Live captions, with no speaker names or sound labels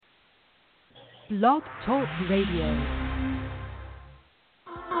Blog Talk Radio.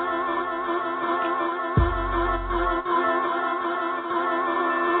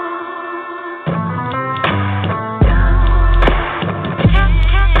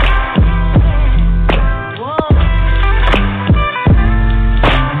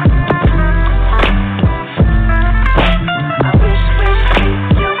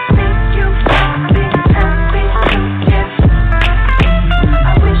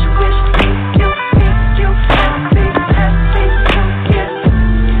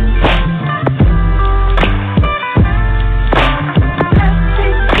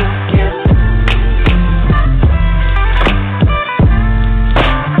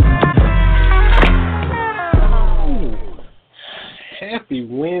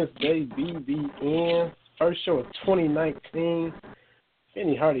 Show of 2019.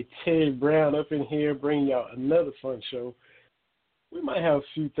 Benny Hardy, Terry Brown up in here bringing y'all another fun show. We might have a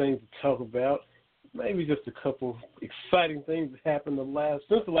few things to talk about. Maybe just a couple exciting things that happened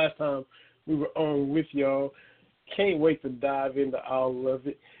since the last time we were on with y'all. Can't wait to dive into all of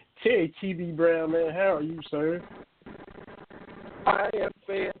it. Terry TV Brown, man, how are you, sir? I am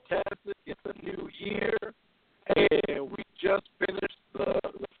fantastic. It's a new year, and we just finished the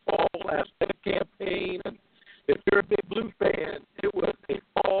fall last campaign. And if you're a big Blue fan, it was a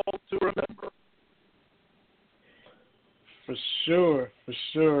fall to remember. For sure.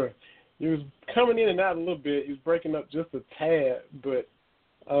 He was coming in and out a little bit. He was breaking up just a tad, but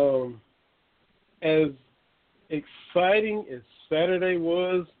as exciting as Saturday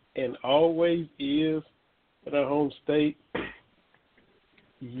was and always is at our home state,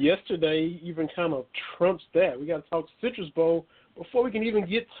 yesterday even kind of trumps that. We got to talk Citrus Bowl before we can even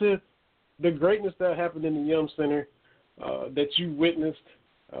get to the greatness that happened in the Yum Center that you witnessed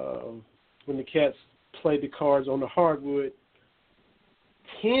when the Cats played the Cards on the hardwood.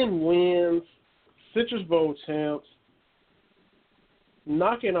 10 wins, Citrus Bowl champs,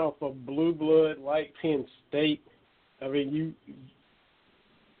 knocking off a blue blood like Penn State. I mean,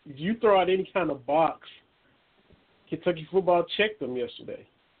 you throw out any kind of box, Kentucky football checked them yesterday.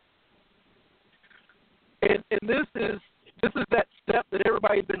 And this is that step that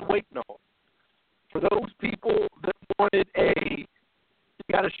everybody's been waiting on. For those people that wanted you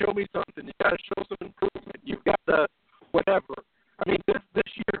got to show me something. You got to show some improvement. You've got the whatever. I mean, this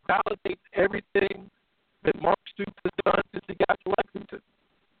year validates everything that Mark Stoops has done since he got to Lexington.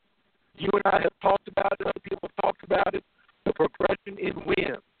 You and I have talked about it. Other people have talked about it. The progression in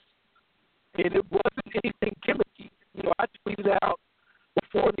wins. And it wasn't anything gimmicky. You know, I tweeted out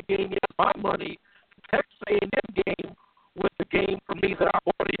before the game, my money, the Texas A&M game was the game for me that I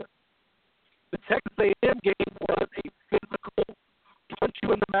bought in. The Texas A&M game was a physical,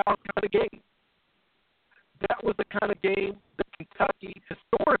 punch-you-in-the-mouth kind of game. That was the kind of game that Kentucky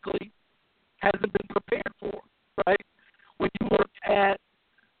historically hasn't been prepared for, right? When you look at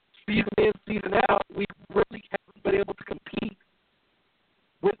season in, season out, we really haven't been able to compete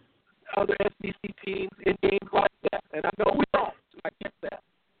with other SEC teams in games like that. And I know we don't. I get that.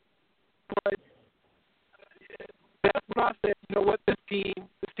 But that's when I said, you know what, this team is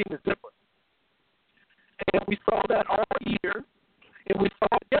different. And we saw that all year, and we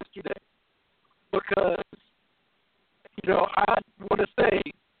saw it yesterday. Because, you know, I want to say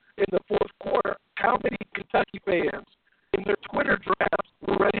in the fourth quarter, how many Kentucky fans in their Twitter drafts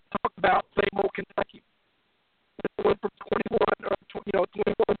were ready to talk about same old Kentucky? It went from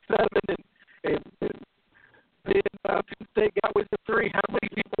 21-7, and then Penn State got within 3. How many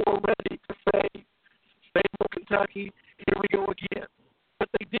people were ready to say same old Kentucky, here we go again? But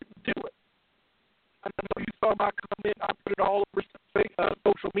they didn't do it. I know you saw my comment. I put it all over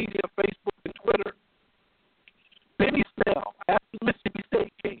social media, Facebook and Twitter. Benny Snell, after the Mississippi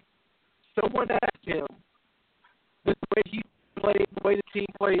State game, someone asked him that the way he played, the way the team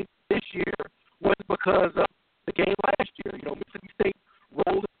played this year was because of the game last year. You know, Mississippi State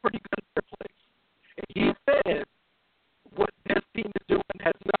rolled a pretty good in their place. And he said what this team is doing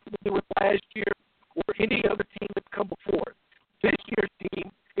has nothing to do with last year or any other team that's come before it. This year's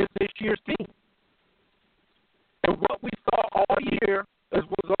team is this year's team. And what we saw all year was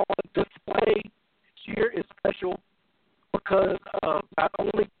on display this year is special because of not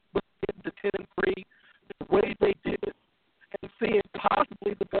only was getting to 10-3, the way they did it, and seeing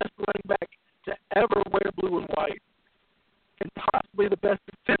possibly the best running back to ever wear blue and white, and possibly the best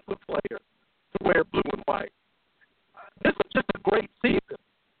defensive player to wear blue and white. This was just a great season.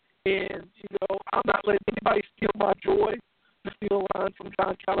 And, you know, I'm not letting anybody steal my joy, to steal a line from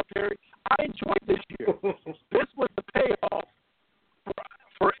John Calipari. I enjoyed this year. This was the payoff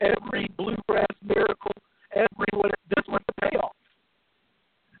for every bluegrass miracle, every whatever. This was the payoff.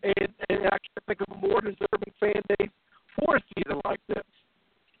 And I can't think of more deserving fan base for a season like this.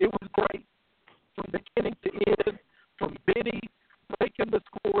 It was great from beginning to end, from Benny breaking the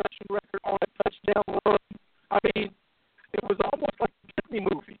school rushing record on a touchdown run. I mean, it was almost like a Disney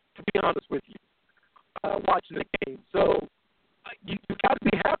movie, to be honest with you, watching the game. So you got to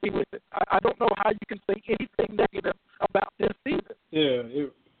be happy with it. I don't know how you can say anything negative about this season. Yeah,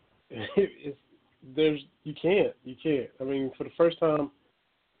 you can't. I mean, for the first time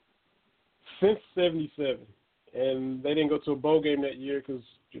since '77, and they didn't go to a bowl game that year because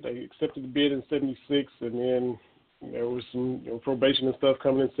they accepted the bid in '76, and then there was some probation and stuff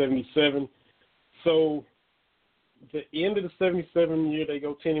coming in '77. So the end of the '77 year, they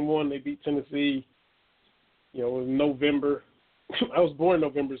go 10-1. They beat Tennessee. In November. I was born in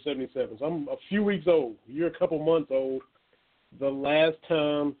November '77, so I'm a few weeks old. You're a couple months old. The last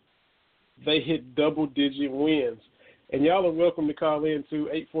time they hit double-digit wins. And y'all are welcome to call in to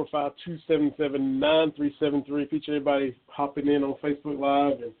 845-277-9373. Feature everybody hopping in on Facebook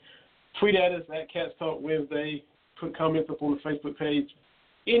Live and tweet at us at Cats Talk Wednesday. Put comments up on the Facebook page.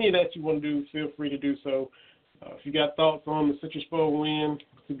 Any of that you want to do, feel free to do so. If you got thoughts on the Citrus Bowl win,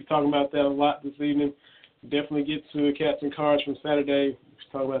 we'll be talking about that a lot this evening. Definitely get to Cats and Cards from Saturday.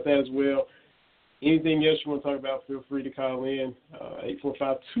 We'll talk about that as well. Anything else you want to talk about, feel free to call in,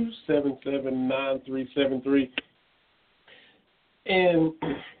 845-277-9373. And,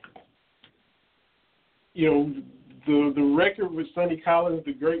 the record with Sonny Collins,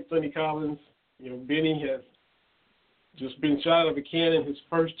 the great Sonny Collins, Benny has just been shot out of a cannon his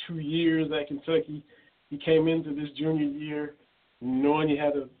first 2 years at Kentucky. He came into this junior year knowing he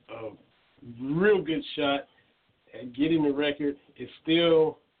had a real good shot at getting the record. It's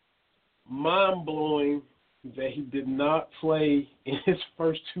still mind-blowing that he did not play in his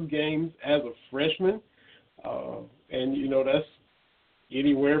first 2 games as a freshman. And, that's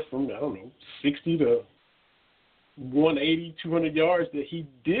anywhere from, 60 to 180, 200 yards that he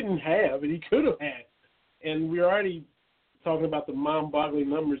didn't have and he could have had. And we're already talking about the mind-boggling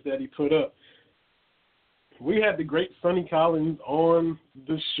numbers that he put up. We had the great Sonny Collins on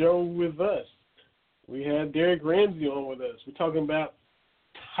the show with us. We had Derek Ramsey on with us. We're talking about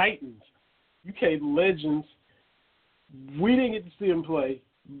Titans, UK legends. We didn't get to see him play,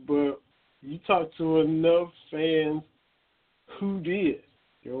 but you talked to enough fans who did.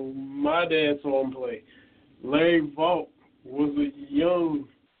 My dad saw him play. Larry Vaught was a young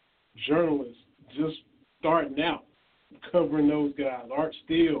journalist just starting out, covering those guys. Art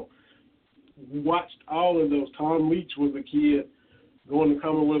Steele watched all of those. Tom Leach was a kid going to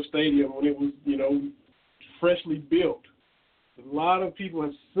Commonwealth Stadium when it was, freshly built. A lot of people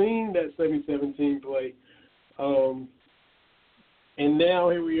have seen that 77 team play. And now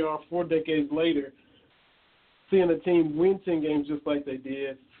here we are 4 decades later, seeing a team win 10 games just like they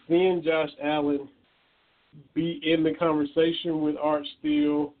did, seeing Josh Allen be in the conversation with Art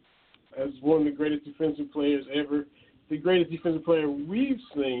Steele as one of the greatest defensive players ever, the greatest defensive player we've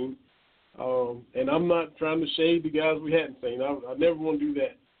seen. And I'm not trying to shade the guys we hadn't seen. I never want to do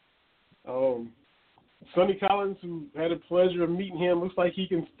that. Sonny Collins, who had the pleasure of meeting him, looks like he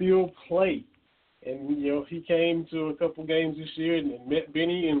can still play. And, he came to a couple games this year and met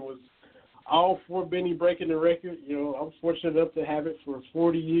Benny and was all for Benny breaking the record. I was fortunate enough to have it for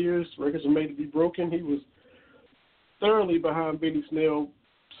 40 years. Records are made to be broken. He was thoroughly behind Benny Snell,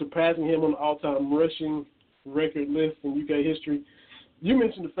 surpassing him on the all-time rushing record list in UK history. You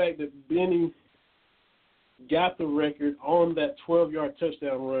mentioned the fact that Benny got the record on that 12-yard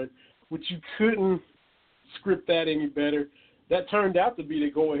touchdown run, which you couldn't script that any better. That turned out to be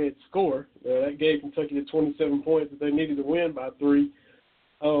the go-ahead score. That gave Kentucky the 27 points that they needed to win by 3.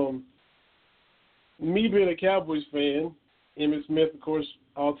 Me being a Cowboys fan, Emmitt Smith, of course,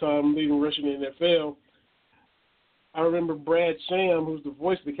 all-time leading rusher in the NFL, I remember Brad Sham, who's the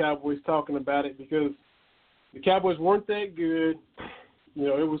voice of the Cowboys, talking about it because the Cowboys weren't that good.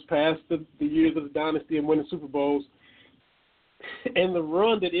 It was past the years of the dynasty and winning Super Bowls. And the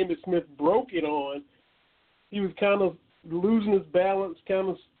run that Emmitt Smith broke it on, he was kind of losing his balance, kind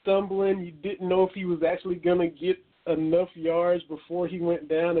of stumbling. You didn't know if he was actually going to get enough yards before he went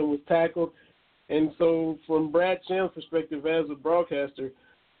down and was tackled. And so from Brad Sham's perspective as a broadcaster,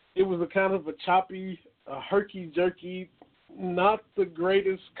 it was a kind of a choppy, herky-jerky, not the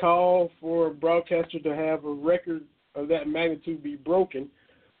greatest call for a broadcaster to have a record of that magnitude be broken.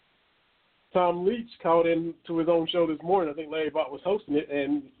 Tom Leach called in to his own show this morning. I think Larry Vaught was hosting it.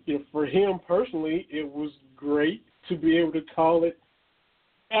 And for him personally, it was great to be able to call it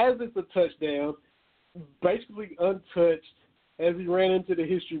as it's a touchdown, basically untouched as he ran into the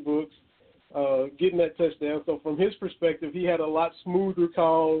history books, getting that touchdown. So from his perspective, he had a lot smoother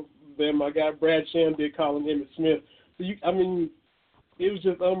call there. My guy Brad Sham did call him Emmitt Smith. So it was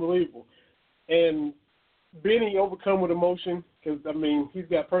just unbelievable. And Benny overcome with emotion because, he's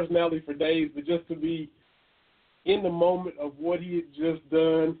got personality for days, but just to be in the moment of what he had just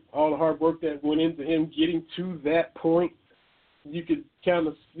done, all the hard work that went into him getting to that point, you could kind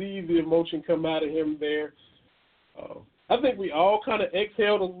of see the emotion come out of him there. I think we all kind of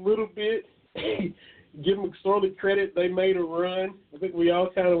exhaled a little bit. Give McSorley credit. They made a run. I think we all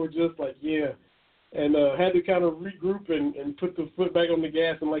kind of were just like, yeah, and had to kind of regroup and put the foot back on the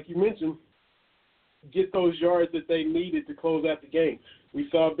gas. And like you mentioned, get those yards that they needed to close out the game. We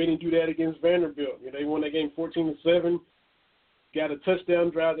saw Benny do that against Vanderbilt. They won that game 14-7, got a touchdown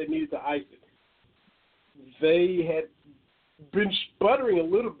drive that needed to ice it. They had been sputtering a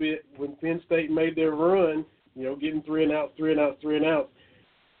little bit when Penn State made their run, getting 3 and outs.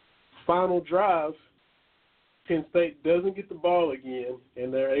 Final drive, Penn State doesn't get the ball again,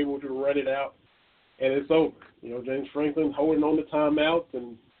 and they're able to run it out, and it's over. James Franklin holding on to timeouts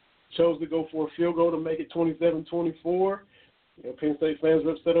and chose to go for a field goal to make it 27-24. Penn State fans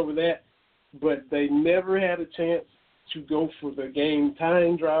were upset over that, but they never had a chance to go for the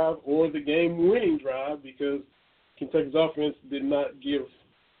game-tying drive or the game-winning drive because Kentucky's offense did not give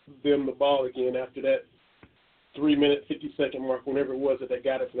them the ball again after that 3-minute, 50-second mark, whenever it was that they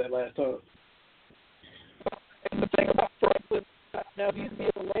got it for that last time. And the thing about Franklin, now he's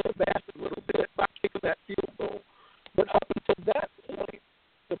being lambasted a little bit by kicking that field goal, but up until that point,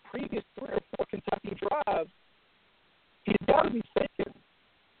 the previous 3 or 4 Kentucky drives, he's got to be thinking,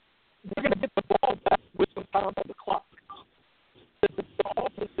 we're going to get the ball back with some time on the clock. The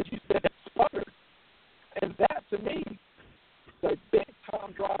offense, as you said, has sputtered. And that, to me, the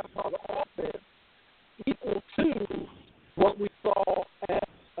big-time drive by the offense equal to what we saw at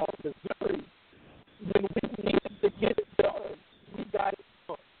Missouri. When we needed to get it done, we got it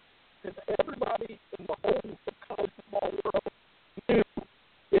done. Because everybody in the whole college football world knew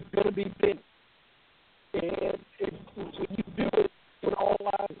it's going to be Benny. And when you do it when all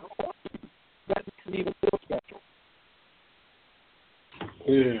eyes are on you, that makes it even more special.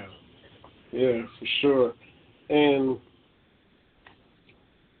 Yeah, for sure. And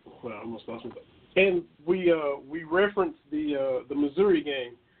well, I almost lost my. And we referenced the Missouri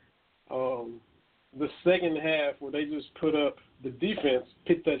game, the second half where they just put up the defense,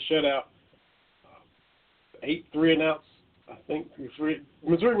 picked that shutout, 8 3 and outs. I think Missouri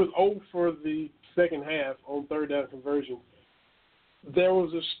was 0 for the second half on third down conversion. There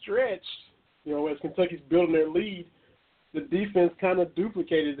was a stretch, as Kentucky's building their lead, the defense kind of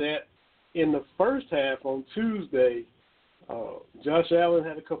duplicated that in the first half on Tuesday. Josh Allen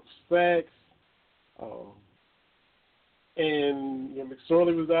had a couple sacks, and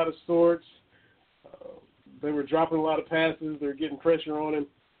McSorley was out of sorts. They were dropping a lot of passes. They were getting pressure on him.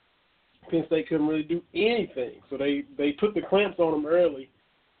 Penn State couldn't really do anything, so they put the clamps on him early.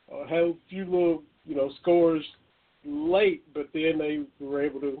 Had a few little scores late, but then they were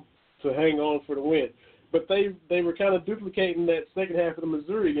able to hang on for the win. But they were kind of duplicating that second half of the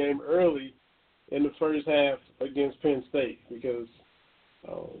Missouri game early in the first half against Penn State because,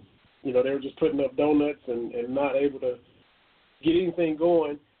 they were just putting up donuts and not able to get anything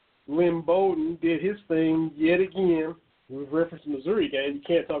going. Lynn Bowden did his thing yet again. With reference to the Missouri game, you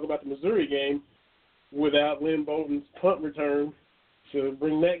can't talk about the Missouri game without Lynn Bowden's punt return to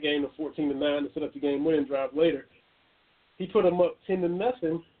bring that game to 14-9 to set up the game-winning drive later. He put them up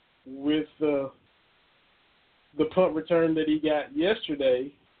 10-0 with the punt return that he got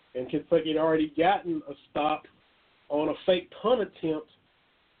yesterday, and Kentucky had already gotten a stop on a fake punt attempt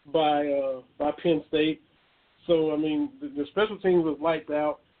by Penn State. So, the special teams was lights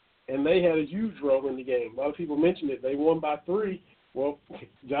out, and they had a huge role in the game. A lot of people mentioned it. They won by 3. Well,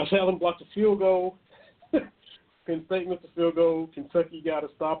 Josh Allen blocked a field goal. Penn State missed a field goal. Kentucky got a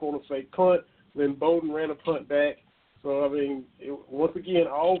stop on a fake punt. Then Bowden ran a punt back. So, once again,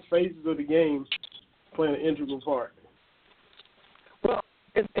 all phases of the game playing an integral part. Well,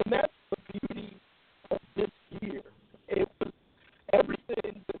 and that's the beauty of this year. It was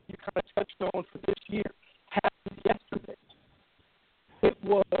everything that you kind of touched on for this year happened yesterday. It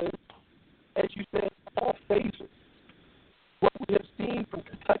was, as you said, all phases. What we have seen from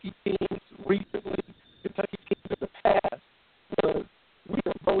Kentucky teams recently, Kentucky teams in the past, was we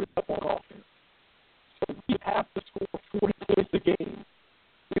are loaded up on offense. So we have to score 40 points a game.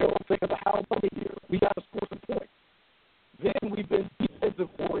 I'm thinking about how long a year. We got to score some points. Then we've been defensive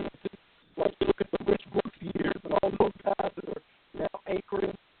oriented. Like you look at the Rich Brooks years and all those guys that are now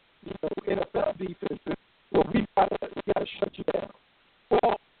anchoring, NFL defenses. Well, we got to shut you down.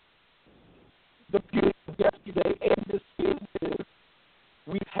 Well, the beauty of yesterday and this season is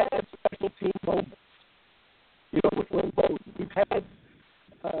we've had special team moments. With Lynn Bowden. We've had,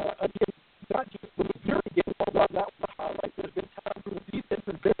 again, not just the Missouri game, although that was the highlight. There's been times when the defense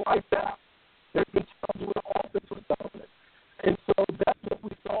has been like that. There's been times when the offense was dominant. And so that's what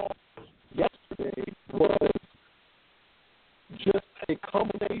we saw yesterday was just a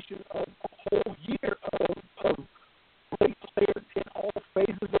combination of a whole year of great players in all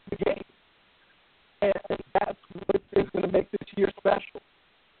phases of the game. And that's what is going to make this year special.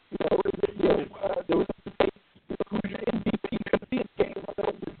 There was a debate, who's your MVP could be a game. I know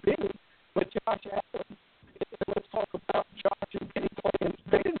it was Benny, but Josh Allen, let's talk about Josh and Benny playing.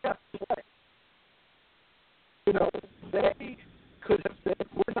 They didn't have to play. They could have said,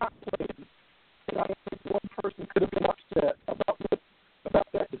 we're not playing. And I don't think one person could have been upset about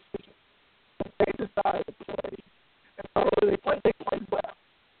that decision. But they decided to play. And not only they played well.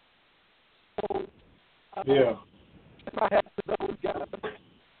 So, yeah. if I had to those guys, but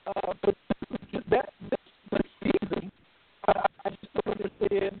this season, I just don't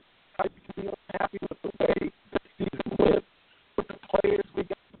understand how you can be unhappy with the way this season went, with the players we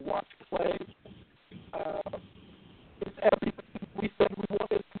got to watch play. It's everything we said we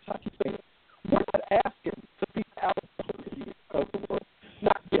wanted as Kentucky fans. We're not asking to beat Alabama of the world,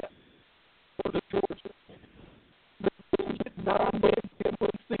 not yet, or the Georgia. The Georgia 9-win,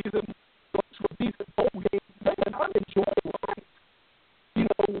 10-win season, going to a decent bowl game, man, I'm enjoying life.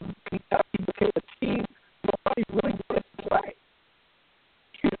 Kentucky became a team nobody really wanted to play.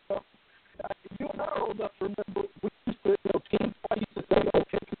 You and I are old enough to remember we used to, teams I used to say,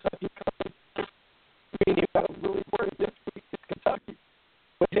 okay, Kentucky's coming. You got to really worry this week it's Kentucky.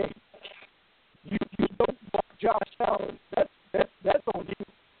 But hey, you don't block Josh Allen. That's on you.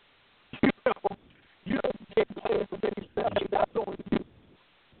 You don't get players for any study. That's on you.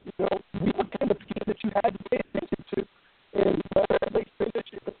 We became a team that you had to pay attention to. And whether they finish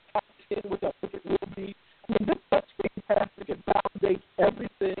in the top 10, which I think it will be, that's fantastic. It validates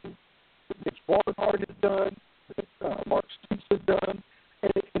everything that Mitch Barnhart has done, that Mark Stoops has done,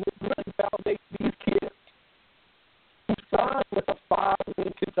 and it really validates these kids who signed with a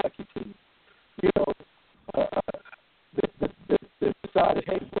 5-win Kentucky team. That decided,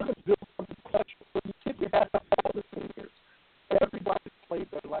 hey, we're going to build something special for these kids. We had all the seniors. Everybody played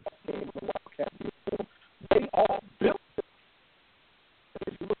their last game in the Wildcat uniform. They all built it.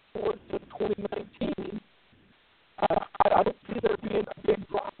 As you look forward to 2019, I don't see there being a big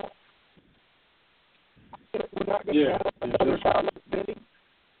drop-off. We're not going to have another guy like Benny.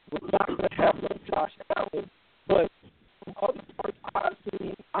 We're not going to have another Josh Allen. But from other parts I've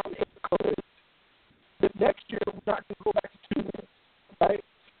seen, I'm encouraged that next year we're not going to go back to 2 wins, right?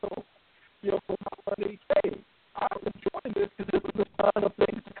 So, from my Monday, hey, I'm enjoying this because this is a sign of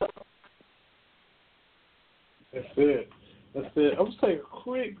things to come. That's it. I'm going to take a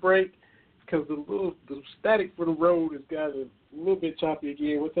quick break because the static for the road has got a little bit choppy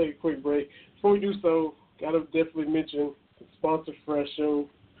again. We'll take a quick break. Before we do so, got to definitely mention the sponsor for our show.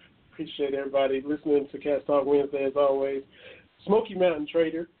 Appreciate everybody listening to Cats Talk Wednesday as always. Smoky Mountain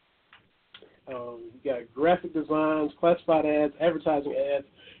Trader. You got graphic designs, classified ads, advertising ads,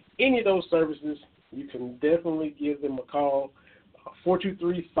 any of those services, you can definitely give them a call.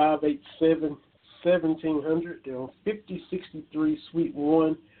 423-587-1700. They're on 5063 Suite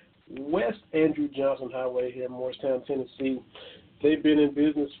 1, West Andrew Johnson Highway here in Morristown, Tennessee. They've been in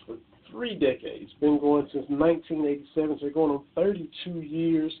business for 3 decades, been going since 1987, so they're going on 32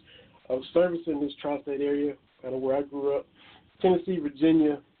 years of service in this tri-state area, kind of where I grew up. Tennessee,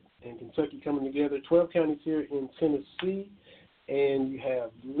 Virginia, and Kentucky coming together. 12 counties here in Tennessee, and you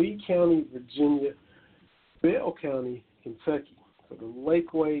have Lee County, Virginia, Bell County, Kentucky. So the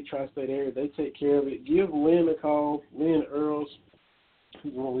Lakeway tri-state area, they take care of it. Give Lynn a call, Lynn Earls,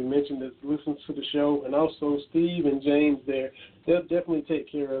 who's the one we mentioned that listens to the show, and also Steve and James there. They'll definitely take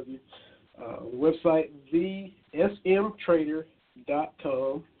care of you. The website,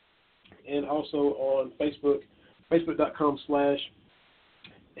 thesmtrader.com, and also on Facebook,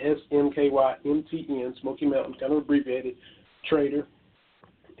 facebook.com/SMKYMTN, Smoky Mountain, kind of abbreviated, Trader.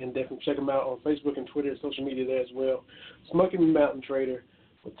 And definitely check them out on Facebook and Twitter and social media there as well. Smoky Mountain Trader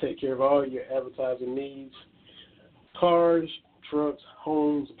will take care of all your advertising needs. Cars, trucks,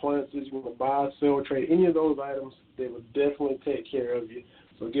 homes, appliances, you want to buy, sell, trade, any of those items, they will definitely take care of you.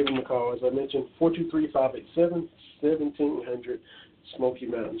 So give them a call. As I mentioned, 423-587-1700, Smoky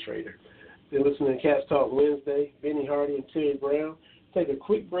Mountain Trader. They're listening to Cats Talk Wednesday. Benny Hardy and Terry Brown. Take a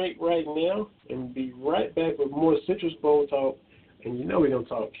quick break right now and be right back with more Citrus Bowl talk. And you know we're going to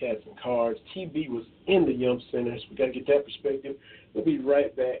talk cats and cards. TB was in the Yum Center, so we got to get that perspective. We'll be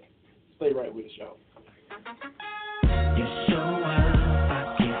right back. Stay right with us, y'all. You show up,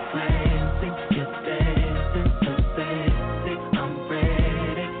 I get ready.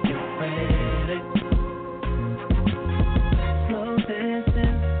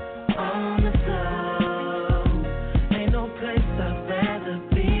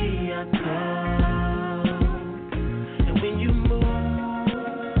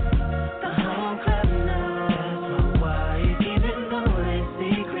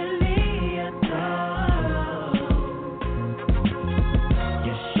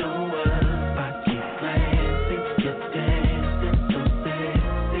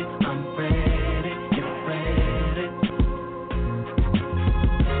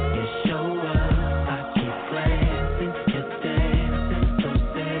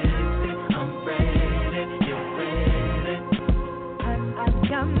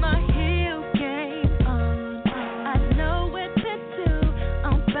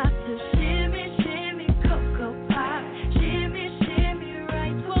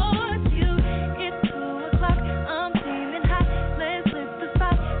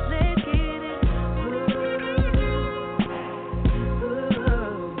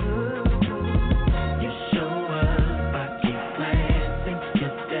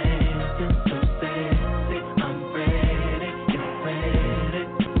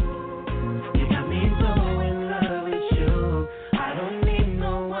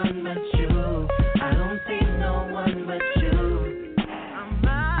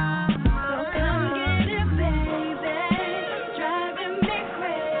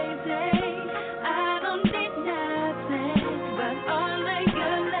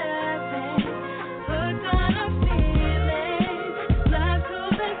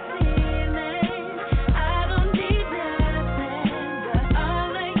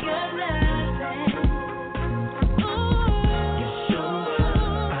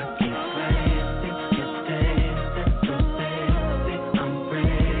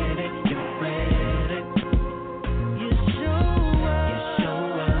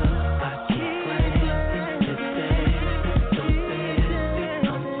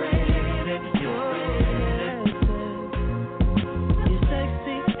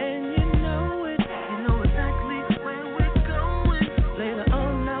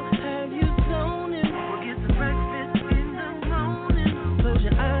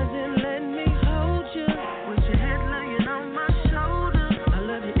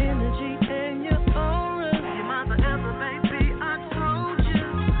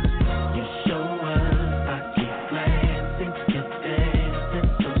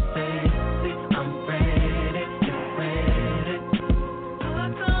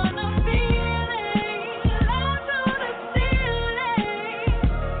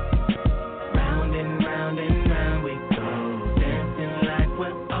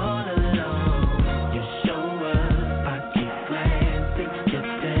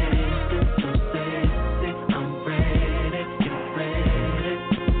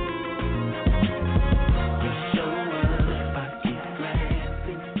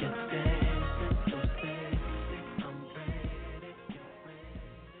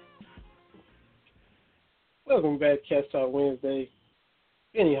 Welcome back, Cats Talk Wednesday.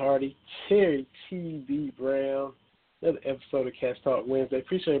 Benny Hardy, Terry T.B. Brown. Another episode of Cats Talk Wednesday.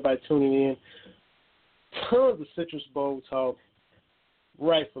 Appreciate everybody tuning in. Tons of Citrus Bowl talk,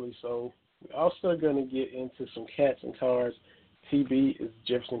 rightfully so. We're also going to get into some Cats and Cards. TB is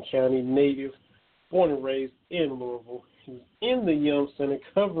Jefferson County native, born and raised in Louisville. He was in the Yum Center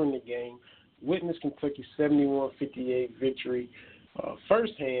covering the game, witnessed Kentucky's 71-58 victory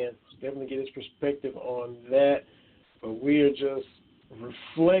firsthand. Definitely get his perspective on that. But we are just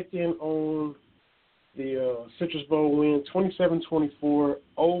reflecting on the Citrus Bowl win, 27-24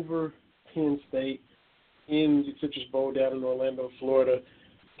 over Penn State in the Citrus Bowl down in Orlando, Florida.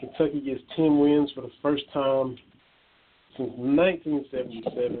 Kentucky gets 10 wins for the first time since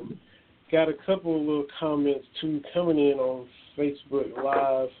 1977. Got a couple of little comments, too, coming in on Facebook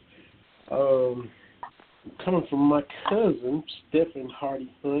Live. Coming from my cousin, Stephen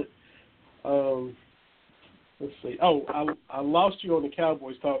Hardy Hunt. Let's see. Oh, I lost you on the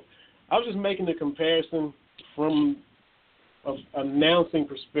Cowboys talk. I was just making a comparison from an announcing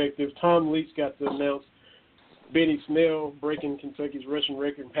perspective. Tom Leach got to announce Benny Snell breaking Kentucky's rushing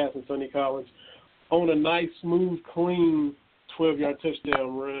record and passing Sonny Collins on a nice, smooth, clean 12-yard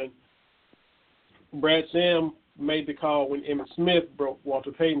touchdown run. Brad Sam made the call when Emmitt Smith broke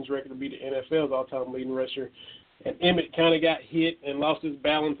Walter Payton's record to be the NFL's all-time leading rusher. And Emmitt kind of got hit and lost his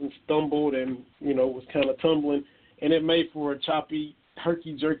balance and stumbled and, was kind of tumbling. And it made for a choppy,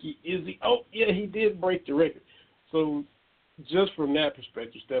 herky-jerky, oh, yeah, he did break the record. So just from that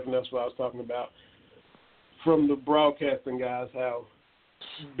perspective, Stephen, that's what I was talking about. From the broadcasting guys, how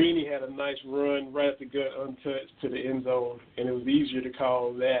Benny had a nice run right at the gut, untouched to the end zone, and it was easier to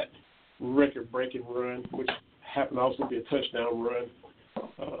call that record-breaking run, which happened to also be a touchdown run,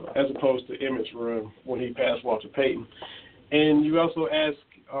 as opposed to Emmitt's run when he passed Walter Payton. And you also ask,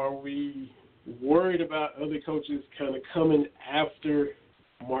 are we worried about other coaches kind of coming after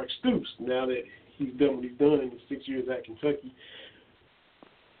Mark Stoops now that he's done what he's done in the 6 years at Kentucky?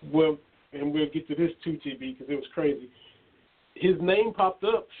 Well, and we'll get to this too, TB, because it was crazy. His name popped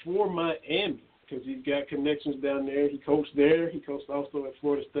up for Miami because he's got connections down there. He coached there. He coached also at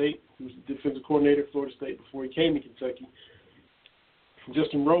Florida State. He was the defensive coordinator at Florida State before he came to Kentucky.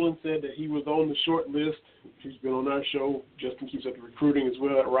 Justin Rowland said that he was on the short list. He's been on our show. Justin keeps up the recruiting as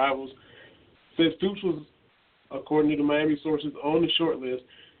well at Rivals. Said Stoops was, according to the Miami sources, on the short list.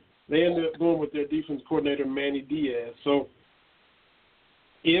 They ended up going with their defense coordinator, Manny Diaz. So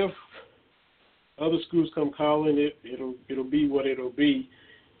if other schools come calling, it'll be what it'll be.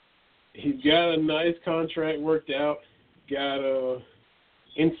 He's got a nice contract worked out, got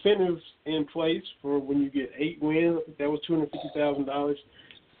incentives in place for when you get 8 wins. I think that was $250,000.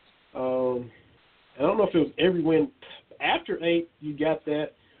 I don't know if it was every win after 8 you got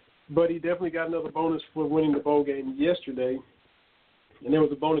that, but he definitely got another bonus for winning the bowl game yesterday. And there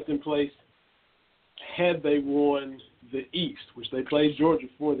was a bonus in place had they won the East, which they played Georgia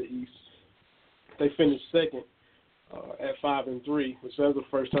for the East. They finished second at 5-3, which was the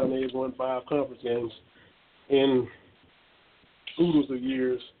first time they had won 5 conference games in oodles of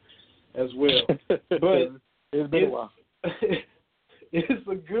years as well. But it's been a while. It's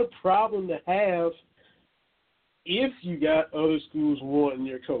a good problem to have if you got other schools wanting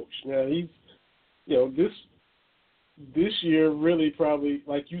your coach. Now this year really probably,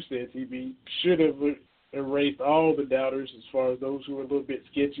 like you said, TB, should have erased all the doubters as far as those who were a little bit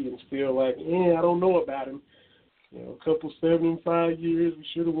sketchy and still like, I don't know about him. A couple 7 and 5 years, we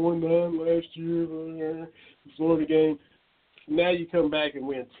should have won 9 last year, the Florida game. Now you come back and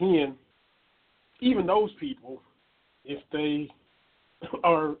win 10. Even those people, if they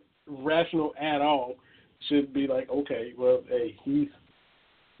are rational at all, should be like, okay, well, hey,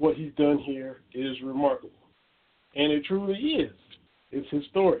 what he's done here is remarkable. And it truly is. It's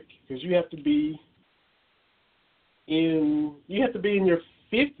historic because you have to be in your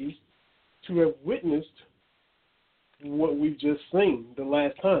 50s to have witnessed what we've just seen the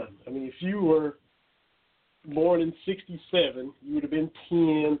last time. I mean, if you were born in 67, you would have been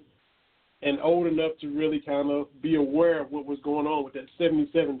 10 and old enough to really kind of be aware of what was going on with that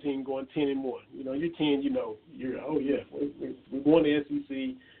 77 team going 10-1. You're 10, we won the SEC,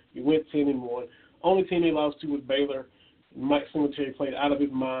 we went 10-1. Only team they lost to was Baylor. Mike Singletary played out of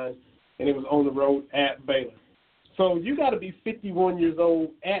his mind, and it was on the road at Baylor. So you got to be 51 years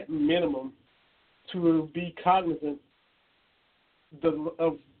old at minimum to be cognizant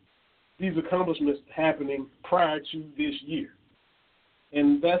of these accomplishments happening prior to this year.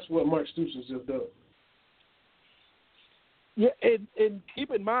 And that's what Mark Stoops has just done. Yeah, and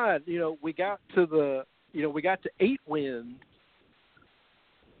keep in mind, we got to 8 wins,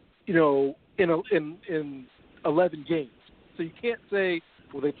 in 11 games. So you can't say,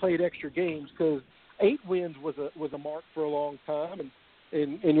 well, they played extra games, because 8 wins was a mark for a long time,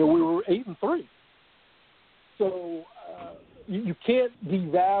 and we were 8-3. So you can't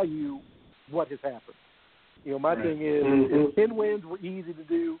devalue what has happened. My thing is, if 10 wins were easy to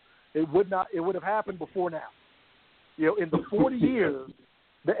do, it would have happened before now. In the 40 years,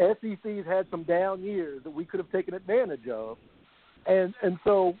 the SEC's had some down years that we could have taken advantage of. And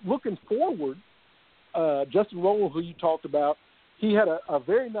so looking forward, Justin Rowland, who you talked about, he had a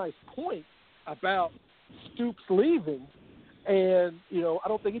very nice point about Stoops leaving. And, I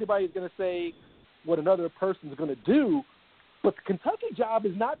don't think anybody's going to say what another person's going to do, but the Kentucky job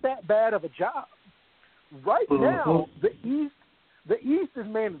is not that bad of a job. Right now, the East is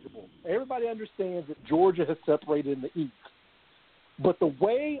manageable. Everybody understands that Georgia has separated in the East. But the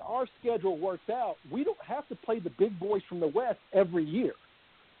way our schedule works out, we don't have to play the big boys from the West every year.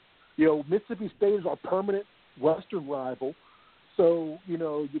 Mississippi State is our permanent Western rival. So,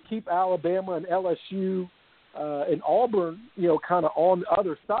 you keep Alabama and LSU and Auburn, kind of on the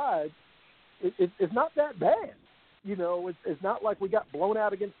other side. It's not that bad. It's not like we got blown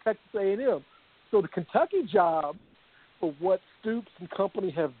out against Texas A&M. So the Kentucky job, for what Stoops and company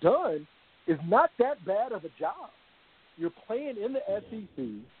have done, is not that bad of a job. You're playing in the SEC,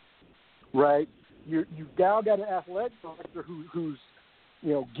 right? You've now got an athletic director who's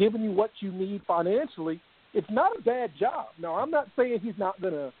giving you what you need financially. It's not a bad job. Now, I'm not saying he's not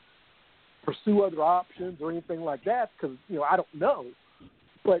going to pursue other options or anything like that, because I don't know,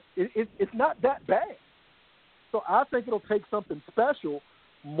 but it's not that bad. So I think it'll take something special,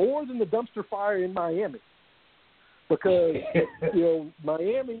 more than the dumpster fire in Miami, because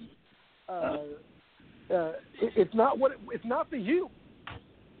Miami. It's not the U.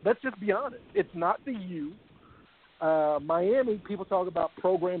 Let's just be honest. It's not the U. Miami, people talk about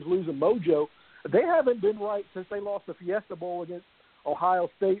programs losing mojo. They haven't been right since they lost the Fiesta Bowl against Ohio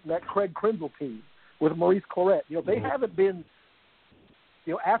State and that Craig Krenzel team with Maurice Clarett. They haven't been,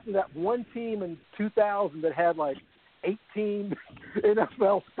 after that one team in 2000 that had like 18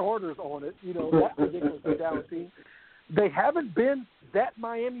 NFL starters on it, that ridiculous talent team. They haven't been that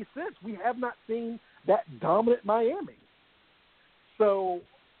Miami since. We have not seen that dominant Miami. So,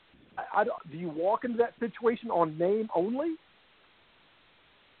 do you walk into that situation on name only?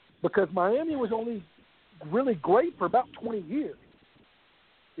 Because Miami was only really great for about 20 years,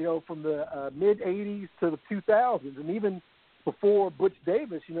 from the mid-'80s to the 2000s. And even before Butch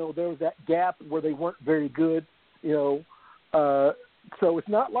Davis, there was that gap where they weren't very good, So it's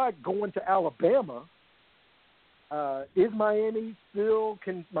not like going to Alabama. Can Miami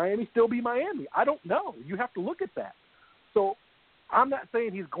still be Miami? I don't know. You have to look at that. So I'm not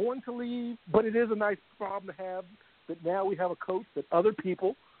saying he's going to leave, but it is a nice problem to have that now we have a coach that other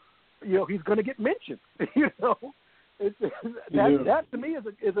people, he's going to get mentioned. That to me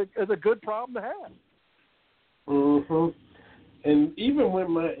is a good problem to have. Mm-hmm. And even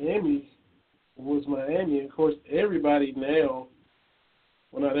when Miami was Miami, of course, everybody now,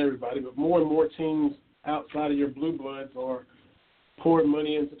 well, not everybody, but more and more teams outside of your blue bloods are pouring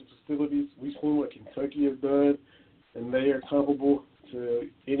money into the facilities. We've seen what Kentucky has done, and they are comparable to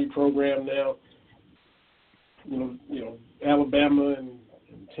any program now. Alabama and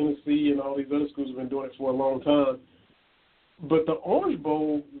Tennessee and all these other schools have been doing it for a long time. But the Orange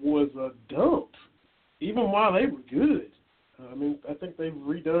Bowl was a dump, even while they were good. I think they've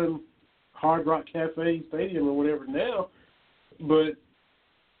redone Hard Rock Cafe Stadium or whatever now, but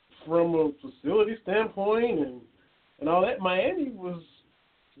from a facility standpoint and all that, Miami was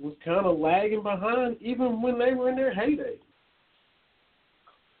kind of lagging behind even when they were in their heyday.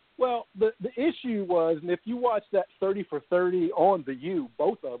 Well, the issue was, and if you watch that 30 for 30 on the U,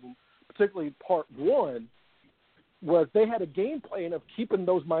 both of them, particularly part one, was they had a game plan of keeping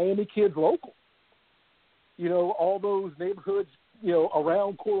those Miami kids local. All those neighborhoods,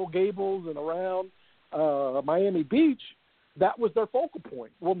 around Coral Gables and around Miami Beach, that was their focal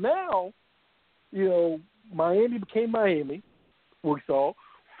point. Well, now, Miami became Miami, we saw.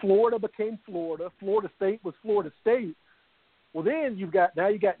 Florida became Florida. Florida State was Florida State. Well, then you got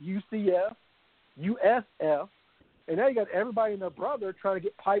UCF, USF, and now you got everybody and their brother trying to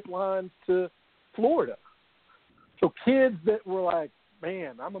get pipelines to Florida. So kids that were like,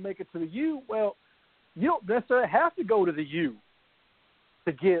 man, I'm going to make it to the U, well, you don't necessarily have to go to the U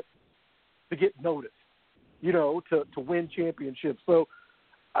to get noticed, to win championships. So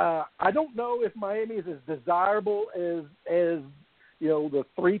I don't know if Miami is as desirable as the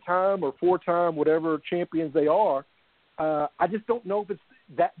 3-time or 4-time whatever champions they are. I just don't know if it's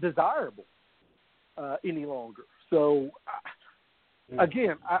that desirable any longer. So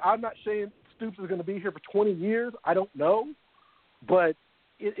again, I'm not saying Stoops is going to be here for 20 years? I don't know. But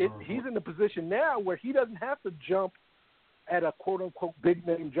he's in the position now where he doesn't have to jump at a quote-unquote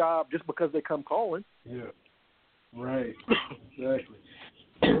big-name job just because they come calling. Yeah, right, exactly.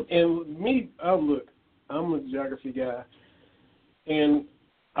 And me, I'm a geography guy, and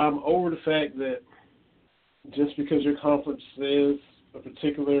I'm over the fact that just because your conference says a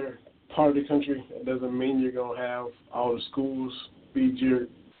particular part of the country, it doesn't mean you're going to have all the schools be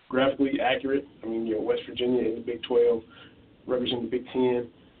geographically accurate. I mean, West Virginia in the Big 12, Rutgers in the Big 10,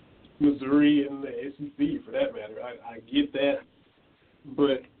 Missouri and the SEC for that matter. I get that.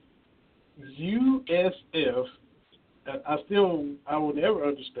 But USF, I will never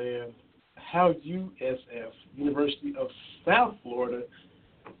understand how USF, University of South Florida,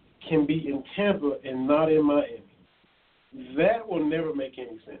 can be in Tampa and not in Miami. That will never make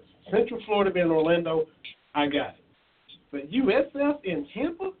any sense. Central Florida being Orlando, I got it. But USF in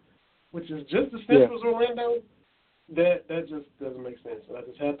Tampa, which is just as central as Orlando, that just doesn't make sense. And I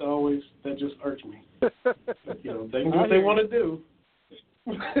just have to always, that just irks me. They can do what they want to do.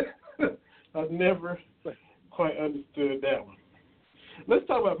 I've never quite understood that one. Let's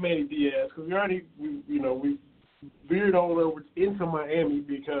talk about Manny Diaz, because we veered all over into Miami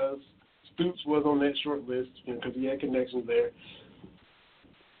because Stoops was on that short list because he had connections there.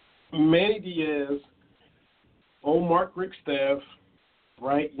 Manny Diaz, on Mark Richt's staff,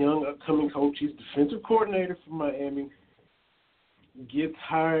 bright, young, upcoming coach. He's defensive coordinator for Miami. Gets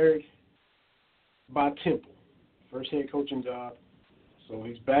hired by Temple, first head coaching job. So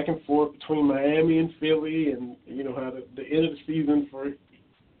he's back and forth between Miami and Philly, and you know how the end of the season for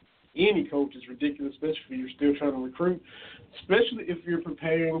any coach is ridiculous, especially if you're still trying to recruit, especially if you're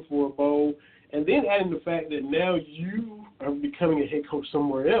preparing for a bowl. And then adding the fact that now you are becoming a head coach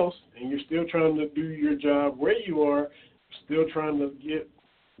somewhere else, and you're still trying to do your job where you are, still trying to get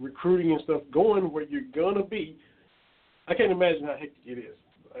recruiting and stuff going where you're going to be. I can't imagine how hectic it is.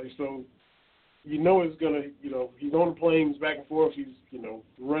 So, it's going to, he's on the planes back and forth. He's,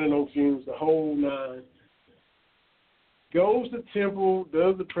 running on fumes, the whole nine. Goes to Temple,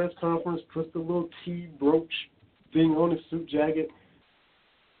 does the press conference, puts the little T brooch thing on his suit jacket,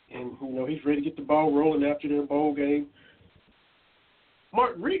 and, he's ready to get the ball rolling after their bowl game.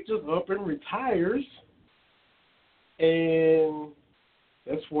 Mark Richt just up and retires, and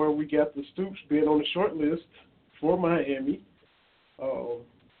that's where we got the Stoops being on the short list for Miami,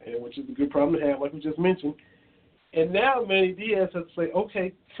 and which is a good problem to have, like we just mentioned. And now Manny Diaz has to say,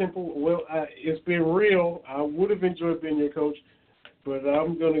 okay, Temple, well, it's been real. I would have enjoyed being your coach, but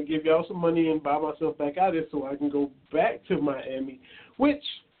I'm going to give y'all some money and buy myself back out of it so I can go back to Miami, which,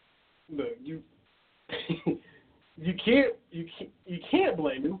 look, you can't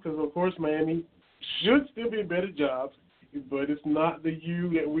blame him because, of course, Miami should still be a better job, but it's not the you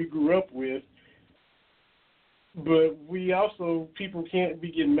that we grew up with. But people can't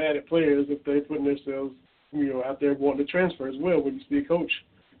be getting mad at players if they're putting themselves, out there wanting to transfer as well when you see a coach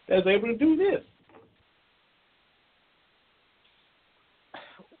that's able to do this.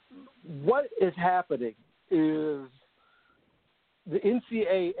 What is happening is the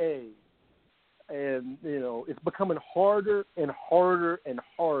NCAA, and, it's becoming harder and harder and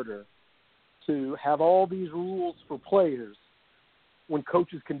harder to have all these rules for players when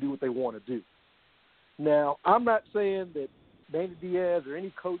coaches can do what they want to do. Now, I'm not saying that Manny Diaz or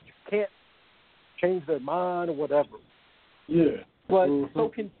any coach can't change their mind or whatever. Yeah. But so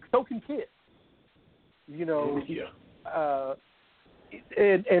can kids.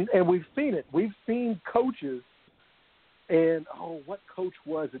 And we've seen it. We've seen coaches, and what coach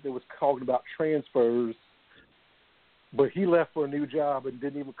was it that was talking about transfers, but he left for a new job and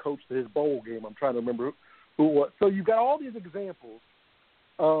didn't even coach his bowl game. I'm trying to remember who it was. So you've got all these examples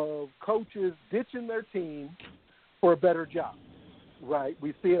of coaches ditching their team for a better job, right?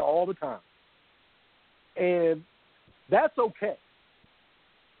 We see it all the time. And that's okay.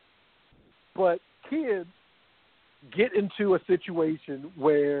 But kids get into a situation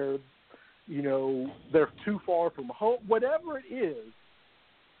where, they're too far from home, whatever it is,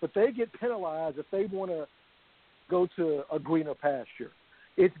 but they get penalized if they want to go to a greener pasture.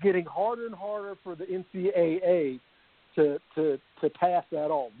 It's getting harder and harder for the NCAA to pass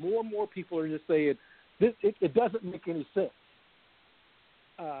that on. More and more people are just saying, it doesn't make any sense.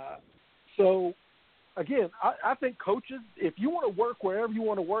 So, again, I think coaches, if you want to work wherever you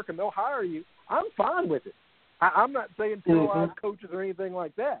want to work and they'll hire you, I'm fine with it. I'm not saying penalize coaches or anything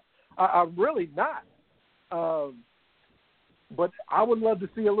like that. I'm really not. But I would love to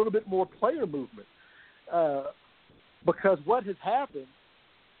see a little bit more player movement because what has happened,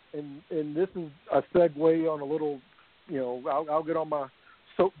 and this is a segue on a little, I'll get on my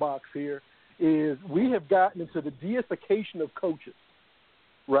soapbox here, is we have gotten into the deification of coaches,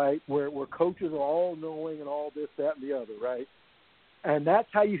 right, where coaches are all knowing and all this, that, and the other, right? And that's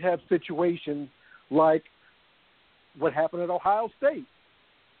how you have situations like what happened at Ohio State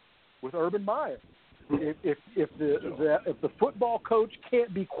with Urban Meyer. If the football coach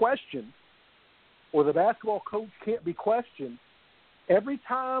can't be questioned or the basketball coach can't be questioned, every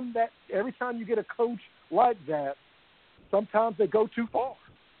time you get a coach like that, sometimes they go too far.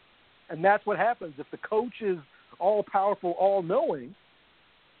 And that's what happens. If the coach is all-powerful, all-knowing,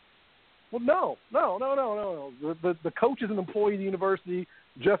 well, no. The coach is an employee of the university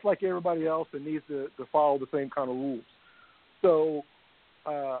just like everybody else and needs to follow the same kind of rules. So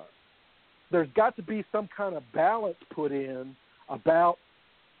there's got to be some kind of balance put in about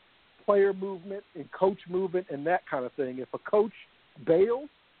player movement and coach movement and that kind of thing. If a coach bails,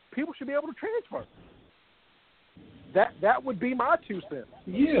 people should be able to transfer. That would be my 2 cents.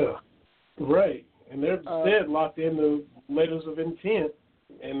 Yeah, right. And they're locked in the letters of intent,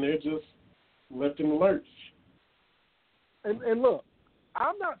 and they're just left in the lurch. And look,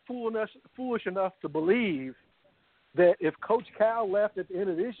 I'm not foolish enough to believe that if Coach Cal left at the end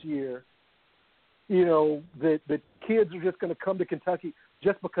of this year, that kids are just going to come to Kentucky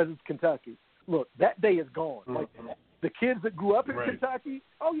just because it's Kentucky. Look, that day is gone. Mm-hmm. Like the kids that grew up in Kentucky,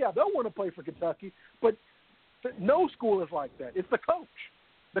 oh yeah, they'll want to play for Kentucky, but no school is like that. It's the coach.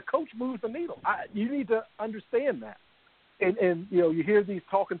 The coach moves the needle. You need to understand that. And you hear these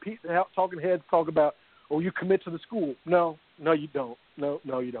talking heads talk about, oh, you commit to the school. No, you don't. No,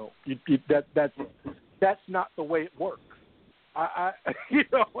 you don't. That's not the way it works.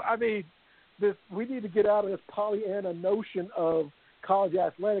 We need to get out of this Pollyanna notion of college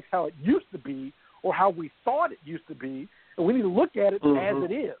athletics, how it used to be or how we thought it used to be, and we need to look at it as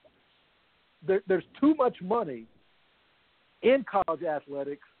it is. There's too much money in college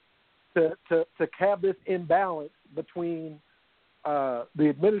athletics to have this imbalance between the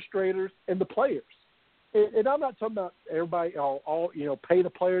administrators and the players. And I'm not talking about everybody all pay the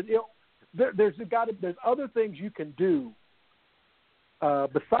players. There's other things you can do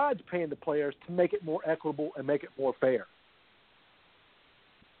besides paying the players to make it more equitable and make it more fair.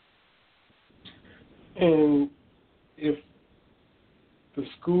 And if the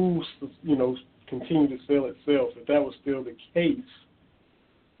schools, continue to sell itself, if that was still the case,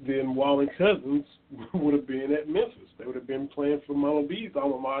 then Wallen Cousins would have been at Memphis. They would have been playing for Mama B's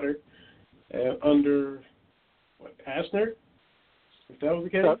alma mater under Asner, if that was the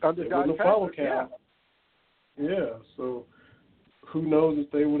case. Under it wouldn't have followed Cal. Yeah, so who knows if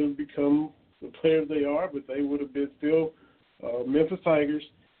they would have become the players they are, but they would have been still Memphis Tigers.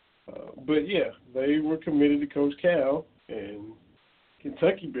 But, yeah, they were committed to Coach Cal, and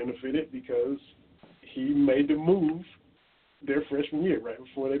Kentucky benefited because he made the move their freshman year, right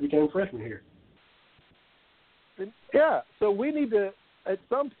before they became freshmen here. Yeah, so we need to, at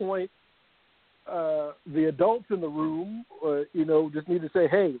some point, the adults in the room, just need to say,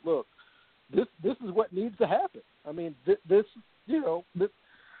 hey, look, this is what needs to happen. I mean, this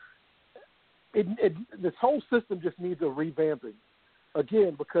whole system just needs a revamping.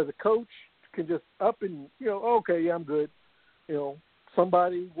 Again, because a coach can just up and, okay, yeah, I'm good.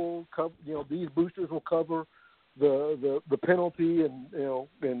 Somebody will cover, these boosters will cover the penalty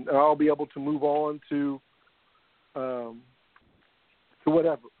and I'll be able to move on to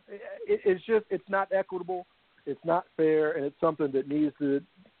whatever. It's not equitable. It's not fair. And it's something that needs to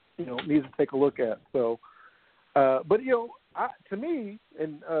take a look at. So, but to me,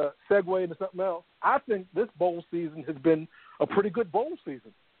 and segue into something else, I think this bowl season has been a pretty good bowl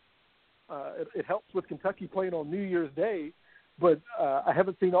season. It helps with Kentucky playing on New Year's Day, but I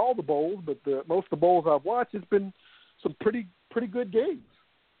haven't seen all the bowls. But most of the bowls I've watched, it's been some pretty good games.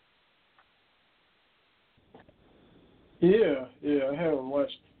 Yeah, I haven't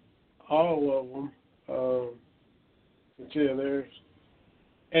watched all of them. But yeah, there's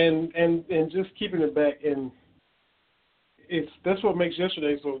and just keeping it back, and that's what makes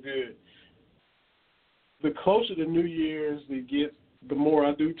yesterday so good. The closer to New Year's it gets, the more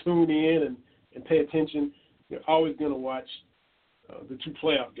I do tune in and pay attention. You're always going to watch the two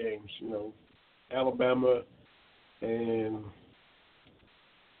playoff games, Alabama and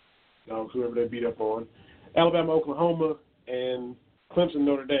whoever they beat up on. Alabama, Oklahoma, and Clemson,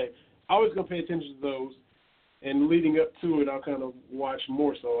 Notre Dame. Always going to pay attention to those. And leading up to it, I'll kind of watch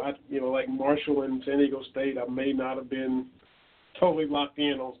more so. Like Marshall and San Diego State, I may not have been totally locked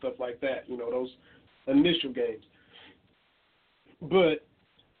in on stuff like that, those initial games. But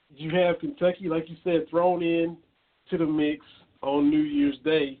you have Kentucky, like you said, thrown in to the mix on New Year's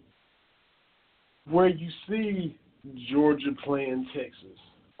Day, where you see Georgia playing Texas,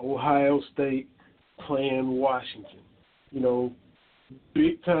 Ohio State playing Washington. You know,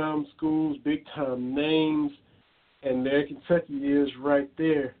 big-time schools, big-time names, and there Kentucky is right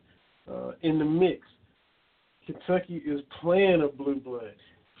there in the mix. Kentucky is playing a blue blood.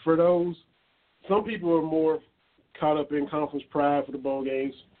 For those, some people are more caught up in conference pride for the bowl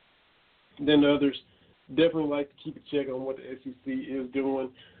games than others. Definitely like to keep a check on what the SEC is doing.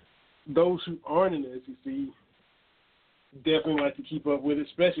 Those who aren't in the SEC definitely like to keep up with it,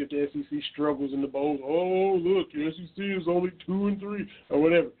 especially if the SEC struggles in the bowls. Oh, look, the SEC is only 2-3 or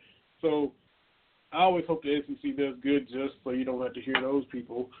whatever. So I always hope the SEC does good just so you don't have to hear those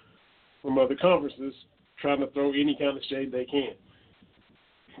people from other conferences trying to throw any kind of shade they can.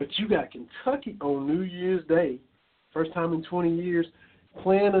 But you got Kentucky on New Year's Day, first time in 20 years,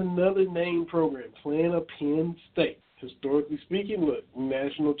 playing another name program, playing a Penn State. Historically speaking, look,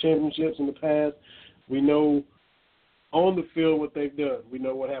 national championships in the past, we know on the field what they've done. We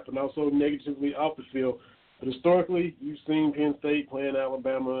know what happened also negatively off the field. But historically, you've seen Penn State playing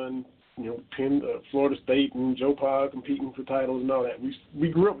Alabama and, you know, Florida State and Joe Pa competing for titles and all that. We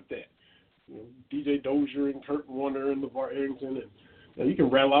grew up with that. You know, DJ Dozier and Kurt Warner and LeVar Arrington. And you know, you can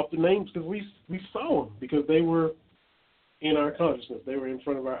rattle off the names because we saw them because they were in our consciousness. They were in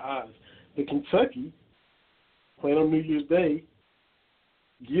front of our eyes. But Kentucky, playing on New Year's Day,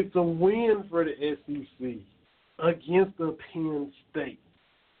 gets a win for the SEC against the Penn State.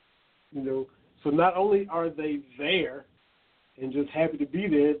 You know, so not only are they there and just happy to be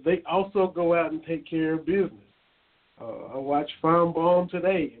there, they also go out and take care of business. I watched Feinbaum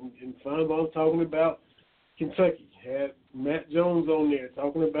today, and Feinbaum's talking about Kentucky. Had Matt Jones on there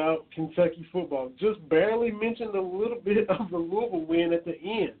talking about Kentucky football. Just barely mentioned a little bit of the Louisville win at the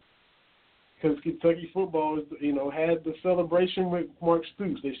end, because Kentucky football, you know, had the celebration with Mark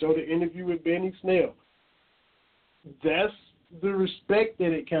Stoops. They showed an interview with Benny Snell. That's the respect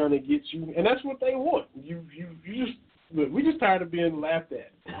that it kind of gets you, and that's what they want. You just look. We just tired of being laughed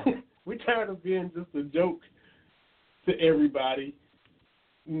at. We're tired of being just a joke to everybody,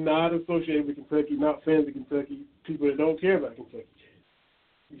 not associated with Kentucky, not fans of Kentucky, people that don't care about Kentucky.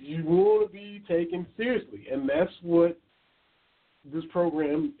 You want to be taken seriously, and that's what this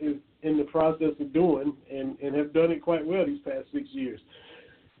program is in the process of doing, and have done it quite well these past 6 years.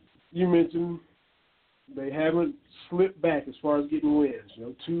 You mentioned they haven't slipped back as far as getting wins. You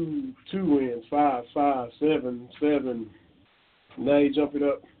know, two wins, 5, 7. Now you jump it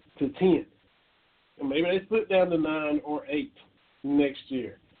up to 10. And maybe they slip down to 9 or 8 next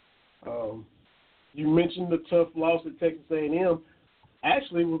year. You mentioned the tough loss at Texas A&M.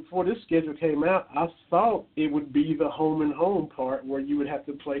 Actually, before this schedule came out, I thought it would be the home and home part where you would have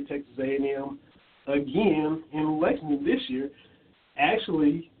to play Texas A&M again in Lexington this year.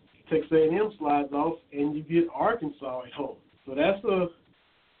 Actually, Texas A&M slides off, and you get Arkansas at home. So that's a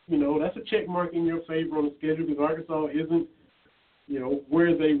check mark in your favor on the schedule because Arkansas isn't, you know,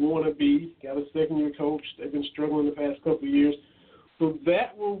 where they want to be. Got a second-year coach. They've been struggling the past couple of years. So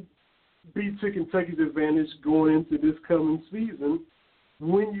that will be to Kentucky's advantage going into this coming season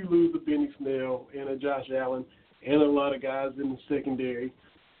when you lose a Benny Snell and a Josh Allen and a lot of guys in the secondary.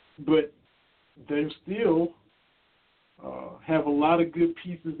 But they still have a lot of good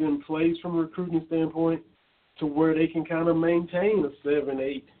pieces in place from a recruiting standpoint to where they can kind of maintain a 7,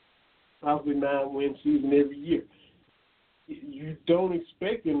 8, possibly 9-win season every year. You don't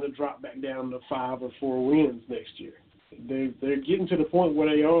expect them to drop back down to 5 or 4 wins next year. They're getting to the point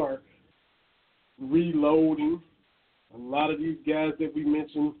where they are reloading. A lot of these guys that we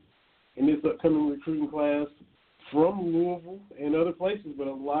mentioned in this upcoming recruiting class from Louisville and other places, but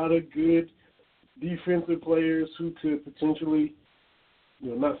a lot of good defensive players who could potentially, you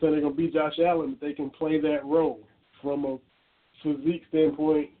know, not saying they're going to be Josh Allen, but they can play that role from a physique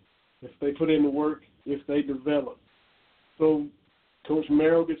standpoint if they put in the work, if they develop. So Coach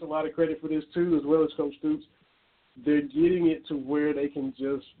Merrill gets a lot of credit for this too, as well as Coach Stoops. They're getting it to where they can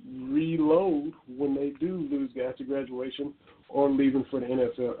just reload when they do lose guys to graduation or leaving for the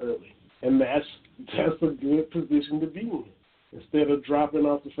NFL early. And that's a good position to be in. Instead of dropping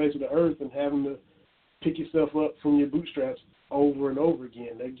off the face of the earth and having to pick yourself up from your bootstraps over and over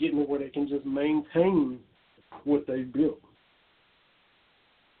again. They're getting to where they can just maintain what they built.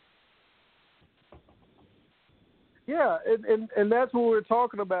 Yeah, and that's what we're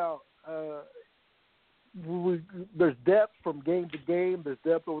talking about. There's depth from game to game. There's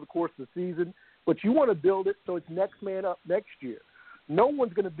depth over the course of the season. But you want to build it so it's next man up next year. No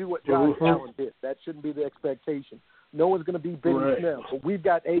one's going to do what Josh Allen did. That shouldn't be the expectation. No one's going to be Benny Snell. But we've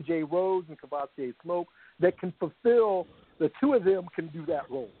got A.J. Rose and Kavosiey Smoke that can fulfill – the two of them can do that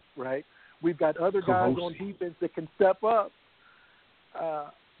role, right? We've got other guys on defense that can step up.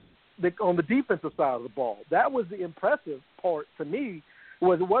 on the defensive side of the ball. That was the impressive part to me.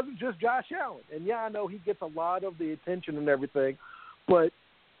 Was it wasn't just Josh Allen, and yeah, I know he gets a lot of the attention and everything, but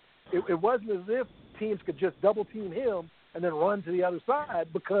it wasn't as if teams could just double team him and then run to the other side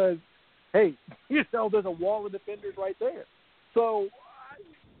because, hey, there's a wall of defenders right there. So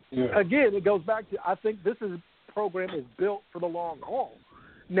again, it goes back to I think this program is built for the long haul.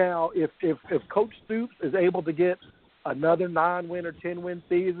 Now, if Coach Stoops is able to get another 9-win or 10-win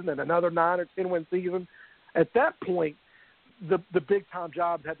season and another 9 or 10-win season, at that point, the big-time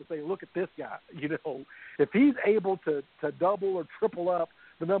jobs have to say, look at this guy. If he's able to double or triple up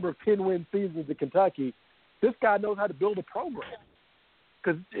the number of 10-win seasons in Kentucky, this guy knows how to build a program.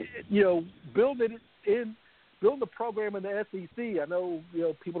 Because, building the program in the SEC, I know,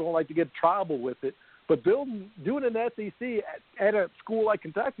 people don't like to get tribal with it, but doing an SEC at a school like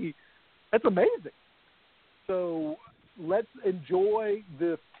Kentucky, that's amazing. So let's enjoy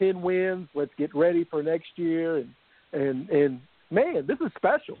the 10 wins. Let's get ready for next year, and man, this is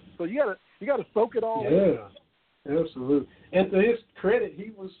special. So you gotta soak it all in. Yeah, absolutely. And to his credit,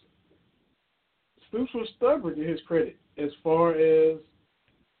 Stoops was stubborn. To his credit, as far as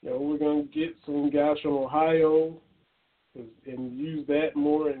we're gonna get some guys from Ohio and use that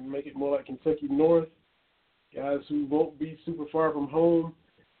more and make it more like Kentucky North. Guys who won't be super far from home,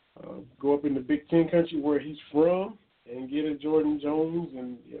 go up in the Big Ten country where he's from and get a Jordan Jones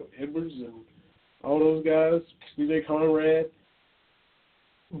and Edwards and all those guys, C.J. Conrad.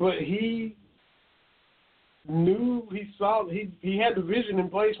 But he knew, he saw, he had the vision in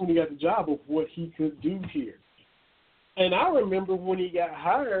place when he got the job of what he could do here. And I remember when he got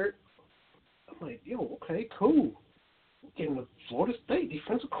hired, I'm like, okay, cool. Getting the Florida State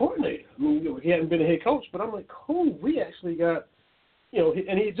defensive coordinator. I mean, he hadn't been a head coach, but I'm like, cool, we actually got,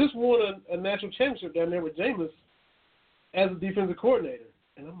 and he just won a national championship down there with Jameis as a defensive coordinator.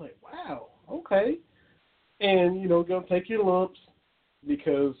 And I'm like, wow, okay. And, going to take your lumps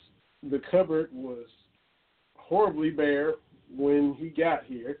because the cupboard was horribly bare when he got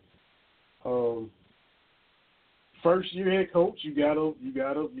here. First year head coach, you gotta,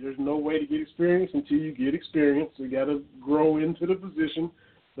 there's no way to get experience until you get experience. So you got to grow into the position.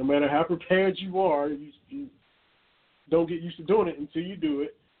 No matter how prepared you are, you don't get used to doing it until you do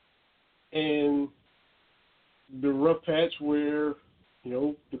it. And the rough patch where,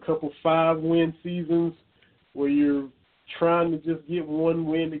 the couple 5-win seasons where you're trying to just get one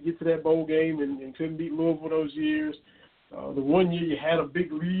win to get to that bowl game and couldn't beat Louisville those years. The one year you had a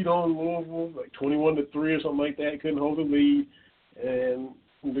big lead on Louisville, like 21-3 or something like that, couldn't hold the lead, and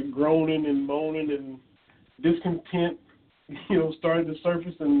the groaning and moaning and discontent, started to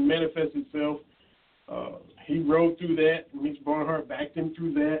surface and manifest itself. He rode through that. Mitch Barnhart backed him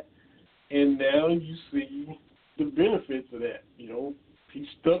through that, and now you see the benefits of that. He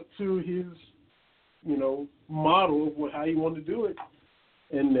stuck to his, model of how he wanted to do it,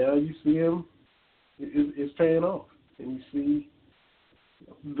 and now you see him it's paying off. And you see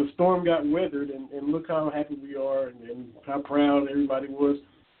the storm got weathered, and look how happy we are and how proud everybody was.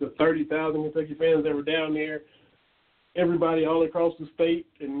 The 30,000 Kentucky fans that were down there, everybody all across the state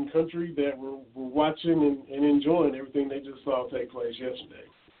and country that were watching and enjoying everything they just saw take place yesterday.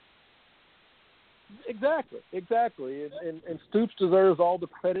 Exactly. And Stoops deserves all the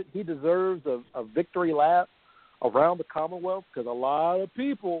credit. He deserves a victory lap around the Commonwealth because a lot of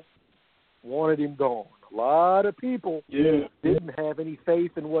people wanted him gone. A lot of people didn't have any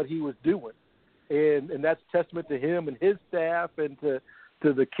faith in what he was doing. And that's a testament to him and his staff and to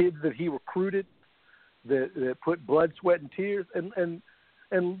the kids that he recruited that put blood, sweat, and tears.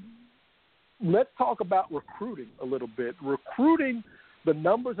 And let's talk about recruiting a little bit. Recruiting, the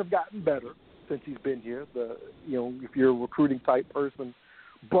numbers have gotten better since he's been here, if you're a recruiting type person.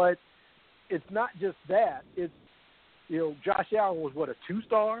 But it's not just that. It's, Josh Allen was, a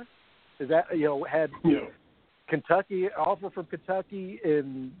 2-star? Is that, had Kentucky, offer from Kentucky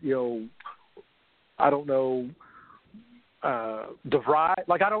and, I don't know, DeVry.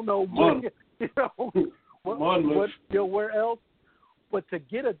 Like, I don't know, where else. But to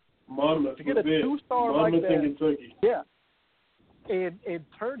get a 2-star like that, and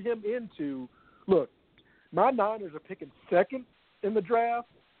turn him into, look, my Niners are picking second in the draft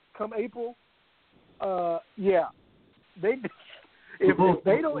come April.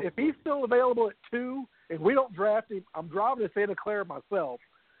 If he's still available at 2 and we don't draft him, I'm driving to Santa Clara myself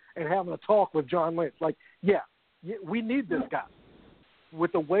and having a talk with John Lynch. Like, we need this guy.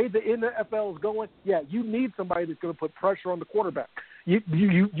 With the way the NFL is going, you need somebody that's going to put pressure on the quarterback. You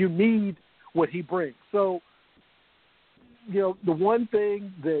need what he brings. So, the one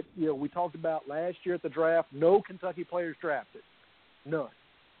thing that, we talked about last year at the draft, no Kentucky players drafted. None.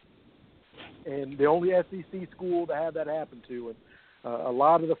 and the only SEC school to have that happen to. And a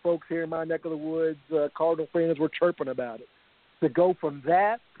lot of the folks here in my neck of the woods, Cardinal fans, were chirping about it. To go from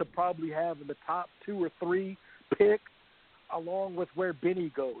that to probably having the top 2 or 3 pick, along with where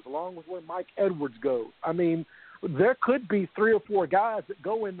Benny goes, along with where Mike Edwards goes. I mean, there could be 3 or 4 guys that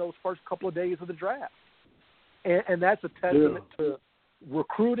go in those first couple of days of the draft. And that's a testament to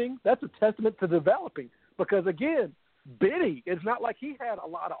recruiting. That's a testament to developing. Because, again, Benny, it's not like he had a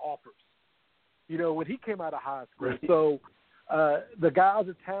lot of offers, when he came out of high school. Right. So the guys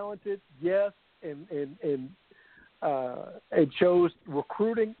are talented, yes, and it shows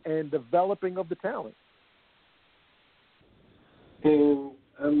recruiting and developing of the talent. And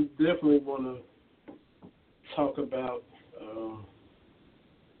I definitely want to talk about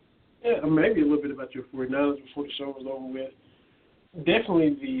maybe a little bit about your 49ers before the show was over with.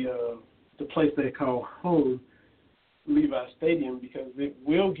 Definitely the place they call home, Levi Stadium, because it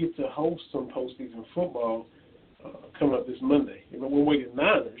will get to host some postseason football coming up this Monday. When we get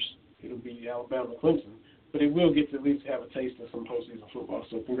Niners, it'll be Alabama, Clemson, but it will get to at least have a taste of some postseason football.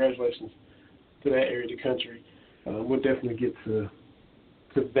 So congratulations to that area of the country. We'll definitely get to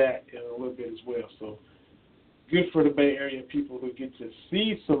that in a little bit as well. So good for the Bay Area people who get to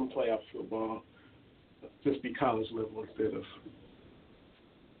see some playoff football, just be college level instead of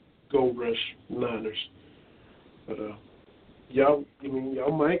Gold Rush Niners. But y'all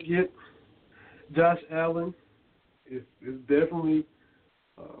might get Josh Allen. It's definitely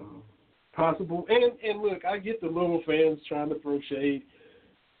possible. And look, I get the Louisville fans trying to throw shade.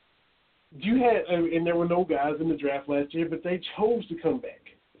 And there were no guys in the draft last year, but they chose to come back.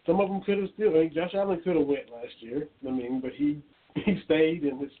 Some of them could have still. Josh Allen could have went last year. But he stayed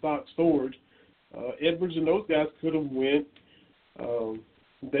and his stock soared. Edwards and those guys could have went.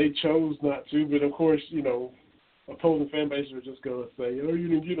 They chose not to. But of course, opposing fan bases are just gonna say, "Oh, you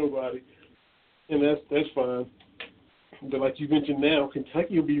didn't get nobody," and that's fine. But like you mentioned, now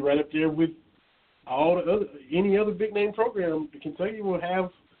Kentucky will be right up there with any other big name program. Kentucky will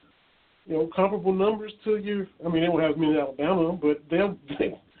have comparable numbers to you. I mean, they won't have as many in Alabama, but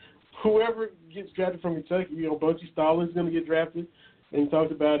whoever gets drafted from Kentucky, Bunchy Stallings going to get drafted. And you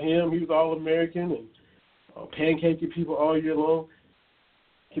talked about him. He was All-American and pancaking people all year long.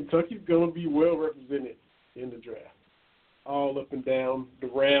 Kentucky's going to be well represented in the draft, all up and down the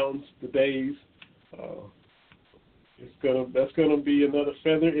rounds, the days. That's going to be another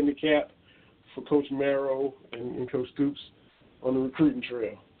feather in the cap for Coach Marrow and Coach Stoops on the recruiting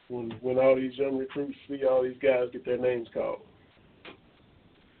trail. When all these young recruits see all these guys get their names called.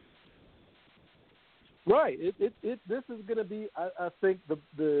 Right. This is going to be, I think,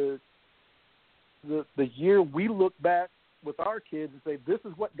 the year we look back with our kids and say, this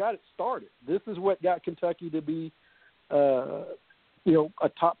is what got it started. This is what got Kentucky to be, a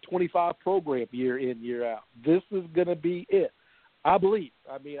top 25 program year in, year out. This is going to be it. I believe.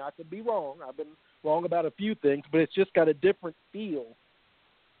 I mean, I could be wrong. I've been wrong about a few things, but it's just got a different feel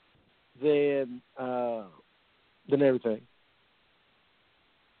than everything.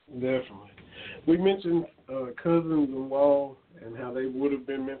 Definitely. We mentioned Cousins and Wall and how they would have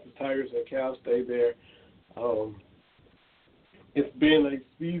been Memphis Tigers at Cal State there. It's been a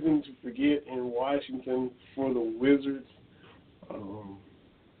season to forget in Washington for the Wizards.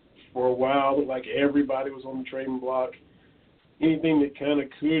 For a while, it looked like everybody was on the trading block. Anything that kind of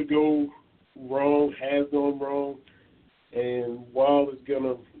could go wrong has gone wrong. And Wall is going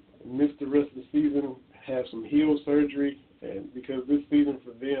to miss the rest of the season, have some heel surgery, and because this season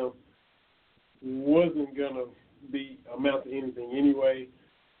for them wasn't going to amount to anything anyway.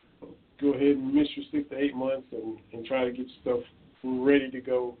 Go ahead and miss your 6 to 8 months and try to get yourself ready to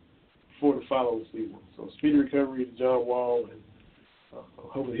go for the following season. So speedy recovery to John Wall, and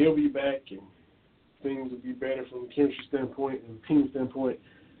hopefully he'll be back and things will be better from a chemistry standpoint and team standpoint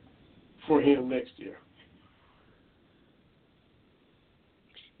for him next year.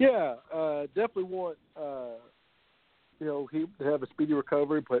 Yeah, definitely want he to have a speedy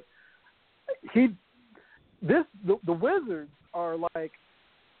recovery, but the Wizards are like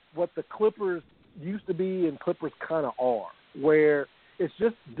what the Clippers used to be and Clippers kind of are, where it's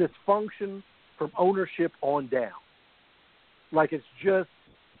just dysfunction from ownership on down. Like it's just,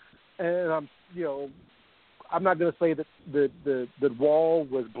 and I'm not going to say that the Wall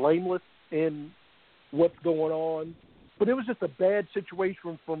was blameless in what's going on, but it was just a bad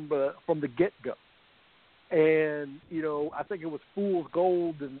situation from the get-go. And, I think it was fool's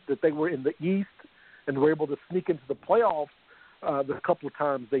gold that they were in the East and were able to sneak into the playoffs the couple of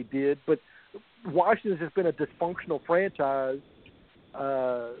times they did. But Washington's just been a dysfunctional franchise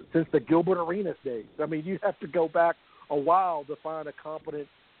since the Gilbert Arenas days. I mean, you'd have to go back a while to find a competent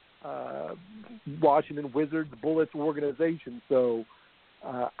Washington Wizards Bullets organization. So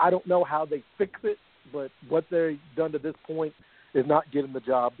I don't know how they fix it, but what they've done to this point is not getting the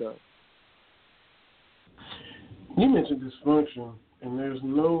job done. You mentioned dysfunction, and there's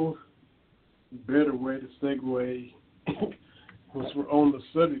no better way to segue, once we're on the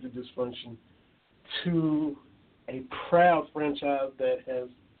subject of dysfunction, to a proud franchise that has,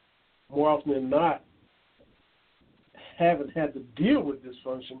 more often than not, haven't had to deal with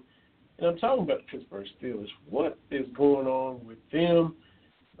dysfunction. And I'm talking about the Pittsburgh Steelers. What is going on with them?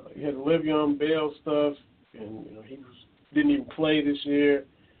 You had the Le'Veon Bell stuff, and he didn't even play this year.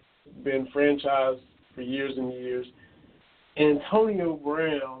 Been franchised for years and years. Antonio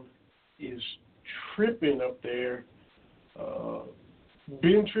Brown is tripping up there.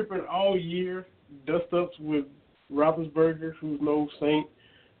 Been tripping all year. Dust-ups with Roethlisberger, who's no saint.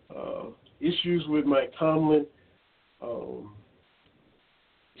 Issues with Mike Tomlin.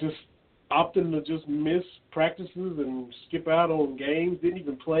 Just opting to just miss practices and skip out on games. Didn't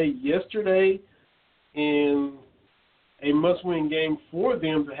even play yesterday in a must-win game for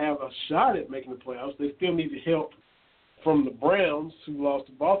them to have a shot at making the playoffs. They still need the help from the Browns, who lost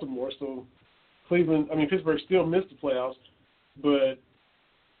to Baltimore. So Pittsburgh still missed the playoffs, but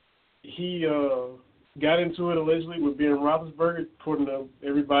he got into it allegedly with Ben Roethlisberger, according to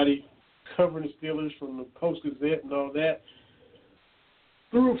everybody covering the Steelers from the Post-Gazette and all that.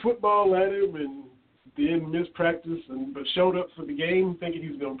 Threw a football at him and then missed practice, but showed up for the game thinking he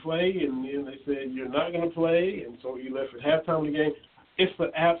was going to play, and then they said, you're not going to play, and so he left at halftime of the game. It's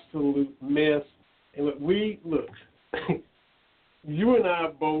an absolute mess. And look, you and I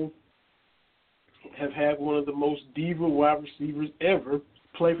both have had one of the most diva wide receivers ever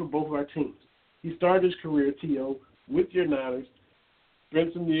play for both of our teams. He started his career, T.O., with your Niners,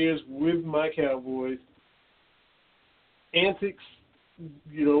 spent some years with my Cowboys. Antics,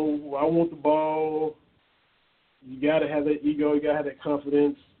 I want the ball. You got to have that ego. You got to have that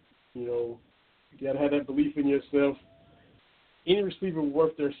confidence. You got to have that belief in yourself. Any receiver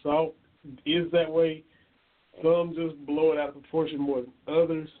worth their salt is that way. Some just blow it out of proportion more than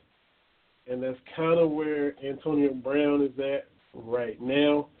others, and that's kind of where Antonio Brown is at right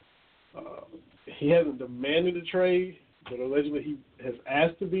now. He hasn't demanded a trade, but allegedly he has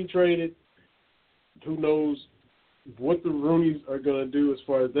asked to be traded. Who knows what the Roonies are going to do as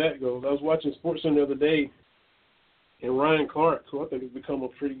far as that goes. I was watching SportsCenter the other day, and Ryan Clark, who I think has become a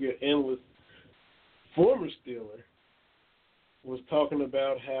pretty good analyst, former Steeler, was talking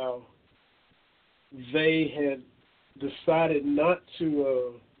about how they had decided not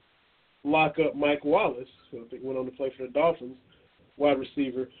to lock up Mike Wallace, who I think went on to play for the Dolphins, wide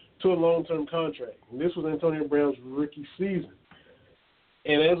receiver, to a long-term contract. And this was Antonio Brown's rookie season.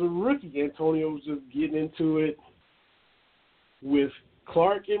 And as a rookie, Antonio was just getting into it with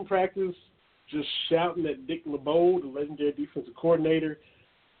Clark in practice, just shouting at Dick LeBeau, the legendary defensive coordinator,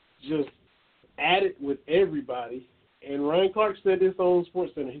 just at it with everybody. And Ryan Clark said this on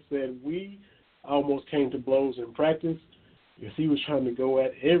SportsCenter. He said, we almost came to blows in practice because he was trying to go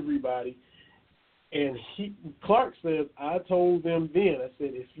at everybody. And Clark says, I told them then, I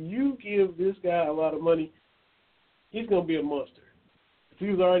said, if you give this guy a lot of money, he's going to be a monster. If he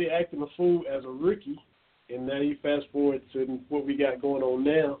was already acting a fool as a rookie, and now you fast forward to what we got going on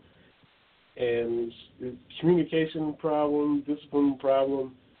now, and the communication problem, discipline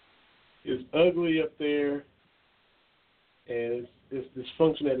problem is ugly up there, and it's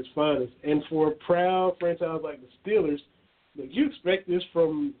dysfunction at its finest. And for a proud franchise like the Steelers, look, you expect this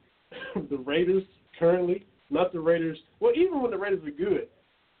from the Raiders currently, not the Raiders. Well, even when the Raiders are good,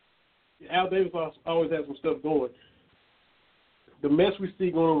 Al Davis always has some stuff going. The mess we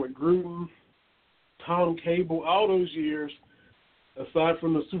see going on with Gruden, Tom Cable, all those years, aside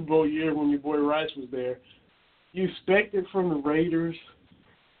from the Super Bowl year when your boy Rice was there, you expect it from the Raiders,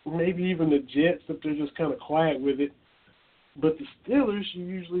 maybe even the Jets if they're just kind of quiet with it. But the Steelers, you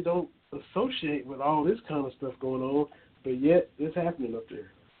usually don't associate with all this kind of stuff going on, but yet it's happening up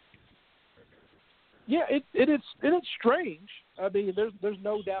there. Yeah, it is strange. I mean, there's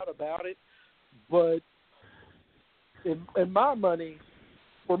no doubt about it. But for my money,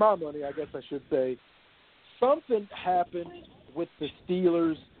 I guess I should say, something happened with the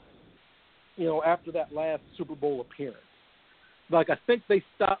Steelers, after that last Super Bowl appearance. Like, I think they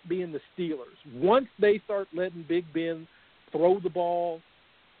stopped being the Steelers. Once they start letting Big Ben throw the ball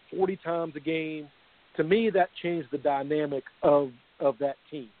 40 times a game, to me that changed the dynamic of that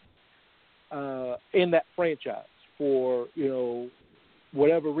team and that franchise for,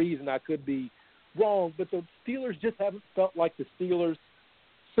 whatever reason. I could be wrong, but the Steelers just haven't felt like the Steelers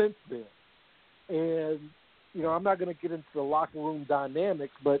since then. And I'm not going to get into the locker room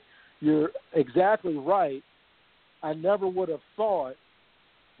dynamics, but you're exactly right. I never would have thought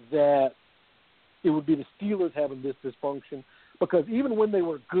that it would be the Steelers having this dysfunction, because even when they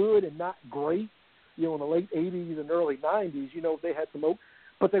were good and not great, in the late 80s and early 90s, they had some,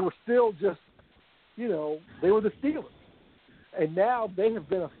 but they were still just, they were the Steelers. And now they have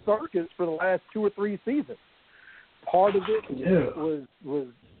been a circus for the last 2 or 3 seasons. Part of it was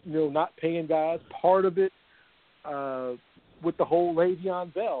not paying guys. Part of it with the whole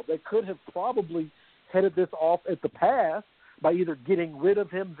Le'Veon Bell. They could have probably headed this off at the pass by either getting rid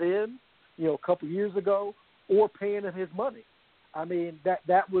of him then, a couple years ago, or paying him his money. I mean,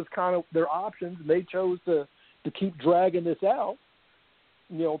 that was kind of their options. They chose to keep dragging this out,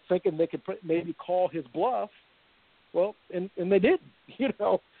 thinking they could maybe call his bluff. Well, and they didn't,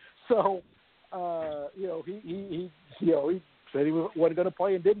 So, he said he wasn't going to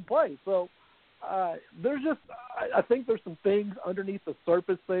play and didn't play. So there's just, I think there's some things underneath the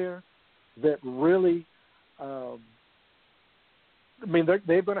surface there that really, they're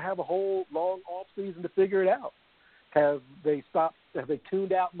going to have a whole long off season to figure it out. Have they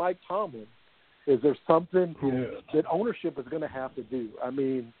tuned out Mike Tomlin? Is there something that ownership is going to have to do? I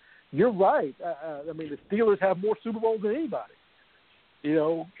mean, you're right. The Steelers have more Super Bowls than anybody.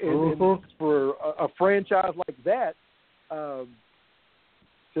 And for a franchise like that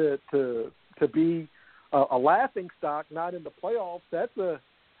to be a laughing stock, not in the playoffs, that's a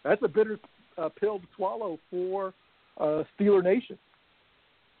bitter pill to swallow for Steeler Nation.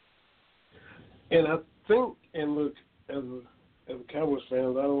 And I think, and look, as a Cowboys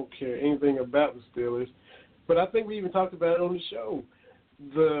fan, I don't care anything about the Steelers, but I think we even talked about it on the show.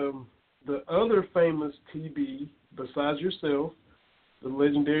 The other famous TB besides yourself, the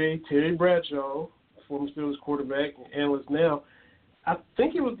legendary Terry Bradshaw, former Steelers quarterback and analyst now, I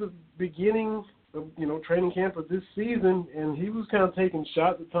think it was the beginning of training camp of this season, and he was kind of taking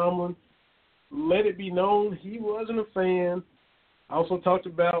shots at Tomlin. Let it be known he wasn't a fan. I also talked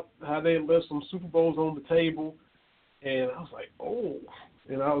about how they had left some Super Bowls on the table, and I was like, oh.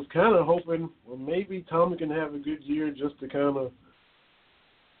 And I was kind of hoping, well, maybe Tomlin can have a good year just to kind of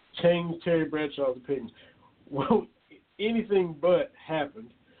change Terry Bradshaw's opinion. Well, anything but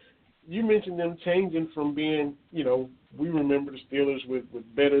happened. You mentioned them changing from being, we remember the Steelers with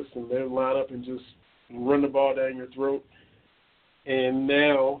Bettis and their lineup and just run the ball down your throat, and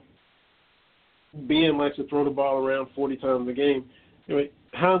now being likes to throw the ball around 40 times a game.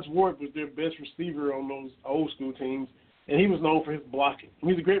 Hines Ward was their best receiver on those old school teams, and he was known for his blocking.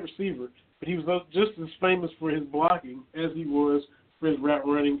 He's a great receiver, but he was just as famous for his blocking as he was for his route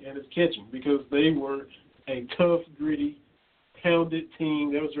running and his catching, because they were a tough, gritty, pounded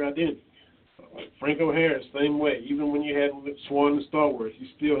team. That was their identity. Franco Harris, same way. Even when you had Swan and Stallworth, you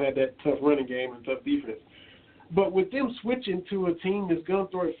still had that tough running game and tough defense. But with them switching to a team that's going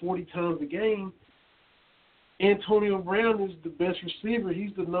to throw it 40 times a game, Antonio Brown is the best receiver.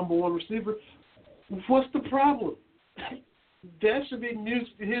 He's the number one receiver. What's the problem? That should be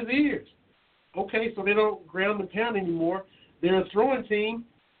music to his ears. Okay, so they don't ground and pound anymore. They're a throwing team.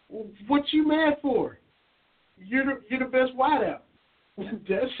 What you mad for? You're the best wideout.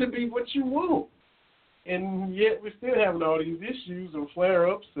 That should be what you want. And yet we're still having all these issues and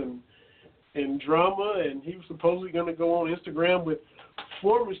flare-ups and drama, and he was supposedly going to go on Instagram with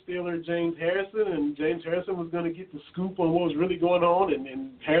former Steeler James Harrison, and James Harrison was going to get the scoop on what was really going on,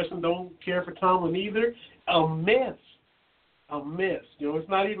 and Harrison don't care for Tomlin either. A mess. It's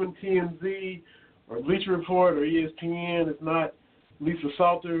not even TMZ or Bleacher Report or ESPN. It's not Lisa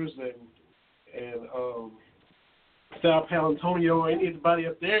Salters and Sal Palantonio or anybody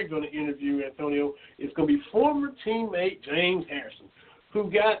up there going to interview Antonio. It's going to be former teammate James Harrison,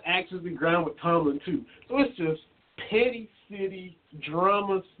 who got access to ground with Tomlin too. So it's just petty city,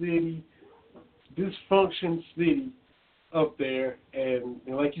 drama city, dysfunction city up there. And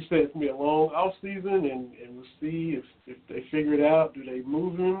like you said, it's going to be a long off season, and we'll see if they figure it out. Do they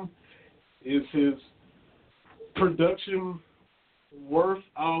move him? Is his production worth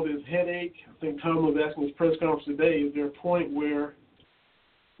all this headache? I think Tom was asking his press conference today, is there a point where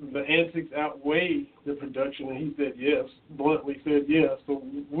the antics outweigh the production? And he said yes, bluntly said yes. So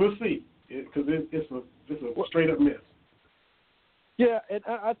we'll see, because it's a straight-up mess. Yeah, and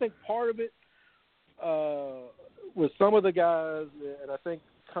I think part of it with some of the guys, and I think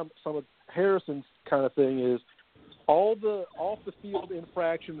some of Harrison's kind of thing is all the off-the-field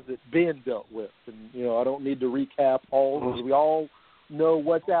infractions that Ben dealt with. And, I don't need to recap all, because we all know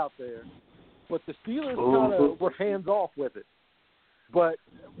what's out there. But the Steelers kind of were hands-off with it. But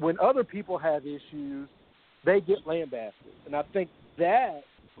when other people have issues, they get lambasted. And I think that,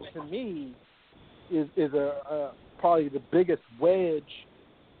 to me, is probably the biggest wedge,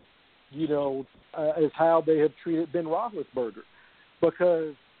 is how they have treated Ben Roethlisberger.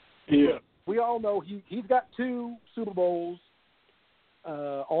 Because we all know he's got 2 Super Bowls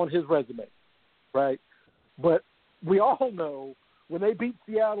on his resume, right? But we all know when they beat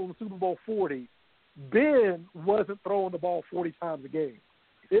Seattle in Super Bowl 40, Ben wasn't throwing the ball 40 times a game.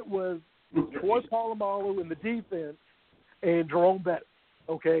 It was Troy Polamalu in the defense and Jerome Bettis.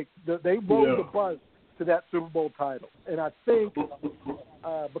 Okay, they rode the bus to that Super Bowl title, and I think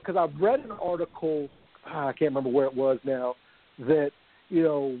because I've read an article, I can't remember where it was now, that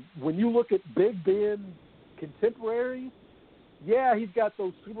when you look at Big Ben contemporary, yeah, he's got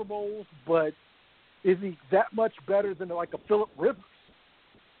those Super Bowls, but is he that much better than like a Phillip Rivers?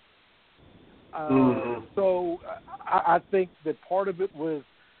 So I think that part of it was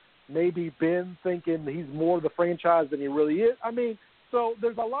maybe Ben thinking he's more of the franchise than he really is. I mean, so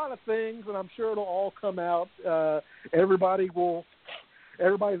there's a lot of things, and I'm sure it'll all come out. Everybody's going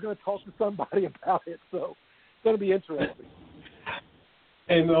to talk to somebody about it, so it's going to be interesting.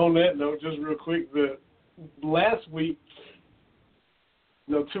 And on that note, just real quick, the last week,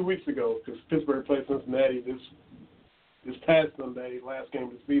 2 weeks ago, because Pittsburgh played Cincinnati this past Sunday, last game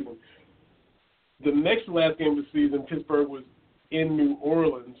of the season. The next last game of the season, Pittsburgh was in New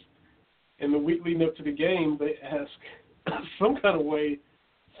Orleans, and the week leading up to the game, they asked some kind of way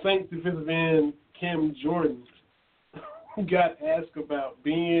Saints defensive end Cam Jordan got asked about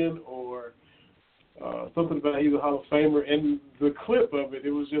Ben or something about he's a Hall of Famer, and the clip of it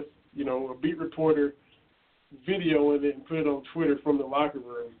was just, a beat reporter videoing it and put it on Twitter from the locker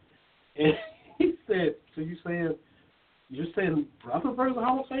room. And he said, so you're saying Roethlisberger's a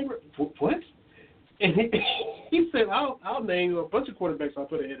Hall of Famer? What? And he said, I'll name a bunch of quarterbacks I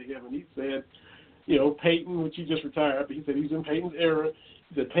put ahead of him. And he said, Peyton, which he just retired, but he said he's in Peyton's era.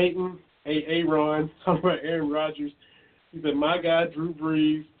 He said Peyton, Aaron, talking about Aaron Rodgers. He said my guy, Drew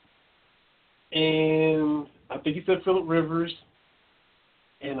Brees. And I think he said Phillip Rivers.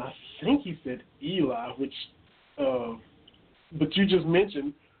 And I think he said Eli, which, but you just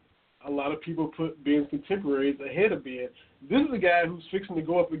mentioned a lot of people put Ben's contemporaries ahead of Ben. This is a guy who's fixing to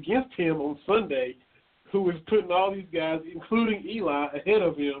go up against him on Sunday, who is putting all these guys, including Eli, ahead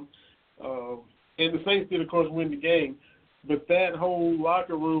of him. And the Saints did, of course, win the game. But that whole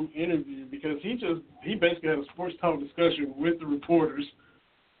locker room interview, because he basically had a sports talk discussion with the reporters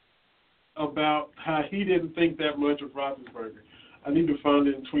about how he didn't think that much of Roethlisberger. I need to find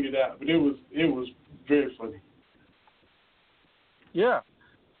it and tweet it out, but it was very funny. Yeah,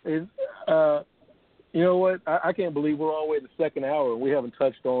 and you know what? I can't believe we're all the way in the second hour and we haven't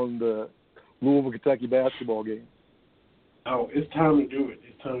touched on the Louisville Kentucky basketball game. Oh, it's time to do it.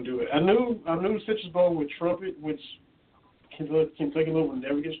 I knew Citrus Bowl would trump it, which Kentucky Louisville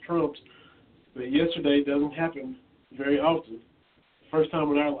never gets trumped, but yesterday doesn't happen very often. First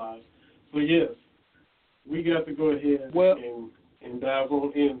time in our lives. So yes, we got to go ahead and dive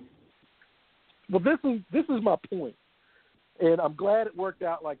on in. Well, this is my point, and I'm glad it worked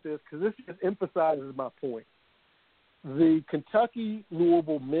out like this because this just emphasizes my point. The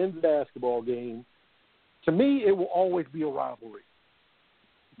Kentucky-Louisville men's basketball game, to me, it will always be a rivalry,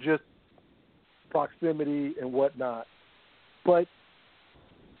 just proximity and whatnot. But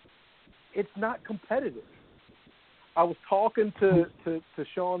it's not competitive. I was talking to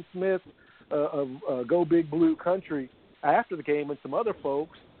Sean Smith of Go Big Blue Country after the game and some other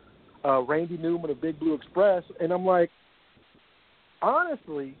folks, Randy Newman of Big Blue Express, and I'm like,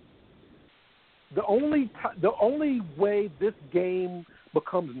 honestly, the only way this game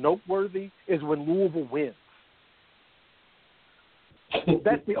becomes noteworthy is when Louisville wins.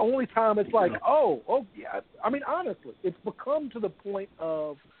 That's the only time it's like, oh yeah. I mean, honestly, it's become to the point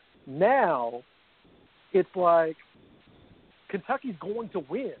of now it's like Kentucky's going to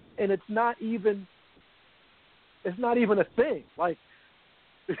win, and it's not even a thing. Like,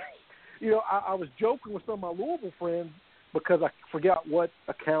 I was joking with some of my Louisville friends because I forgot what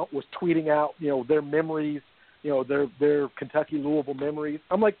account was tweeting out, their memories, their Kentucky Louisville memories.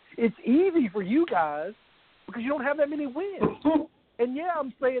 I'm like, it's easy for you guys because you don't have that many wins. And yeah,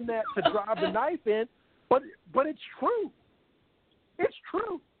 I'm saying that to drive the knife in, but it's true. It's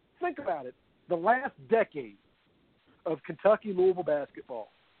true. Think about it. The last decade of Kentucky Louisville basketball,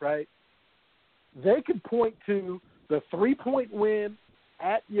 right? They can point to the 3-point win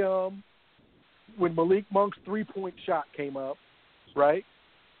at Yum when Malik Monk's 3-point shot came up, right?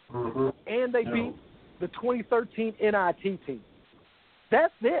 Mm-hmm. And they beat the 2013 NIT team.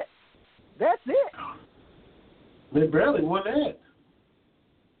 That's it. They barely won that.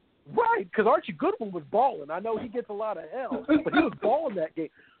 Right, because Archie Goodwin was balling. I know he gets a lot of hell, but he was balling that game.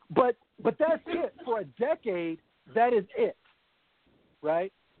 But that's it. For a decade, that is it,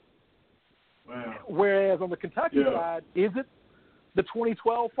 right? Wow. Whereas on the Kentucky side, is it the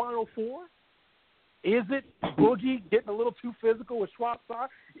 2012 Final Four? Is it Boogie getting a little too physical with Schwab-Sar?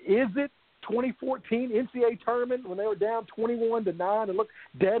 Is it 2014 NCAA tournament when they were down 21-9 and looked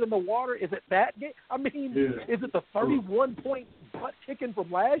dead in the water? Is it that game? I mean, is it the 31-point butt kicking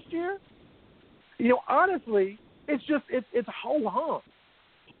from last year? Honestly, it's a whole hum.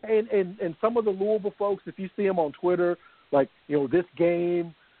 And some of the Louisville folks, if you see them on Twitter, like, this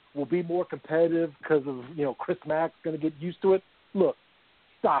game will be more competitive because of, Chris Mack's going to get used to it. Look,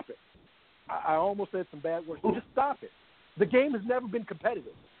 stop it. I almost said some bad words. Just stop it. The game has never been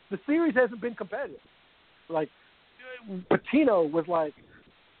competitive. The series hasn't been competitive. Like, Patino was like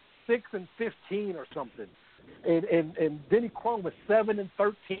 6-15 or something. And Denny Crum was 7-13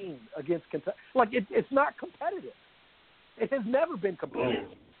 against Kentucky. Like, it's not competitive. It has never been competitive.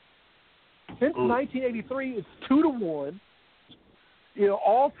 Since 1983, it's 2-1.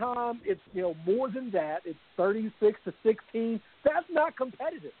 All time, it's, more than that. It's 36-16. That's not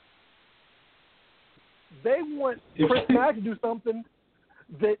competitive. They want Chris Mack to do something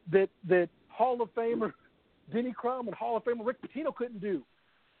that Hall of Famer Denny Crum and Hall of Famer Rick Pitino couldn't do.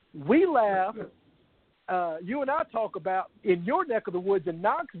 We laugh. You and I talk about in your neck of the woods in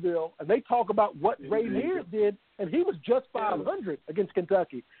Knoxville, and they talk about what Ray Mears did, and he was just 500 against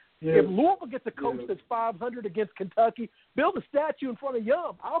Kentucky. Yeah. If Louisville gets a coach that's 500 against Kentucky, build a statue in front of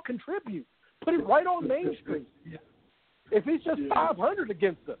Yum. I'll contribute. Put it right on Main Street. If he's just 500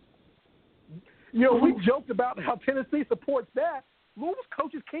 against us. We joked about how Tennessee supports that. Louisville's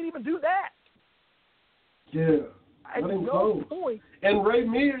coaches can't even do that. Yeah. At no point. And Ray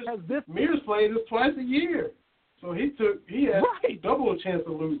Mears played us twice a year. So he had double a chance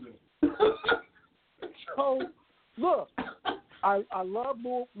of losing. So, look, I love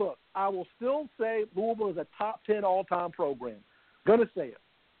Louisville. Look, I will still say Louisville is a top 10 all-time program. Gonna say it.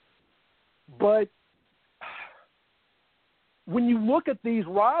 But when you look at these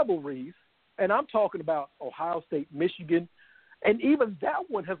rivalries, and I'm talking about Ohio State, Michigan, and even that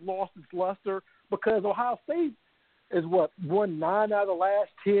one has lost its luster because Ohio State is won 9 out of the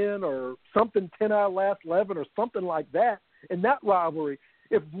last 10 or something, 10 out of the last 11 or something like that in that rivalry.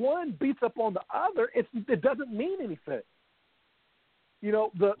 If one beats up on the other, it doesn't mean anything.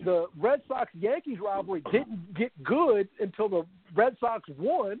 The Red Sox-Yankees rivalry didn't get good until the Red Sox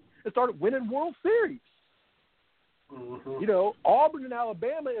won and started winning World Series. Mm-hmm. Auburn and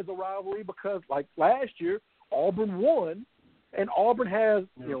Alabama is a rivalry because, like last year, Auburn won, and Auburn has,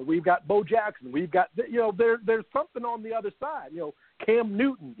 we've got Bo Jackson, we've got, there's something on the other side, Cam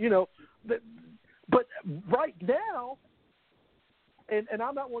Newton, but right now, and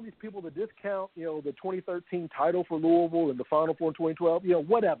I'm not one of these people to discount, the 2013 title for Louisville and the Final Four in 2012,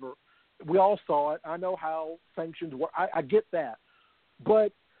 whatever. We all saw it. I know how sanctions work. I get that.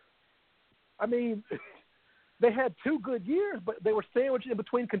 But, I mean, they had 2 good years, but they were sandwiched in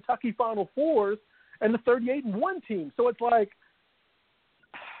between Kentucky Final Fours and the 38-1 team. So it's like,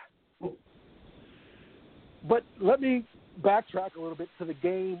 but let me backtrack a little bit to the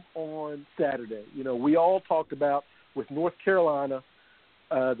game on Saturday. We all talked about with North Carolina,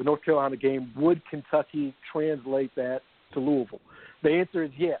 the North Carolina game, would Kentucky translate that to Louisville? The answer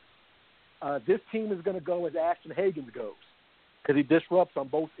is yes. This team is going to go as Ashton Hagans goes because he disrupts on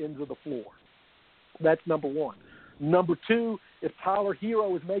both ends of the floor. That's number one. Number two, if Tyler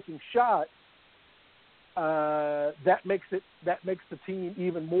Hero is making shots, that makes the team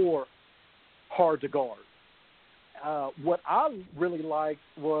even more hard to guard. What I really liked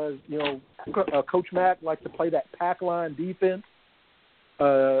was, Coach Mack likes to play that pack line defense.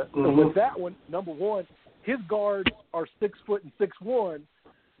 With that one, number one, his guards are 6 foot and 6'1",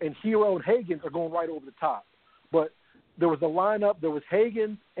 and Hero and Hagans are going right over the top. But there was a lineup. There was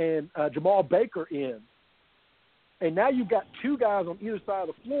Hagans and Jamal Baker in. And now you've got 2 guys on either side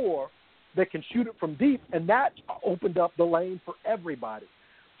of the floor that can shoot it from deep, and that opened up the lane for everybody.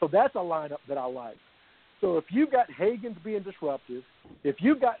 So that's a lineup that I like. So if you've got Hagans being disruptive, if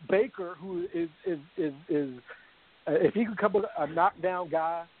you've got Baker who is if he can come with a knockdown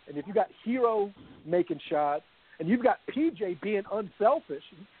guy, and if you got Hero making shots, and you've got PJ being unselfish,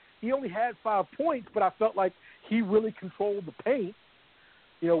 he only had 5 points, but I felt like he really controlled the paint,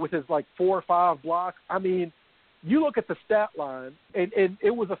 with his 4 or 5 blocks. I mean, you look at the stat line, and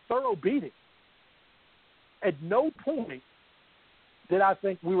it was a thorough beating. At no point did I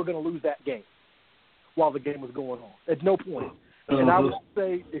think we were going to lose that game while the game was going on. At no point. And I would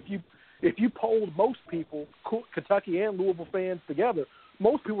say if you polled most people, Kentucky and Louisville fans together,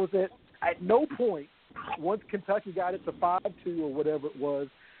 most people said at no point, once Kentucky got it to 5-2 or whatever it was,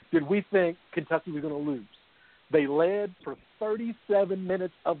 did we think Kentucky was going to lose. They led for 37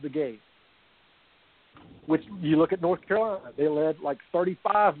 minutes of the game, which you look at North Carolina, they led like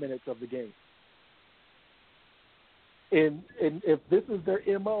 35 minutes of the game. And if this is their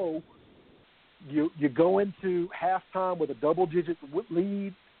MO, you go into halftime with a double-digit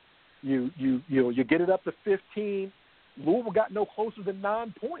lead. You get it up to 15. Louisville got no closer than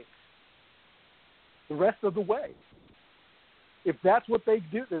 9 points the rest of the way. If that's what they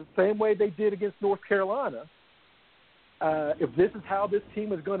do, the same way they did against North Carolina, if this is how this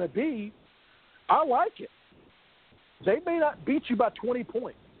team is going to be, I like it. They may not beat you by 20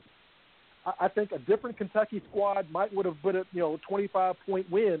 points. I think a different Kentucky squad would have put a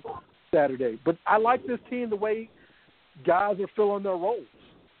 25-point win Saturday. But I like this team the way guys are filling their roles.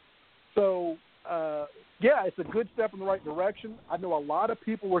 So, it's a good step in the right direction. I know a lot of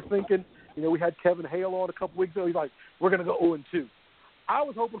people were thinking, we had Kevin Hale on a couple weeks ago. He's like, we're going to go 0-2. I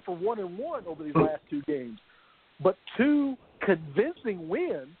was hoping for 1-1 over these last 2 games. But 2 convincing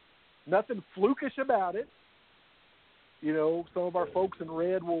wins, nothing flukish about it. Some of our folks in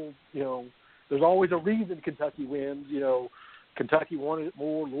red will, there's always a reason Kentucky wins. Kentucky wanted it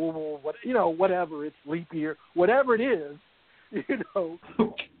more, Louisville, whatever. It's leap year, whatever it is. It's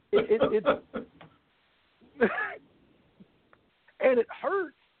and it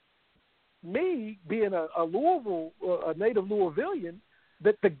hurts me being a Louisville, a native Louisvillian,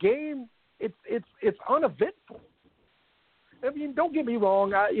 that the game it's uneventful. I mean, don't get me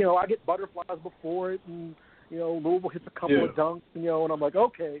wrong. I get butterflies before it, and Louisville hits a couple of dunks, and I'm like,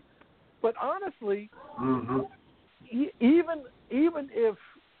 okay. But honestly, even if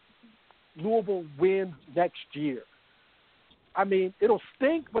Louisville wins next year, I mean, it'll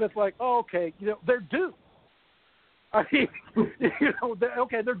stink, but it's like, oh, okay, they're due. I mean,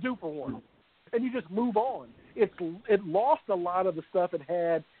 they're due for one, and you just move on. It lost a lot of the stuff it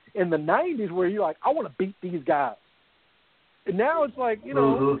had in the '90s, where you're like, I want to beat these guys, and now it's like,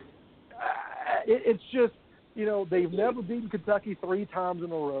 it's just. They've never beaten Kentucky 3 times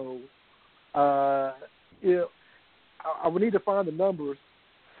in a row. I would need to find the numbers.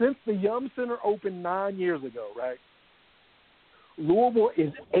 Since the Yum Center opened 9 years ago, right? Louisville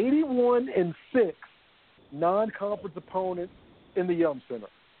is 81-6 non-conference opponents in the Yum Center.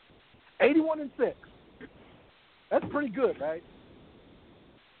 81-6. That's pretty good, right?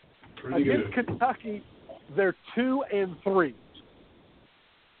 Pretty Against good. Kentucky, they're 2-3.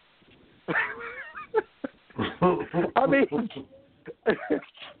 I mean,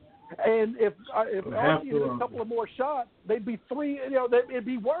 and if LSU had a couple of more shots, they'd be 3. It'd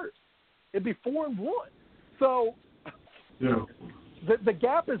be worse. It'd be 4-1. So, the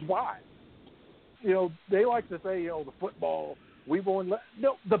gap is wide. They like to say, the football we've won.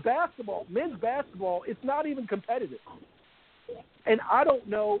 No, the basketball, men's basketball, it's not even competitive. And I don't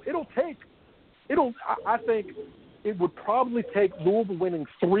know. I think it would probably take Louisville winning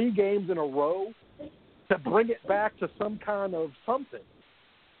 3 games in a row to bring it back to some kind of something.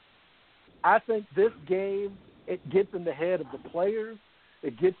 I think this game, it gets in the head of the players,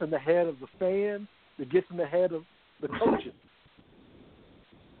 it gets in the head of the fans, it gets in the head of the coaches.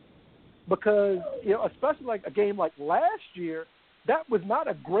 Because, especially like a game like last year, that was not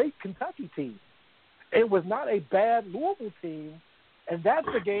a great Kentucky team. It was not a bad Louisville team, and that's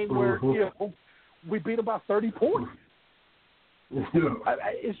the game where, we beat them by 30 points.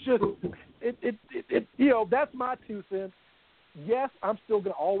 It's just, that's my 2 cents. Yes, I'm still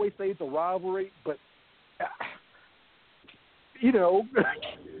going to always say it's a rivalry, but,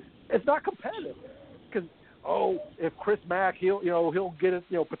 it's not competitive. Because, if Chris Mack, he'll get it,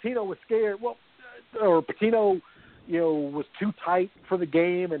 Pitino was scared. Well, or Pitino, was too tight for the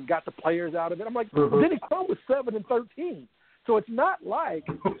game and got the players out of it. I'm like, Denny Crum was 7-13. So it's not like,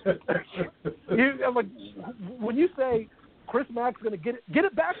 I'm like, when you say Chris Mack's going to get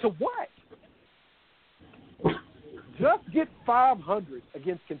it back to what? Just get 500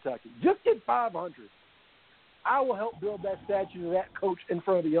 against Kentucky. Just get 500. I will help build that statue of that coach in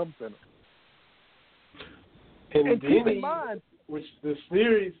front of the Yum Center. And keep in mind, which the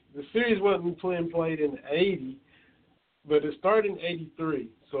series wasn't played in '80, but it started in '83.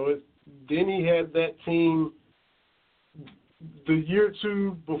 So Denny had that team the year or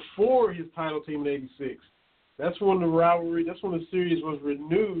 2 before his title team in '86. That's when the rivalry. That's when the series was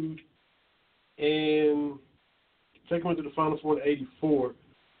renewed, and Kentucky went to the Final Four in '84.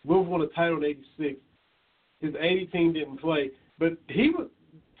 Louisville won the title in '86. His '80 team didn't play, but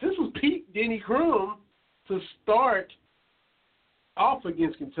this was peak Denny Crum to start off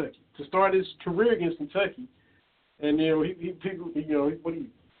against Kentucky, to start his career against Kentucky, and he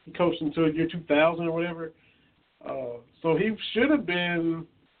coached until year 2000 or whatever. So he should have been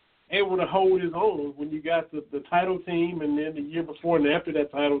able to hold his own when you got the title team and then the year before and after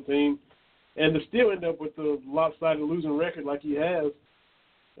that title team, and to still end up with a lopsided losing record like he has.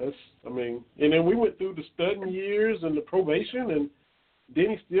 And then we went through the studying years and the probation, and then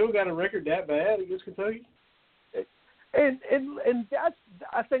he still got a record that bad against Kentucky. And that's,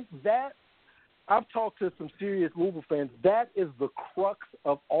 I think that, I've talked to some serious Louisville fans. That is the crux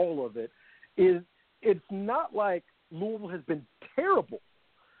of all of it. Is it's not like Louisville has been terrible.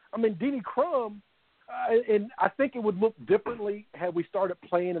 I mean, Denny Crum, and I think it would look differently had we started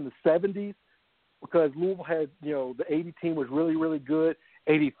playing in the 70s, because Louisville had, the 80 team was really, really good.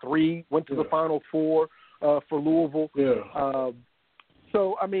 83 went to the Final Four for Louisville. Yeah.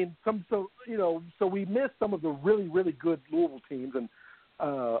 So we missed some of the really, really good Louisville teams, and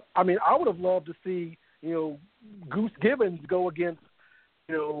I would have loved to see Goose Gibbons go against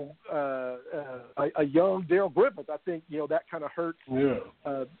a young Darrell Griffith. I think that kind of hurts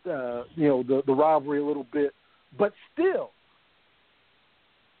the rivalry a little bit, but still,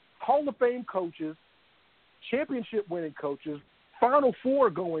 Hall of Fame coaches, championship winning coaches, Final Four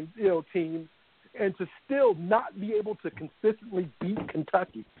going teams, and to still not be able to consistently beat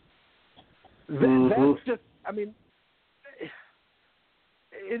Kentucky. That's just, and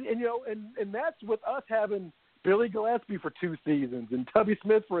that's with us having Billy Gillespie for 2 seasons and Tubby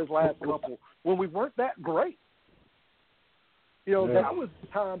Smith for his last couple, when we weren't that great. That was the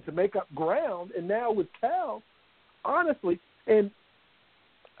time to make up ground, and now with Cal, honestly, and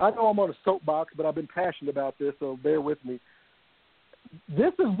I know I'm on a soapbox, but I've been passionate about this, so bear with me.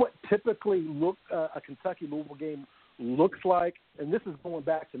 This is what typically a Kentucky-Louisville game looks like, and this is going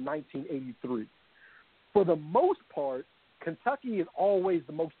back to 1983. For the most part, Kentucky is always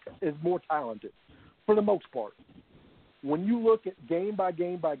more talented, for the most part. When you look at game by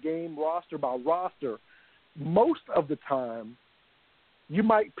game by game, roster by roster, most of the time you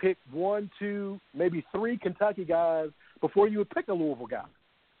might pick 1, 2, maybe 3 Kentucky guys before you would pick a Louisville guy.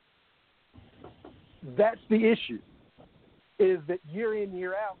 That's the issue, is that year in,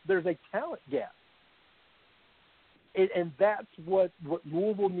 year out, there's a talent gap. And that's what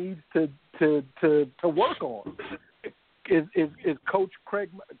Louisville needs to work on. Is Coach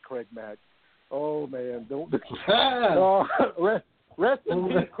Craig Mack? Oh man, don't rest in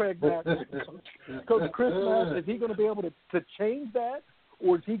peace, Craig Mack. Coach Chris Mack, is he going to be able to change that,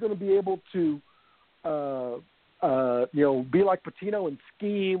 or is he going to be able to be like Pitino and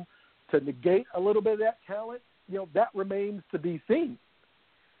scheme to negate a little bit of that talent? That remains to be seen.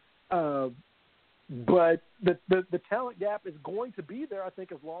 But the talent gap is going to be there, I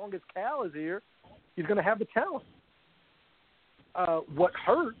think, as long as Cal is here. He's going to have the talent. What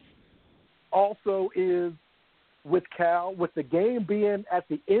hurts also is with Cal, with the game being at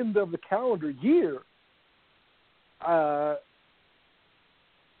the end of the calendar year,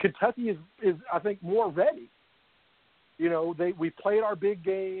 Kentucky is I think more ready. We played our big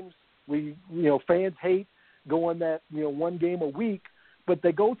games. Fans hate going that one game a week, but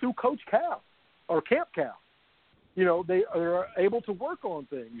they go through Coach Cal or Camp Cal. They are able to work on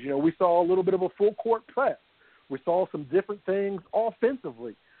things. We saw a little bit of a full court press. We saw some different things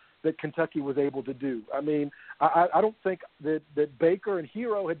offensively that Kentucky was able to do. I don't think that Baker and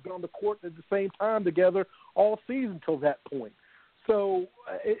Hero had been on the court at the same time together all season until that point. So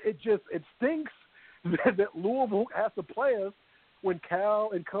it stinks that Louisville has to play us when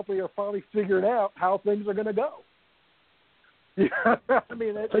Cal and company are finally figuring out how things are going to go. It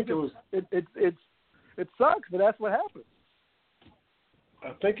sucks, but that's what happens.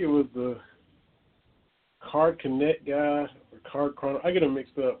 I think it was the Card Connect guy or Card Chrono. I get them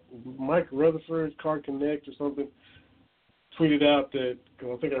mixed up. Mike Rutherford, Card Connect or something, tweeted out that,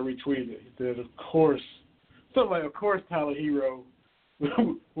 I think I retweeted it, that of course Tyler Hero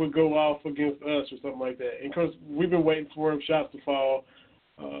would go off against us or something like that. And of course, we've been waiting for him, shots to fall,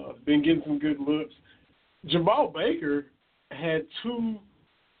 been getting some good looks. Jamal Baker had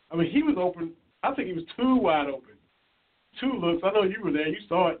he was open. I think he was 2 wide open. 2 looks. I know you were there. You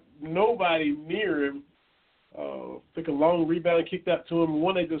saw it. Nobody near him. I think a long rebound kicked out to him.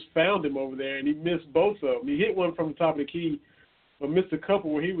 One, they just found him over there, and he missed both of them. He hit one from the top of the key, but missed a couple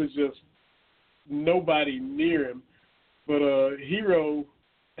where he was just nobody near him. But Hero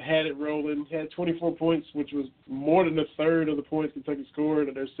had it rolling, had 24 points, which was more than a third of the points Kentucky scored,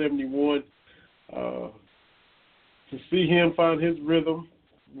 and there's 71. To see him find his rhythm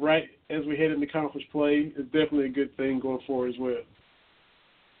right as we head into conference play is definitely a good thing going forward as well.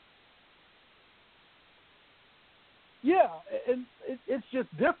 Yeah, and it's just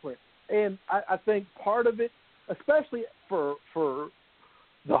different. And I think part of it, especially for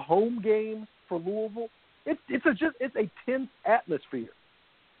the home games for Louisville, it's a tense atmosphere.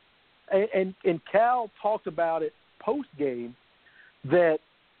 And Cal talked about it post-game that,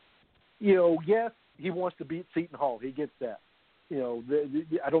 yes, he wants to beat Seton Hall. He gets that.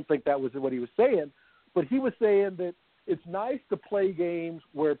 I don't think that was what he was saying, but he was saying that it's nice to play games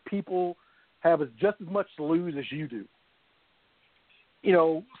where people have just as much to lose as you do.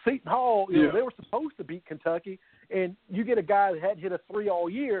 Seton Hall, they were supposed to beat Kentucky, and you get a guy that hadn't hit a three all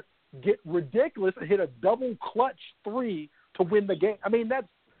year get ridiculous and hit a double clutch three to win the game. I mean, that's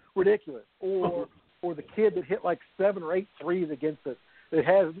ridiculous. Or the kid that hit like 7 or 8 threes against us that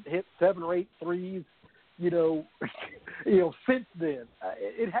hasn't hit 7 or 8 threes, since then.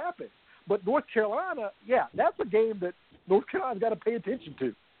 It happened. But North Carolina, that's a game that North Carolina's got to pay attention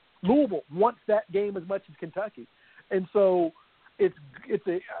to. Louisville wants that game as much as Kentucky. And so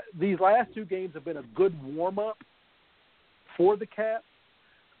these last 2 games have been a good warm-up for the Cats,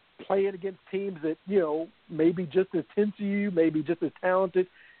 playing against teams that, maybe just as tense as you, maybe just as talented.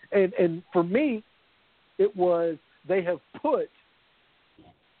 And for me, it was they have put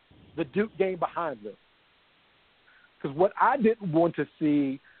the Duke game behind them. Because what I didn't want to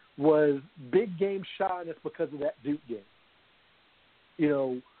see was big game shyness because of that Duke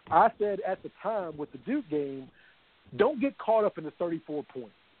game. I said at the time with the Duke game, don't get caught up in the 34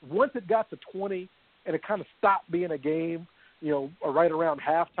 points. Once it got to 20 and it kind of stopped being a game, right around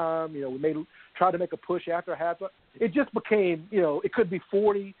halftime, we tried to make a push after halftime. It just became, it could be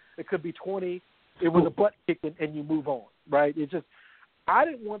 40, it could be 20. It was a butt kicking and you move on, right? I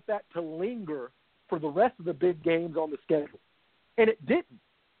didn't want that to linger for the rest of the big games on the schedule. And it didn't.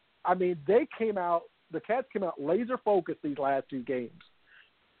 I mean, the Cats came out laser focused these last 2 games.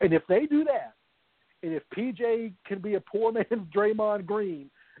 And if they do that, and if PJ can be a poor man's Draymond Green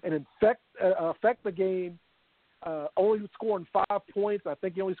and affect the game, only scoring 5 points, I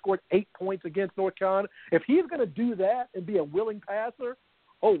think he only scored 8 points against North Carolina. If he's going to do that and be a willing passer,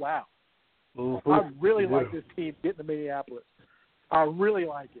 oh, wow. Mm-hmm. I really like this team getting to Minneapolis. I really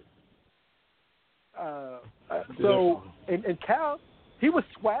like it. And Cal, he was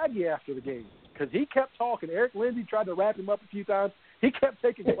swaggy after the game because he kept talking. Eric Lindsey tried to wrap him up a few times. He kept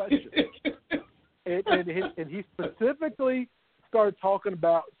taking questions. and he specifically started talking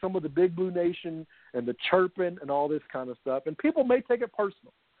about some of the Big Blue Nation and the chirping and all this kind of stuff. And people may take it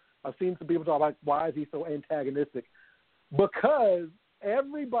personal. I've seen some people talk about why is he so antagonistic? Because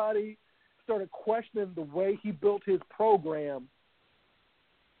everybody started questioning the way he built his program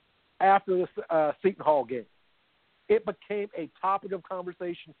after the Seton Hall game. It became a topic of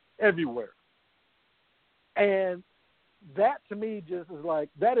conversation everywhere. And that to me just is like,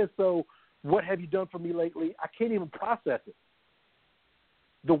 that is so, what have you done for me lately? I can't even process it.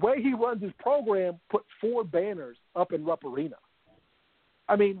 The way he runs his program put 4 banners up in Rupp Arena.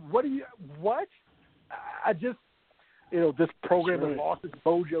 I mean, what? I just, this program has lost its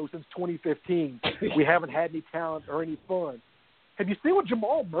mojo since 2015. We haven't had any talent or any fun. Have you seen what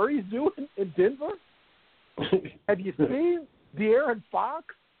Jamal Murray's doing in Denver? Have you seen De'Aaron Fox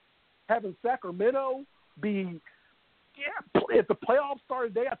having Sacramento be, if the playoffs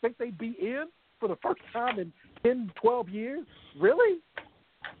started today, I think they'd be in for the first time in 10, 12 years? Really?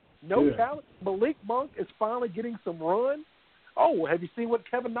 No talent. Malik Monk is finally getting some run. Oh, have you seen what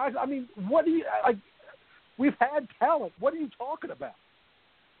Kevin Knight? I mean, what do you like? We've had talent. What are you talking about?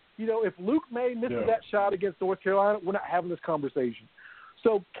 If Luke May misses that shot against North Carolina, we're not having this conversation.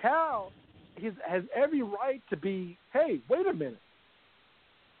 So Cal has every right to be, hey, wait a minute.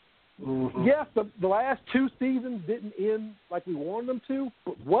 Mm-hmm. Yes, the last 2 seasons didn't end like we wanted them to,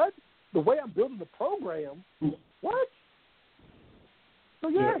 but what? The way I'm building the program, what? So,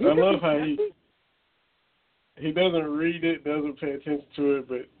 I love how he doesn't read it, doesn't pay attention to it,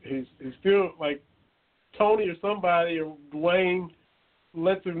 but he's still like Tony or somebody or Dwayne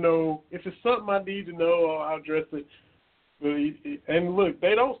lets him know if it's something I need to know, I'll address it. But and look,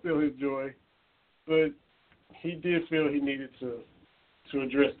 they don't steal his joy, but he did feel he needed to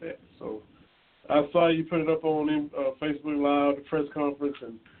address that. So I saw you put it up on Facebook Live, the press conference,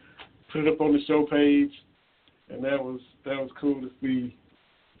 and put it up on the show page, and that was cool to see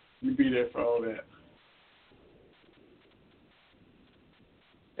you be there for all that.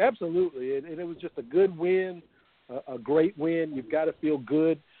 Absolutely, and it was just a good win, a great win. You've got to feel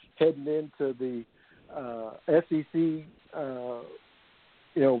good heading into the SEC,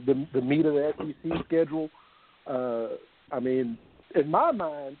 the meat of the SEC schedule. I mean, in my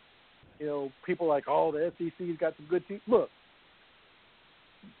mind, people are like, oh, the SEC's got some good teams. Look,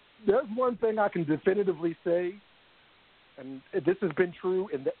 there's one thing I can definitively say, and this has been true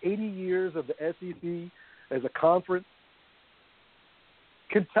in the 80 years of the SEC as a conference.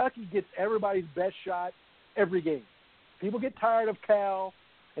 Kentucky gets everybody's best shot every game. People get tired of Cal.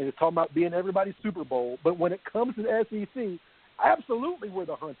 and it's talking about being everybody's Super Bowl. But when it comes to the SEC, absolutely we're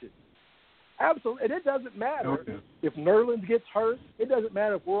the hunted. Absolutely. And it doesn't matter if Nerlens gets hurt. It doesn't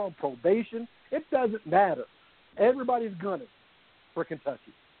matter if we're on probation. It doesn't matter. Everybody's gunning for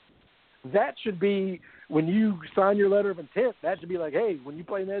Kentucky. That should be, when you sign your letter of intent, that should be like, hey, when you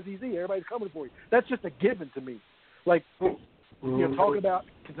play in the SEC, everybody's coming for you. That's just a given to me. Like, you know, talking about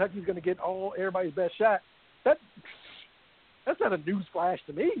Kentucky's going to get everybody's best shot, that's not a news flash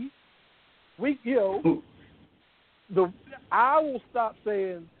to me. I will stop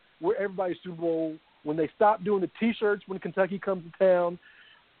saying we're everybody's Super Bowl when they stop doing the T-shirts when Kentucky comes to town,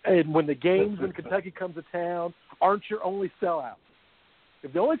 and when the games when Kentucky comes to town aren't your only sellout.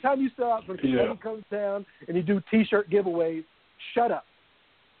 If the only time you sell out when Kentucky comes to town and you do T-shirt giveaways, shut up.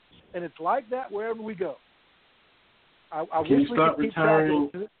 And it's like that wherever we go. I Can wish you we stop could keep retiring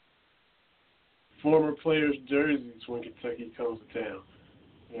tracking former players' jerseys when Kentucky comes to town?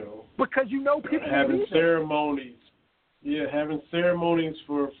 You know, because people having ceremonies. Yeah, having ceremonies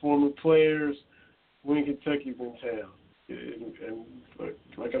for former players when Kentucky's in town. And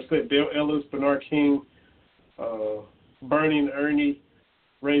like I said, Dale Ellis, Bernard King, Bernie and Ernie,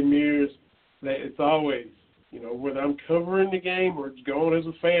 Ray Mears, it's always, you know, whether I'm covering the game or going as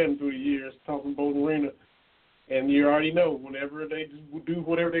a fan through the years, talking Bowling Arena, and you already know whenever they do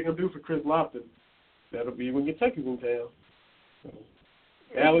whatever they're going to do for Chris Lofton, that'll be when Kentucky's in town. So,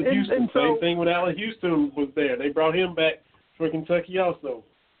 Allen Houston, same thing when Allen Houston was there. They brought him back for Kentucky also.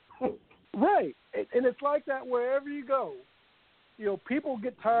 Right. And it's like that wherever you go. You know, people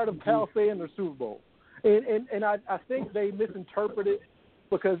get tired of Cal saying their Super Bowl. And I think they misinterpret it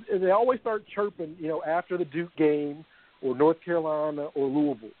because they always start chirping, you know, after the Duke game or North Carolina or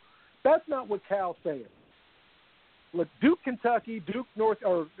Louisville. That's not what Cal's saying. Look, Duke, Kentucky, North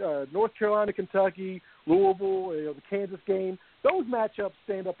Carolina, Kentucky, Louisville, you know, the Kansas game, those matchups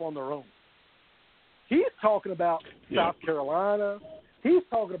stand up on their own. He's talking about South Carolina. He's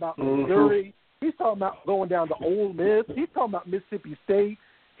talking about Missouri. He's talking about going down to Ole Miss. He's talking about Mississippi State.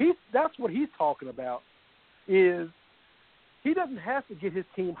 That's what he's talking about. Is he doesn't have to get his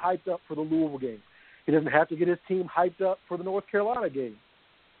team hyped up for the Louisville game. He doesn't have to get his team hyped up for the North Carolina game.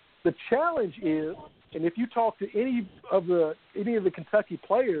 The challenge is, and if you talk to any of the Kentucky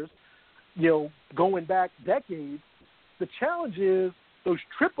players, you know, going back decades, the challenge is those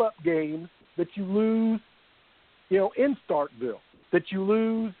trip-up games that you lose, you know, in Starkville, that you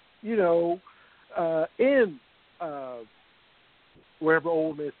lose, you know, in wherever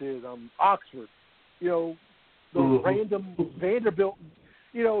Ole Miss is, Oxford, you know, those random Vanderbilt.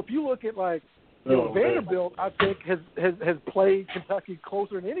 You know, if you look at like, you know, Vanderbilt, I think has played Kentucky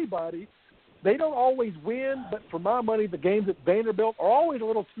closer than anybody. They don't always win, but for my money, the games at Vanderbilt are always a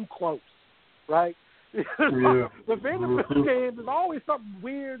little too close, right? The Vanderbilt games is always something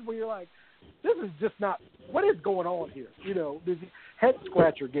weird where you're like, this is just not, what is going on here? You know, this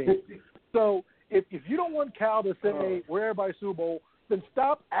head-scratcher game. So if you don't want Cal to say, we're everybody's Super Bowl, then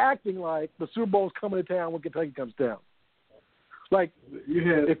stop acting like the Super Bowl is coming to town when Kentucky comes down. Like,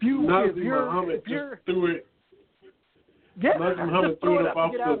 Muhammad just threw it. Yeah, Muhammad threw it up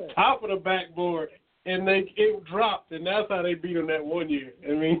off the top of the backboard, and it dropped, and that's how they beat them that one year.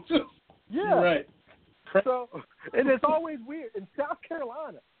 I mean, you're right. So, and it's always weird. In South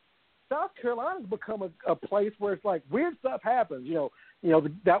Carolina's become a place where it's like weird stuff happens. You know,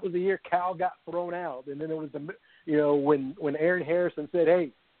 that was the year Cal got thrown out, and then it was when Aaron Harrison said,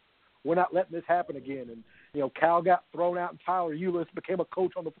 "Hey, we're not letting this happen again," and you know, Cal got thrown out, and Tyler Ulis became a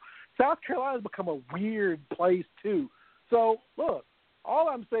coach on the. South Carolina's become a weird place too. So look, all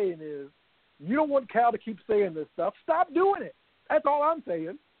I'm saying is, you don't want Cal to keep saying this stuff. Stop doing it. That's all I'm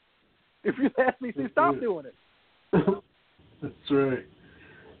saying. If you ask me, stop doing it. That's right.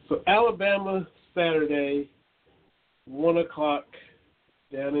 So Alabama Saturday, 1:00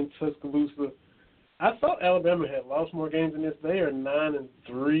 down in Tuscaloosa. I thought Alabama had lost more games than this. They are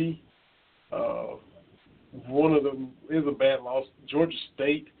 9-3. One of them is a bad loss. Georgia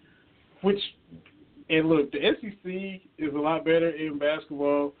State, and look, the SEC is a lot better in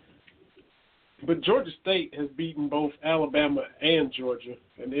basketball, but Georgia State has beaten both Alabama and Georgia,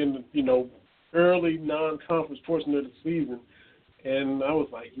 and in early non-conference portion of the season. And I was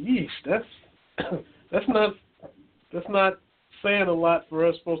like, yeesh, that's not saying a lot for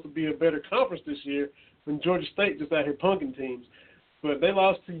us supposed to be a better conference this year when Georgia State just out here punking teams. But they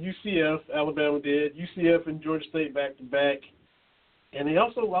lost to UCF, Alabama did, UCF and Georgia State back-to-back. And they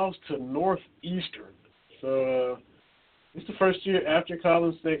also lost to Northeastern. So it's the first year after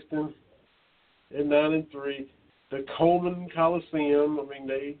Colin Sexton at 9-3. The Coleman Coliseum, I mean,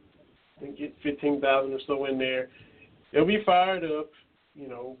 they get 15,000 or so in there. They'll be fired up. you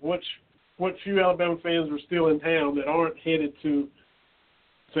know, what few Alabama fans were still in town that aren't headed to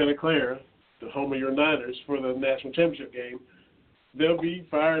Santa Clara, the home of your Niners, for the national championship game, they'll be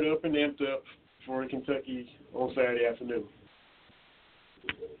fired up and amped up for Kentucky on Saturday afternoon.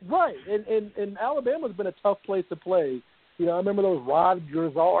 Right, and Alabama's been a tough place to play. You know, I remember those Rod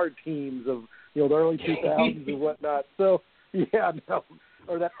Grisard teams of, you know, the early 2000s and whatnot. So, yeah, no.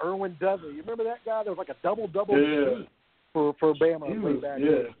 Or that Irwin Dudley. You remember that guy? There was like a double-double for Bama way back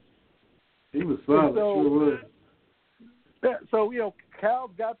then. He was solid, sure was. Yeah, so, you know,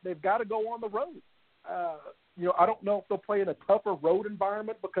 they've got to go on the road. You know, I don't know if they'll play in a tougher road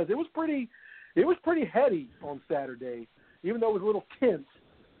environment because it was pretty heady on Saturday, even though it was a little tense.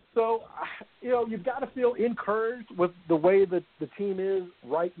 So, you know, you've got to feel encouraged with the way that the team is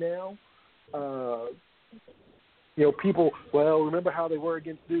right now. You know, people, well, remember how they were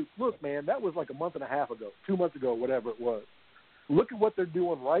against Duke. Look, man, that was like a month and a half ago, 2 months ago, whatever it was. Look at what they're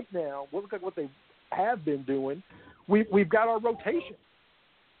doing right now. Look at what they have been doing. We've got our rotation.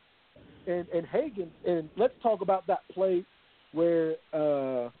 And Hagan, and let's talk about that play where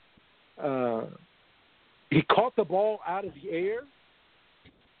he caught the ball out of the air.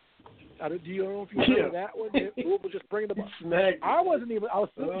 Do you know if you remember that one? We'll just bring the ball. I was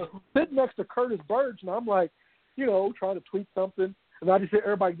sitting next to Curtis Birch, and I'm like, you know, trying to tweet something, and I just hear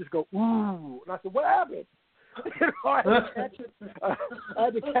everybody just go, ooh. And I said, what happened? You know, I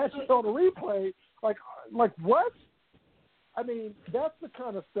had to catch it on the replay. Like what? I mean, that's the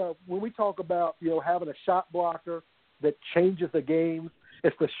kind of stuff when we talk about, you know, having a shot blocker that changes the game.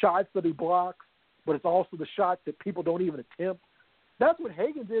 It's the shots that he blocks, but it's also the shots that people don't even attempt. That's what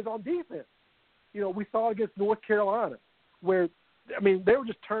Higgins is on defense. You know, we saw against North Carolina where, I mean, they were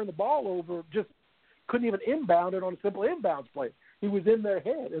just turning the ball over, just couldn't even inbound it on a simple inbounds play. He was in their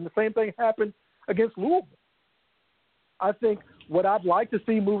head, and the same thing happened against Louisville. I think what I'd like to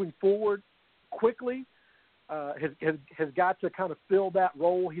see moving forward quickly has got to kind of fill that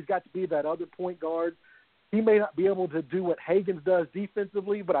role. He's got to be that other point guard. He may not be able to do what Higgins does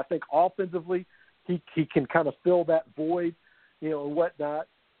defensively, but I think offensively he can kind of fill that void, you know, and whatnot.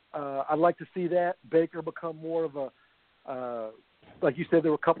 I'd like to see that Baker become more of a like you said,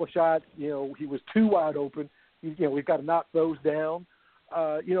 there were a couple of shots. You know, he was too wide open. You know, we've got to knock those down.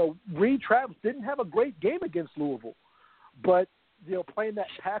 You know, Reed Travis didn't have a great game against Louisville, but you know, playing that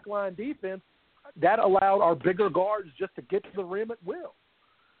pack line defense, that allowed our bigger guards just to get to the rim at will.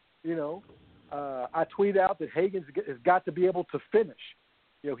 You know, I tweeted out that Higgins has got to be able to finish.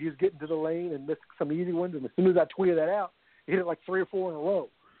 You know, he was getting to the lane and missed some easy ones, and as soon as I tweeted that out, he hit it like 3 or 4 in a row.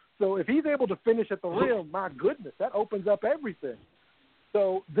 So if he's able to finish at the rim, my goodness, that opens up everything.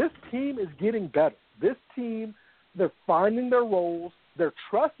 So this team is getting better. This team, they're finding their roles. They're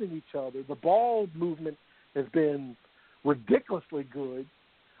trusting each other. The ball movement has been ridiculously good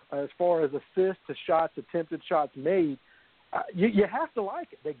as far as assists to shots, attempted shots made. You have to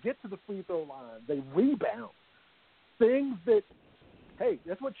like it. They get to the free throw line. They rebound. Things that, hey,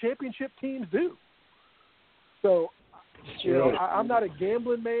 that's what championship teams do. So, you know, I'm not a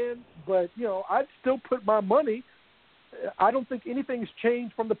gambling man, but, you know, I'd still put my money. I don't think anything's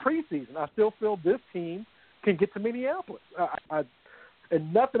changed from the preseason. I still feel this team can get to Minneapolis.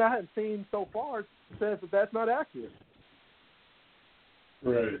 And nothing I haven't seen so far says that that's not accurate.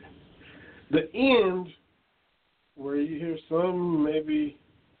 Right. The end, where you hear some maybe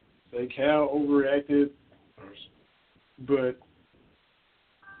say Cal overreacted, but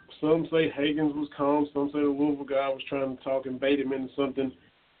some say Higgins was calm. Some say the Louisville guy was trying to talk and bait him into something.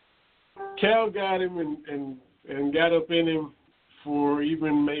 Cal got him and got up in him for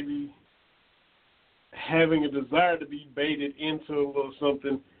even maybe having a desire to be baited into a little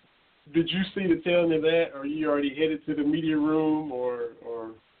something. Did you see the telling of that, or are you already headed to the media room, or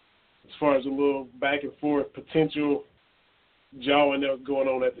as far as a little back and forth potential jawing that was going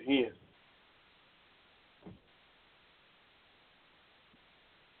on at the end?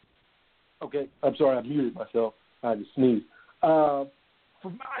 Okay, I'm sorry, I muted myself. I had to sneeze. My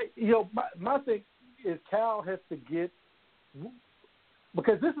thing is Cal has to get,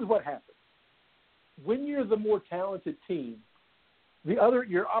 because this is what happens. When you're the more talented team,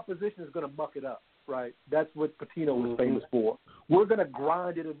 your opposition is going to muck it up, right? That's what Pitino was famous for. We're going to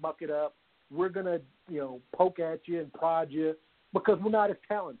grind it and muck it up. We're going to, poke at you and prod you because we're not as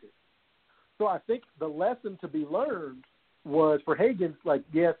talented. So I think the lesson to be learned was for Higgins, like,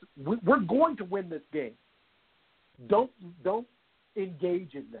 yes, we're going to win this game. Don't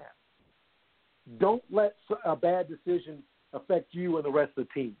engage in that. Don't let a bad decision affect you and the rest of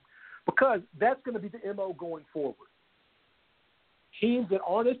the team, because that's going to be the MO going forward. Teams that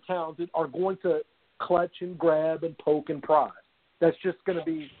aren't as talented are going to clutch and grab and poke and prod. That's just going to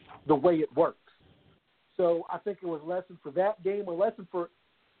be the way it works. So I think it was a lesson for that game, a lesson for,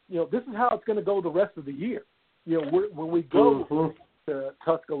 this is how it's going to go the rest of the year. When we go to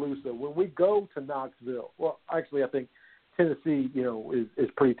Tuscaloosa, when we go to Knoxville, well, actually I think Tennessee, is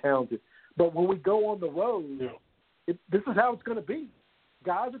pretty talented. But when we go on the road, this is how it's going to be.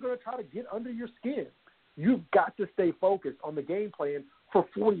 Guys are going to try to get under your skin. You've got to stay focused on the game plan for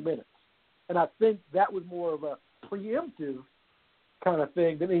 40 minutes. And I think that was more of a preemptive kind of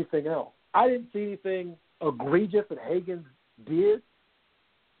thing than anything else. I didn't see anything egregious that Higgins did,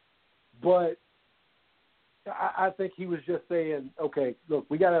 but I think he was just saying, okay, look,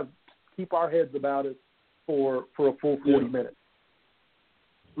 we got to keep our heads about it for a full 40 minutes.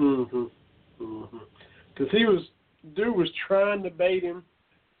 Because dude was trying to bait him,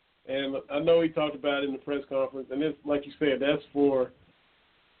 and I know he talked about it in the press conference, and it's, like you said, that's for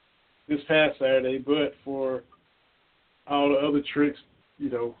this past Saturday, but for all the other tricks,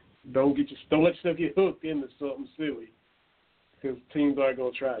 don't let yourself get hooked into something silly, because teams aren't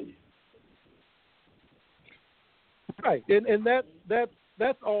going to try you. Right, and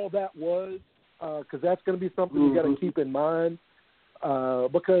that's all that was, because that's going to be something you got to keep in mind,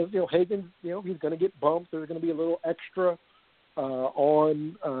 because Higgins, he's going to get bumped. There's going to be a little extra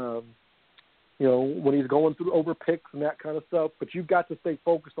on, when he's going through over picks and that kind of stuff. But you've got to stay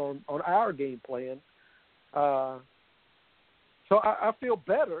focused on our game plan. So I feel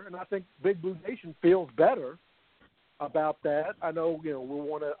better, and I think Big Blue Nation feels better about that. I know, we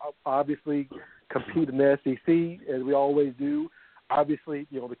want to obviously compete in the SEC, as we always do. Obviously,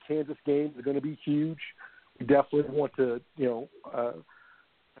 the Kansas games are going to be huge. We definitely want to,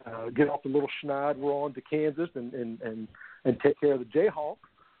 get off the little schneid we're on to Kansas and take care of the Jayhawks.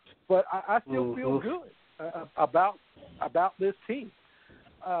 But I still feel good about this team.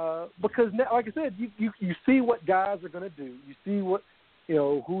 Because, now, like I said, you see what guys are going to do. You see what,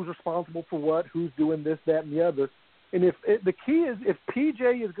 who's responsible for what, who's doing this, that, and the other. And if the key is if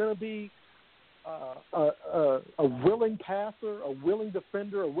PJ is going to be a willing passer, a willing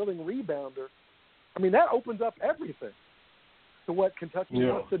defender, a willing rebounder, I mean, that opens up everything to what Kentucky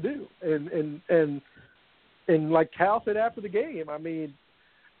wants to do. And like Cal said after the game, I mean,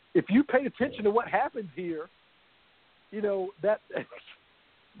 if you pay attention to what happens here, that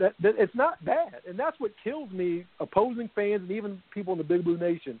it's not bad. And that's what kills me, opposing fans and even people in the Big Blue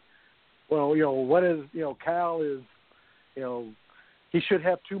Nation. Well, what is, Cal is, he should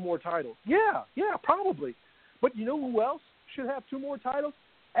have 2 more titles. Yeah, probably. But you know who else should have 2 more titles?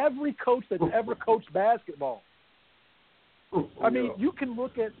 Every coach that's ever coached basketball. I mean, you can go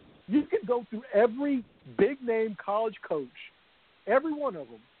through every big-name college coach, every one of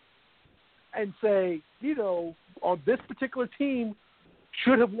them, and say, on this particular team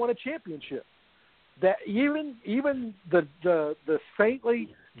should have won a championship. That even the saintly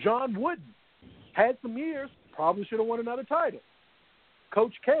John Wooden had some years, probably should have won another title.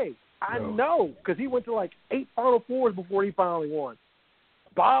 Coach K, I know, because he went to like 8 Final Fours before he finally won.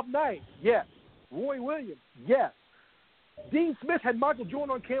 Bob Knight, yes. Roy Williams, yes. Dean Smith had Michael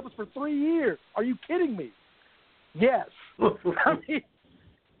Jordan on campus for 3 years. Are you kidding me? Yes. I mean,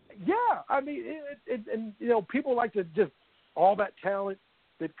 yeah. I mean, and people like to just all that talent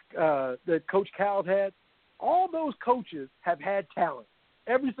that Coach Cal had. All those coaches have had talent.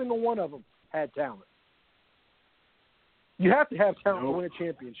 Every single one of them had talent. You have to have talent to win a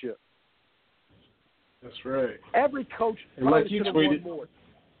championship. That's right. Every coach like you should have tweeted, won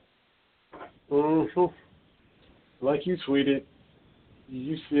more. Like you tweeted,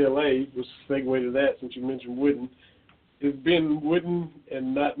 UCLA, which segue to that since you mentioned Wooden, it's been Wooden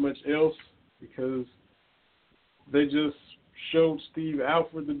and not much else because they just showed Steve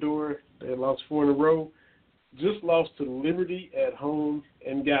Alford the door. They had lost 4 in a row, just lost to Liberty at home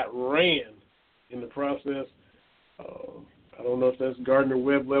and got ran in the process. I don't know if that's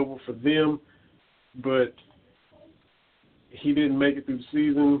Gardner-Webb level for them, but he didn't make it through the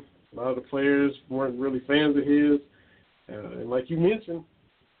season. A lot of the players weren't really fans of his. And like you mentioned,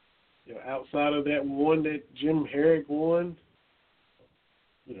 outside of that one that Jim Herrick won,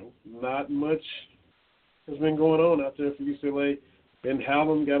 not much has been going on out there for UCLA. Ben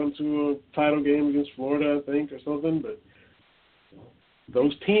Howland got them to a title game against Florida, I think, or something. But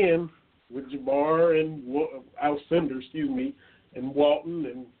those 10 with Jabbar and Alcindor, and Walton,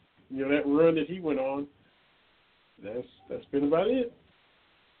 and that run that he went on, that's been about it.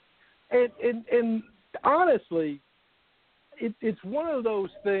 And honestly, it's one of those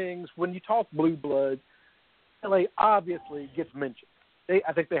things when you talk blue blood, LA obviously gets mentioned.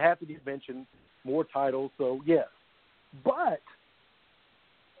 I think they have to get mentioned, more titles, so yes. But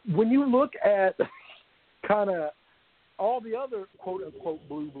when you look at kind of all the other quote unquote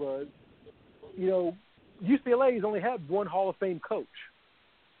blue bloods, UCLA has only had one Hall of Fame coach.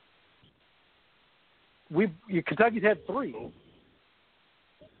 Kentucky's had 3.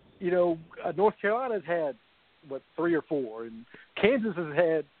 North Carolina's had 3 or 4, and Kansas has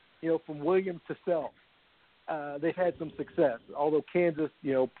had from Williams to Self. They've had some success. Although Kansas,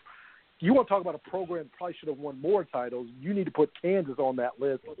 you want to talk about a program that probably should have won more titles. You need to put Kansas on that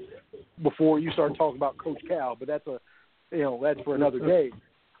list before you start talking about Coach Cal. But that's that's for another day.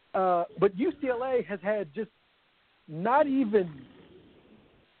 But UCLA has had just nondescript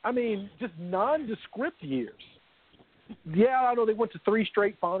years. Yeah, I know they went to 3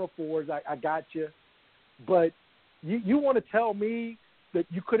 straight Final Fours. I got you, but you want to tell me that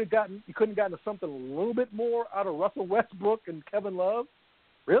you couldn't gotten something a little bit more out of Russell Westbrook and Kevin Love?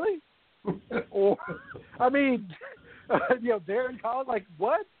 Really? Or Darren Collins,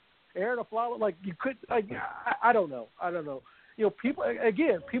 what? Aaron Aflalo, you could, I don't know.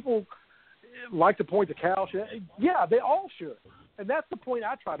 People like to point to Cal. Yeah, they all should. And that's the point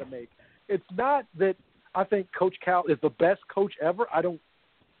I try to make. It's not that I think Coach Cal is the best coach ever. I don't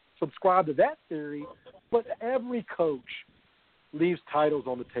subscribe to that theory. But every coach leaves titles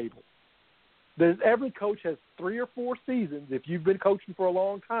on the table. Every coach has 3 or 4 seasons, if you've been coaching for a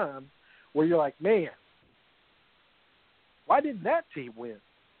long time, where you're like, man, why didn't that team win?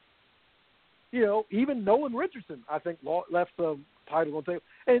 Even Nolan Richardson, I think, left some titles on the table.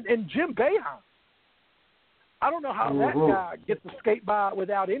 And Jim Boeheim. I don't know how that guy gets to skate by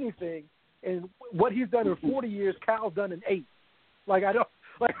without anything. And what he's done in 40 years, Cal's done in 8. 4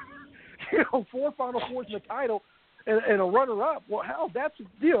 Final Fours in the title and a runner-up. Well, hell, that's,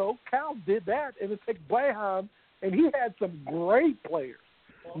 Cal did that. And it took Boeheim, and he had some great players.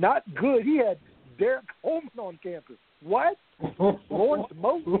 Not good. He had Derek Holman on campus. What? Lawrence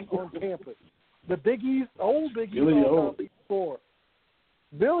Moten on campus. The Big East, old Big East before.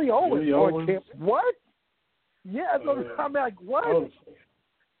 Billy Owens on campus. What? Yeah, I'm like, what?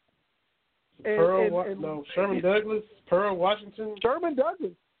 Sherman Douglas, Pearl Washington. Sherman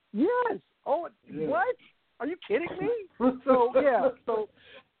Douglas. Yes. Oh, yeah. What? Are you kidding me? So, yeah. So,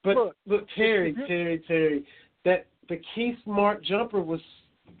 but look, Terry, that the Keith Smart jumper was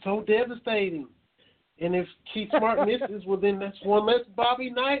so devastating. And if Keith Smart misses, well, then that's one less Bobby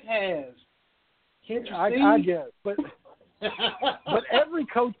Knight has. Can't you see? I guess, but every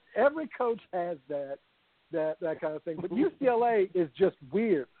coach has that kind of thing. But UCLA is just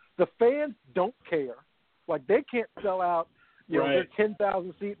weird. The fans don't care. They can't sell out, their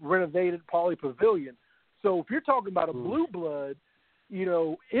 10,000 seat renovated Pauley Pavilion. So if you're talking about a blue blood,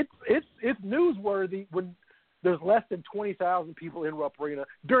 it's newsworthy when there's less than 20,000 people in Rupp Arena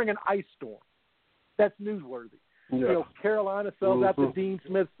during an ice storm. That's newsworthy. Yeah. Carolina sells out the Dean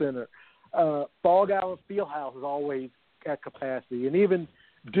Smith Center. Fog Island Fieldhouse is always at capacity, and even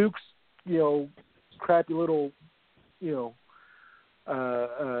Duke's, crappy little,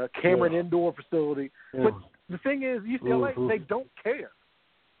 Cameron Indoor facility. Yeah. But the thing is, UCLA, they don't care.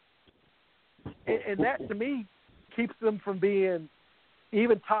 And that, to me, keeps them from being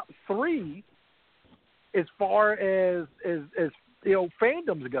even top 3 as far as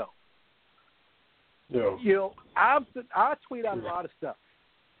fandoms go. Yeah. I tweet out a lot of stuff.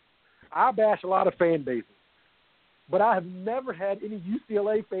 I bash a lot of fan bases. But I have never had any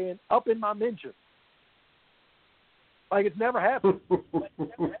UCLA fan up in my mentions. It's never happened.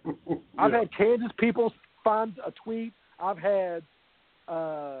 I've had Kansas people find a tweet. I've had,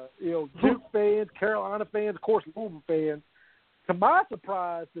 Duke fans, Carolina fans, of course, Louisville fans. To my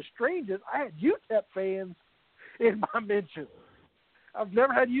surprise, the strangest, I had UTEP fans in my mentions. I've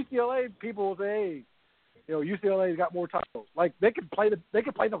never had UCLA people say, hey, UCLA's got more titles. They could play the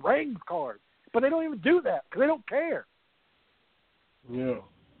rings card, but they don't even do that because they don't care. Yeah.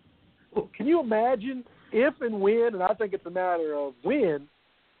 Can you imagine if and when, and I think it's a matter of when,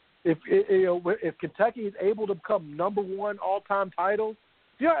 if Kentucky is able to become number 1 all-time titles,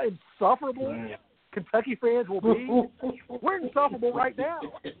 do you know how insufferable Kentucky fans will be? We're insufferable right now,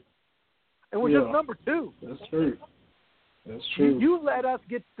 and we're just number 2. That's true. That's true. You let us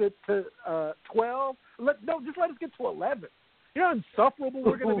get to 12. Just let us get to 11. You know how insufferable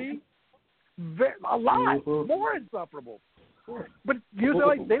we're going to be? A lot more insufferable. But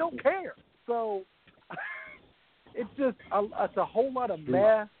UCLA, they don't care. So it's just it's a whole lot of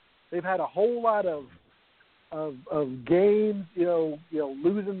mess. They've had a whole lot of games.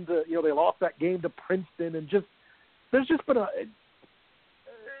 Losing they lost that game to Princeton, and there's just been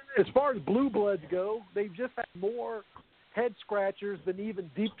as far as blue bloods go, they've just had more head scratchers than even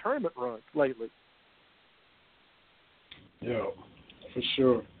deep tournament runs lately. Yeah, for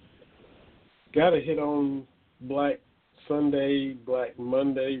sure. Got to hit on Black Sunday, Black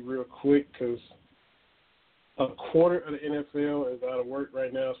Monday real quick because a quarter of the NFL is out of work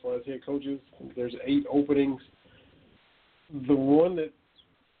right now as far as head coaches. There's 8 openings. The one that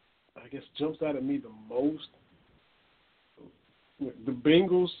I guess jumps out at me the most, the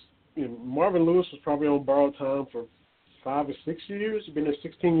Bengals, Marvin Lewis was probably on borrowed time for 5 or 6 years. He's been there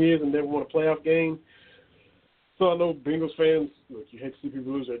 16 years and never won a playoff game. So I know Bengals fans, look, you hate to see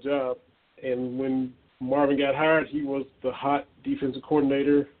people lose their job. And when Marvin got hired, he was the hot defensive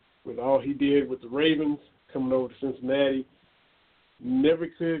coordinator with all he did with the Ravens, coming over to Cincinnati. Never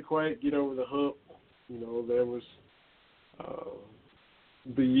could quite get over the hump. There was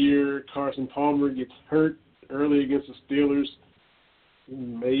the year Carson Palmer gets hurt early against the Steelers.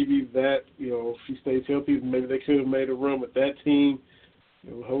 Maybe that, if he stays healthy, maybe they could have made a run with that team.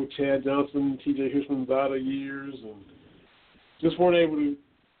 The whole Chad Johnson, T.J. Hushmanzada years, and just weren't able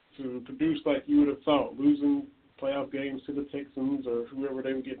to produce like you would have thought, losing playoff games to the Texans or whoever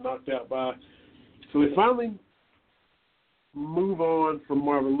they would get knocked out by. So they finally move on from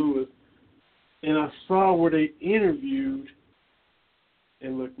Marvin Lewis, and I saw where they interviewed.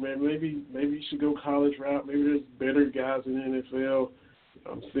 And look, man, maybe you should go college route. Maybe there's better guys in the NFL.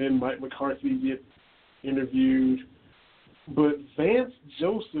 I'm seeing Mike McCarthy get interviewed. But Vance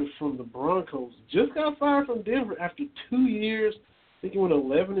Joseph from the Broncos just got fired from Denver after 2 years. I think he went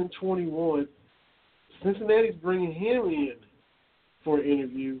 11-21. Cincinnati's bringing him in for an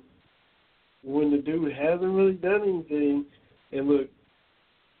interview when the dude hasn't really done anything. And look,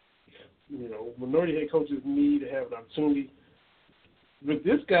 minority head coaches need to have an opportunity. But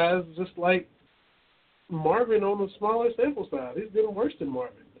this guy's just like Marvin on the smaller sample size. He's been worse than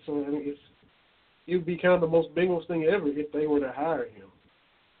Marvin. So, it would be kind of the most Bengals thing ever if they were to hire him.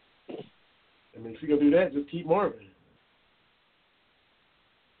 If you're going to do that, just keep Marvin.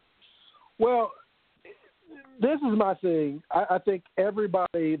 Well, this is my thing. I think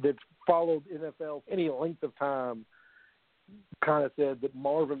everybody that's followed NFL any length of time kind of said that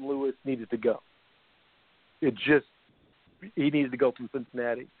Marvin Lewis needed to go. He needed to go from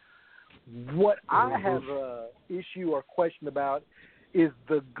Cincinnati. What I have an issue or question about is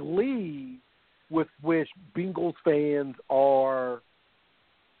the glee with which Bengals fans are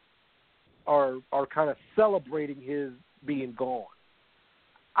kind of celebrating his being gone.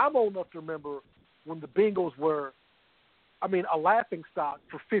 I'm old enough to remember when the Bengals were, a laughingstock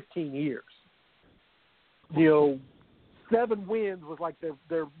for 15 years. 7 wins was like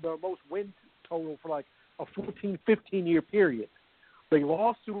their most win total for like a 14, 15-year period. They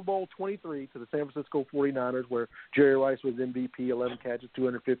lost Super Bowl 23 to the San Francisco 49ers where Jerry Rice was MVP, 11 catches,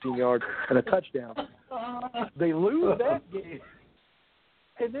 215 yards, and a touchdown. They lose that game.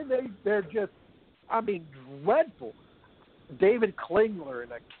 And then they're just, dreadful. David Klingler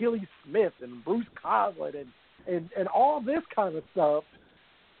and Achilles Smith and Bruce Coslett and all this kind of stuff.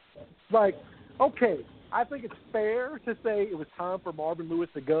 Like, okay, I think it's fair to say it was time for Marvin Lewis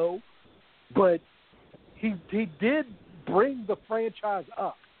to go, but he did bring the franchise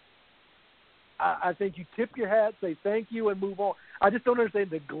up. I think you tip your hat, say thank you, and move on. I just don't understand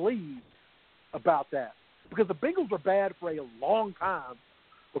the glee about that because the Bengals were bad for a long time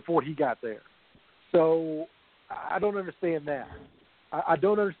before he got there. So I don't understand that. I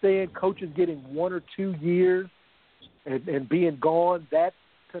don't understand coaches getting 1 or 2 years and being gone. That,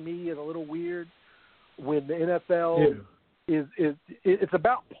 to me, is a little weird when the NFL it's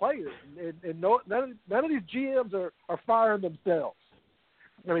about players, and none of these GMs are firing themselves.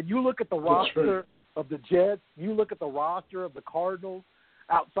 You look at the roster of the Jets, you look at the roster of the Cardinals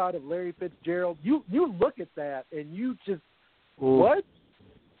outside of Larry Fitzgerald, you look at that and you just, what?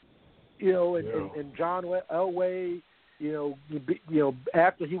 And John Elway,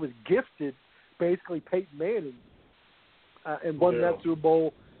 after he was gifted basically Peyton Manning and won that Super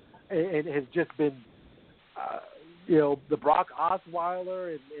Bowl and has just been the Brock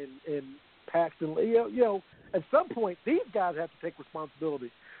Osweiler and Paxton, at some point these guys have to take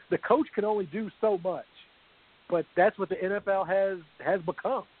responsibility. The coach can only do so much, but that's what the NFL has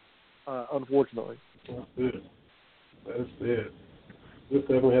become, unfortunately. That's it. Just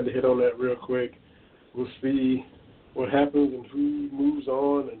definitely had to hit on that real quick. We'll see what happens and who moves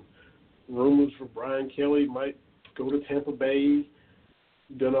on, and rumors for Brian Kelly might go to Tampa Bay.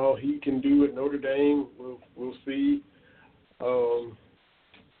 Done all he can do at Notre Dame. We'll see.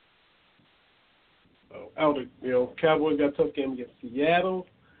 Cowboys got a tough game against Seattle.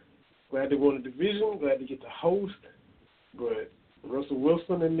 Glad they won the division. Glad to get to host. But Russell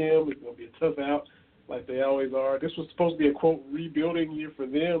Wilson and them, it's going to be a tough out like they always are. This was supposed to be a, quote, rebuilding year for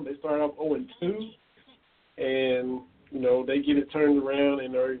them. They started off 0-2, and, they get it turned around,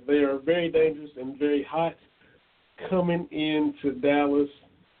 and they are very dangerous and very hot coming into Dallas.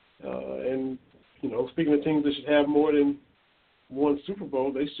 And, speaking of teams that should have more than one Super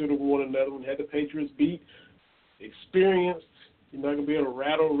Bowl, they should have won another one. Had the Patriots beat. Experienced. You're not going to be able to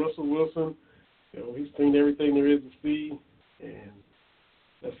rattle Russell Wilson. He's seen everything there is to see. And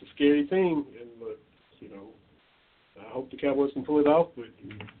that's a scary thing. And, look, I hope the Cowboys can pull it off. But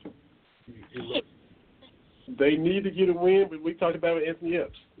they need to get a win. But we talked about it with Anthony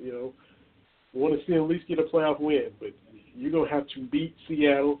Epps. Want to see them at least get a playoff win. But you're going to have to beat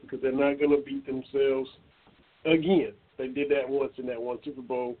Seattle because they're not going to beat themselves again. They did that once in that one Super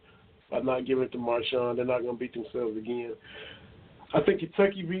Bowl by not giving it to Marshawn. They're not going to beat themselves again. I think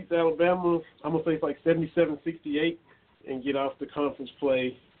Kentucky beats Alabama. I'm going to say it's like 77-68 and get off the conference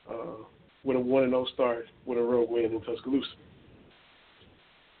play with a 1-0 start with a road win in Tuscaloosa.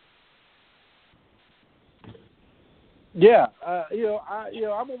 Yeah, I'm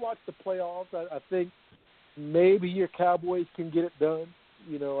gonna watch the playoffs. I think maybe your Cowboys can get it done.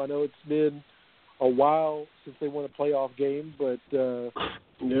 I know it's been a while since they won a playoff game, but yeah.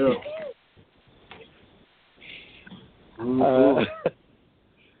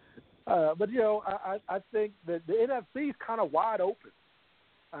 But I think that the NFC is kind of wide open.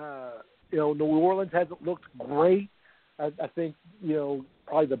 New Orleans hasn't looked great. I think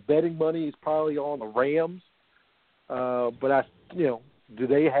probably the betting money is probably on the Rams. But do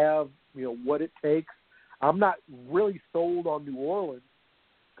they have what it takes? I'm not really sold on New Orleans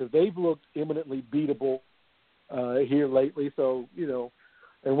because they've looked eminently beatable here lately. So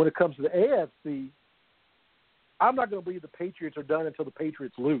and when it comes to the AFC, I'm not going to believe the Patriots are done until the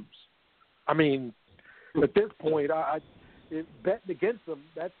Patriots lose. I mean, at this point, betting against them,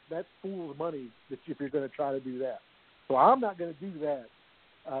 that's fool's money if you're going to try to do that. So I'm not going to do that.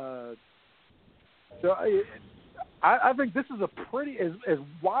 I think this is a pretty as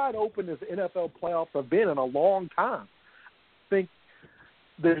wide open as the NFL playoffs have been in a long time. I think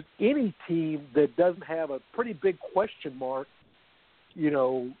there's any team that doesn't have a pretty big question mark,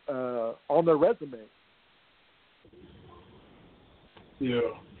 on their resume. Yeah,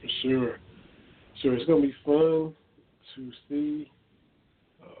 for sure. Sure, it's going to be fun to see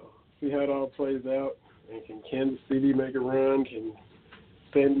how it all plays out. And can Kansas City make a run? Can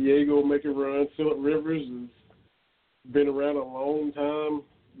San Diego make a run? Phillip Rivers has been around a long time,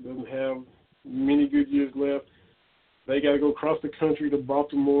 doesn't have many good years left. They got to go across the country to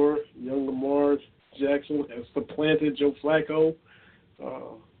Baltimore. Young Lamar Jackson has supplanted Joe Flacco.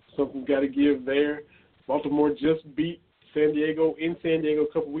 Something's got to give there. Baltimore just beat San Diego in San Diego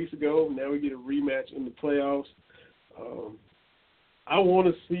a couple weeks ago. Now we get a rematch in the playoffs. I want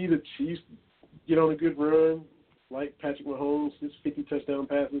to see the Chiefs get on a good run, like Patrick Mahomes, his 50 touchdown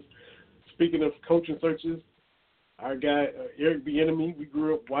passes. Speaking of coaching searches, our guy, Eric Bieniemy, we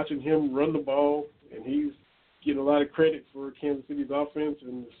grew up watching him run the ball, and he's getting a lot of credit for Kansas City's offense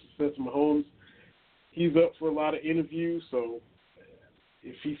and the success of Mahomes. He's up for a lot of interviews, so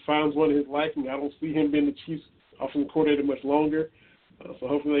if he finds one of his liking, I don't see him being the Chiefs offensive coordinator much longer. So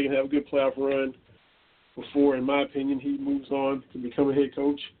hopefully they can have a good playoff run before, in my opinion, he moves on to become a head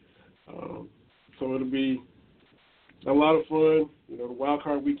coach. So it'll be a lot of fun. The wild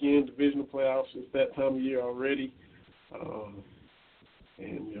card weekend, divisional playoffs, it's that time of year already.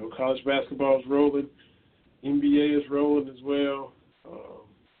 And college basketball is rolling. NBA is rolling as well.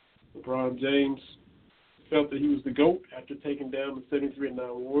 LeBron James felt that he was the GOAT after taking down the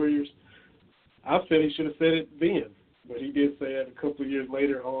 73-9 Warriors. I said he should have said it then, but he did say it a couple of years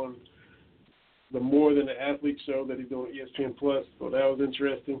later on the More Than an Athlete show that he's doing ESPN+, so that was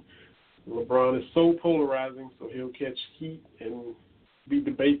interesting. LeBron is so polarizing, so he'll catch heat and be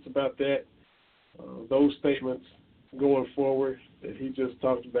debates about that. Those statements going forward that he just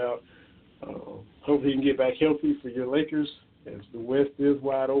talked about. Hopefully he can get back healthy for your Lakers as the West is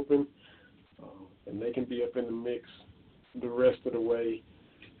wide open, and they can be up in the mix the rest of the way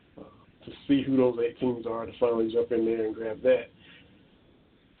to see who those 8 teams are to finally jump in there and grab that.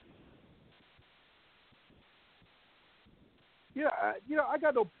 Yeah, I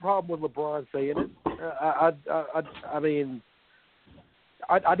got no problem with LeBron saying it. I mean,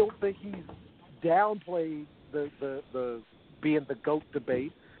 I don't think he's downplayed the being the GOAT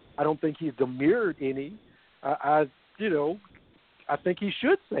debate. I don't think he's demurred any. I think he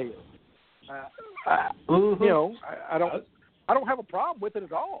should say it. I don't have a problem with it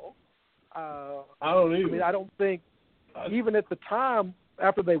at all. I don't either. I mean, I don't think even at the time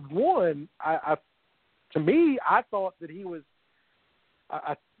after they won, to me, I thought that he was.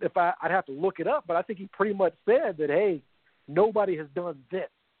 I'd have to look it up, but I think he pretty much said that, hey, nobody has done this.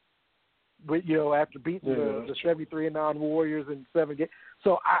 But after beating the 73-9 Warriors in 7 games,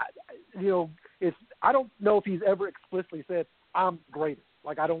 so I don't know if he's ever explicitly said, I'm greatest.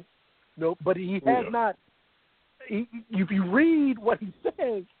 Like, I don't know. But he has not. If you read what he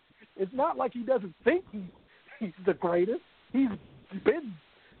says, it's not like he doesn't think he's the greatest. He's been,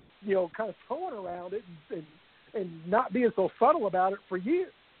 kind of throwing around it and not being so subtle about it for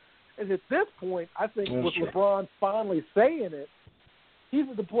years. And at this point, I think with LeBron finally saying it, he's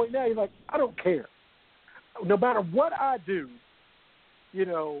at the point now, he's like, I don't care. No matter what I do,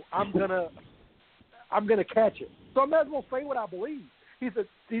 I'm gonna catch it. So I might as well say what I believe. He's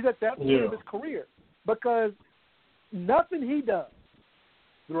at that point of his career, because nothing he does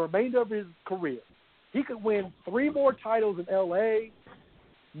the remainder of his career, he could win 3 more titles in L.A.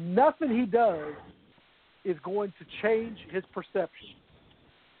 Nothing he does is going to change his perception.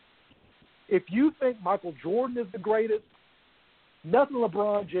 If you think Michael Jordan is the greatest, nothing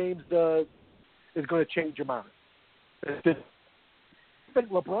LeBron James does is going to change your mind. If you think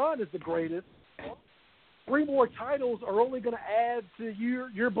LeBron is the greatest, 3 more titles are only going to add to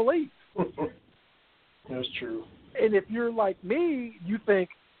your belief. That's true. And if you're like me, you think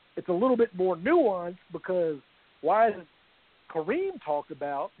it's a little bit more nuanced, because why is Kareem talked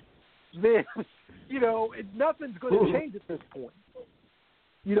about? Then, nothing's going to change at this point.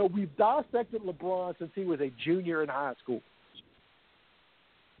 We've dissected LeBron since he was a junior in high school.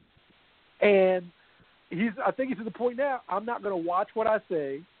 And I think he's to the point now, I'm not going to watch what I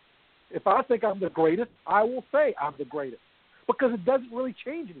say. If I think I'm the greatest, I will say I'm the greatest, because it doesn't really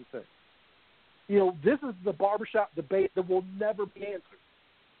change anything. This is the barbershop debate that will never be answered.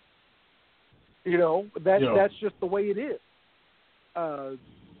 That's just the way it is.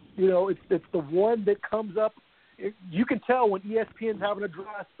 It's the one that comes up. You can tell when ESPN's having a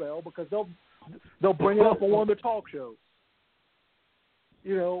dry spell, because they'll bring it up on one of their talk shows.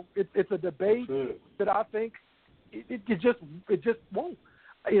 It's a debate that I think it just won't.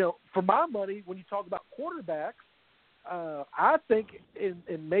 For my money, when you talk about quarterbacks, I think,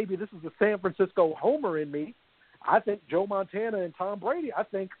 and maybe this is the San Francisco homer in me, I think Joe Montana and Tom Brady, I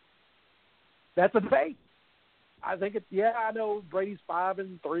think that's a debate. I think I know Brady's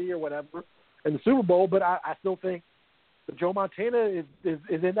 5-3 or whatever in the Super Bowl, but I still think that Joe Montana is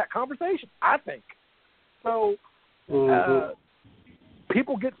in that conversation, I think. So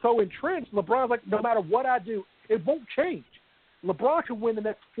people get so entrenched. LeBron's like, no matter what I do, it won't change. LeBron could win the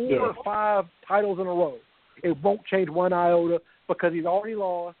next 4 or 5 titles in a row. It won't change one iota, because he's already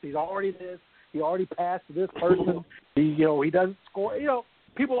lost. He's already this. He already passed to this person. He doesn't score.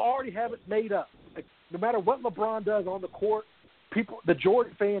 People already have it made up. Like, no matter what LeBron does on the court, the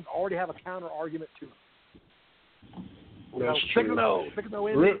Jordan fans already have a counter argument to it. That's true. 6-0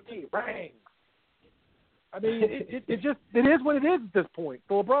 MVP, bang. I mean, it is what it is at this point.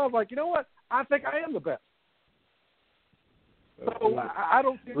 So LeBron's like, you know what? I think I am the best. So I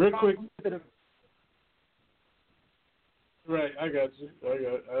don't think real quick. Right, I got you.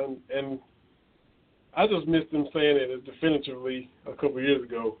 And I just missed them saying it definitively a couple of years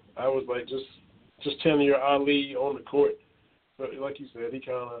ago. I was like, just telling your Ali on the court. But like you said,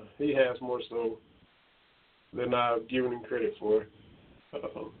 he has more so than I've given him credit for.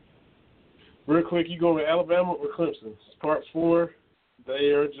 Real quick, you go with Alabama or Clemson? It's part 4. They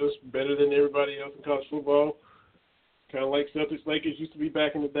are just better than everybody else in college football. Kind of like Celtics, Lakers used to be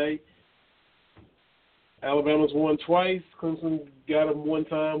back in the day. Alabama's won twice. Clemson got them one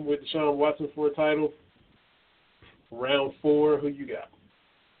time with Deshaun Watson for a title. Round 4, who you got?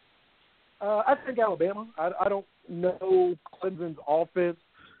 I think Alabama. I don't know Clemson's offense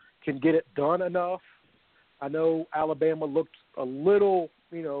can get it done enough. I know Alabama looked a little,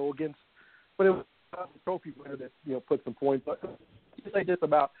 against, but it was a trophy winner that, put some points. But you say this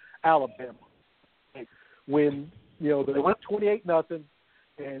about Alabama. When, they went 28-0,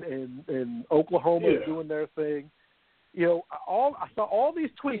 and Oklahoma is doing their thing. I saw all these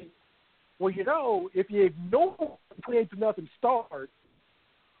tweets. Well, if you ignore 28-0 start,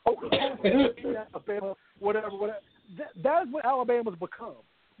 Oklahoma, Alabama, whatever. That is what Alabama's become.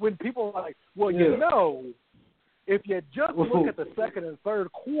 When people are like, well, if you just look at the second and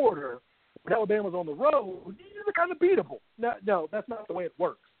third quarter, when Alabama's on the road, they're kind of beatable. No, that's not the way it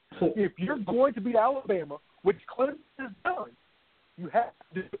works. If you're going to beat Alabama, which Clemson has done, you have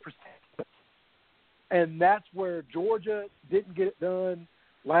to do it for 6. And that's where Georgia didn't get it done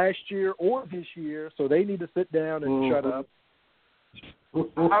last year or this year, so they need to sit down and shut up.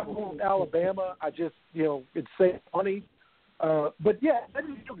 I moved Alabama. I just, it's funny. But,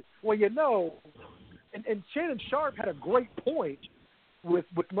 and Shannon Sharp had a great point with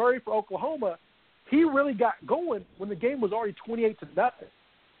Murray for Oklahoma. He really got going when the game was already 28-0.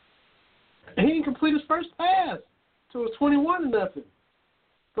 And he didn't complete his first pass, so it was 21-0.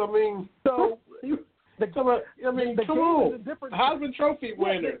 So, I mean. So, Come on. Heisman Trophy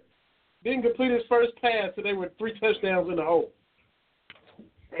winner. Didn't complete his first pass, so they were 3 touchdowns in the hole.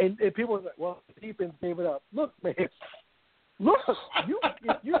 And people are like, well, the defense gave it up. Look, man. Look, if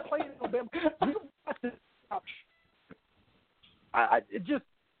you're playing Alabama, you have to stop.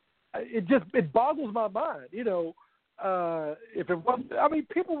 It boggles my mind. You know, if it wasn't, I mean,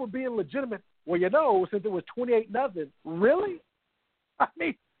 people were being legitimate. Well, you know, since it was 28-0, really? I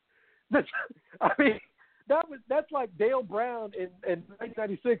mean, that's like Dale Brown in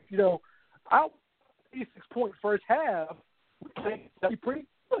 1996. You know, out 86-point first half, that'd be pretty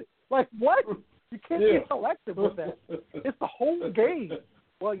good. Like what? You can't be selective with that. It's the whole game.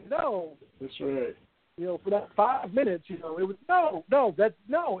 Well, you know. That's right. You know, for that 5 minutes, you know, it was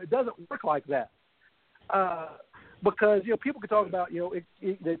it doesn't work like that. Because, you know, people can talk about, you know,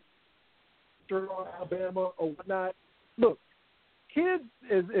 that on Alabama or whatnot. Look, kids,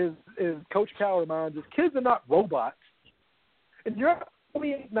 as Coach Cal reminds us, kids are not robots. And you're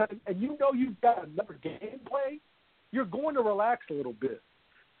 28-9, and you know you've got another game play, you're going to relax a little bit.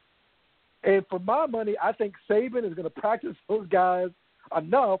 And for my money, I think Saban is going to practice those guys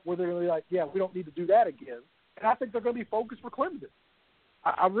enough where they're going to be like, yeah, we don't need to do that again. And I think they're going to be focused for Clemson.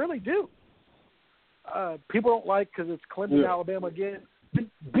 I really do. People don't like because it's Clemson, Alabama again.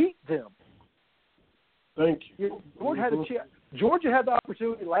 Beat them. Thank you. You know, Georgia had the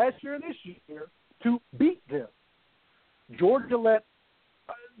opportunity last year and this year to beat them. Georgia let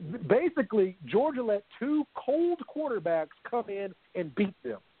 2 cold quarterbacks come in and beat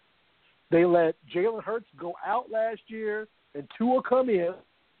them. They let Jalen Hurts go out last year, and Tua come in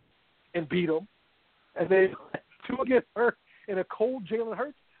and beat them. And they let Tua get hurt in a cold Jalen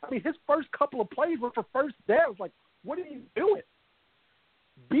Hurts. I mean, his first couple of plays were for first downs. Like, what are you doing?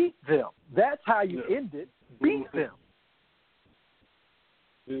 Beat them. That's how you end it. Beat them.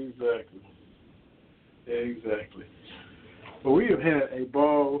 Exactly. Well, we have had a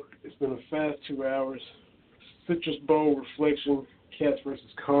ball. It's been a fast 2 hours. Citrus Bowl reflection, Cats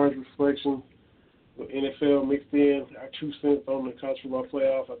versus Cards reflection, with NFL mixed in, our 2 cents on the college football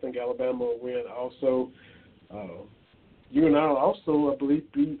playoff. I think Alabama will win also. You and I will also, I believe,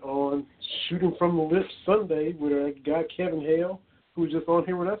 be on Shooting from the Lips Sunday with our guy Kevin Hale, who was just on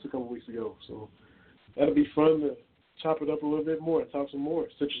here with us a couple weeks ago. So that'll be fun to chop it up a little bit more and talk some more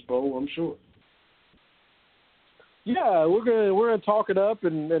Citrus Bowl, I'm sure. Yeah, we're gonna talk it up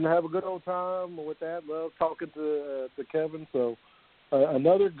and have a good old time with that. Love talking to Kevin. So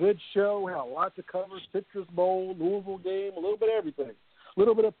another good show. We have a lot to cover. Citrus Bowl, Louisville game, a little bit of everything, a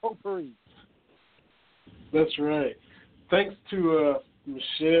little bit of potpourri. That's right. Thanks to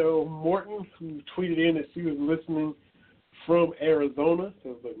Michelle Morton, who tweeted in that she was listening from Arizona.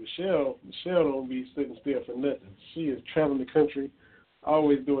 So, but Michelle don't be sitting still for nothing. She is traveling the country,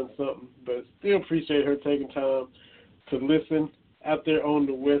 always doing something. But still appreciate her taking time to listen out there on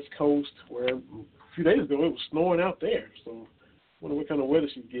the West Coast, where a few days ago it was snowing out there. So I wonder what kind of weather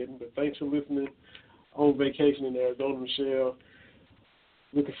she's getting. But thanks for listening on vacation in Arizona, Michelle.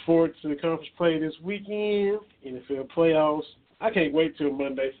 Looking forward to the conference play this weekend, NFL playoffs. I can't wait till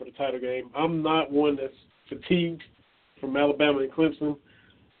Monday for the title game. I'm not one that's fatigued from Alabama and Clemson.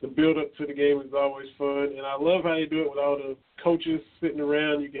 The build-up to the game is always fun, and I love how they do it with all the coaches sitting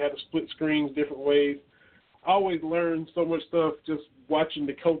around. You can have the split screens different ways. I always learn so much stuff just watching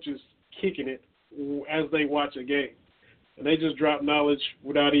the coaches kicking it as they watch a game. And they just drop knowledge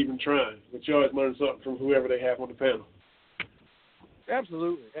without even trying, but you always learn something from whoever they have on the panel.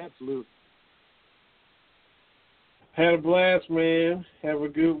 Absolutely. Had a blast, man. Have a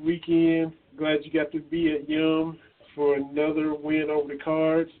good weekend. Glad you got to be at Yum for another win over the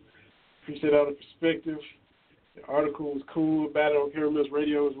Cards. Appreciate all the perspective. The article was cool about it on Hero Mills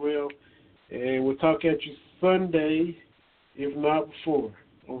Radio as well. And we'll talk at you Sunday, if not before,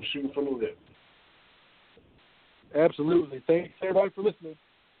 on Shooting from the Lip. Absolutely. Thanks, everybody, for listening.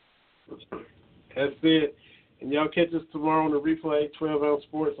 That's it. And y'all catch us tomorrow on the replay, 12 Ounce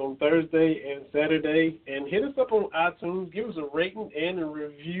Sports, on Thursday and Saturday. And hit us up on iTunes. Give us a rating and a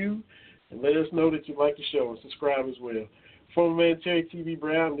review. And let us know that you like the show and subscribe as well. Former man Terry TV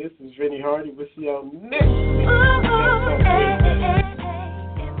Brown, this is Vinny Hardy. We'll see y'all next week.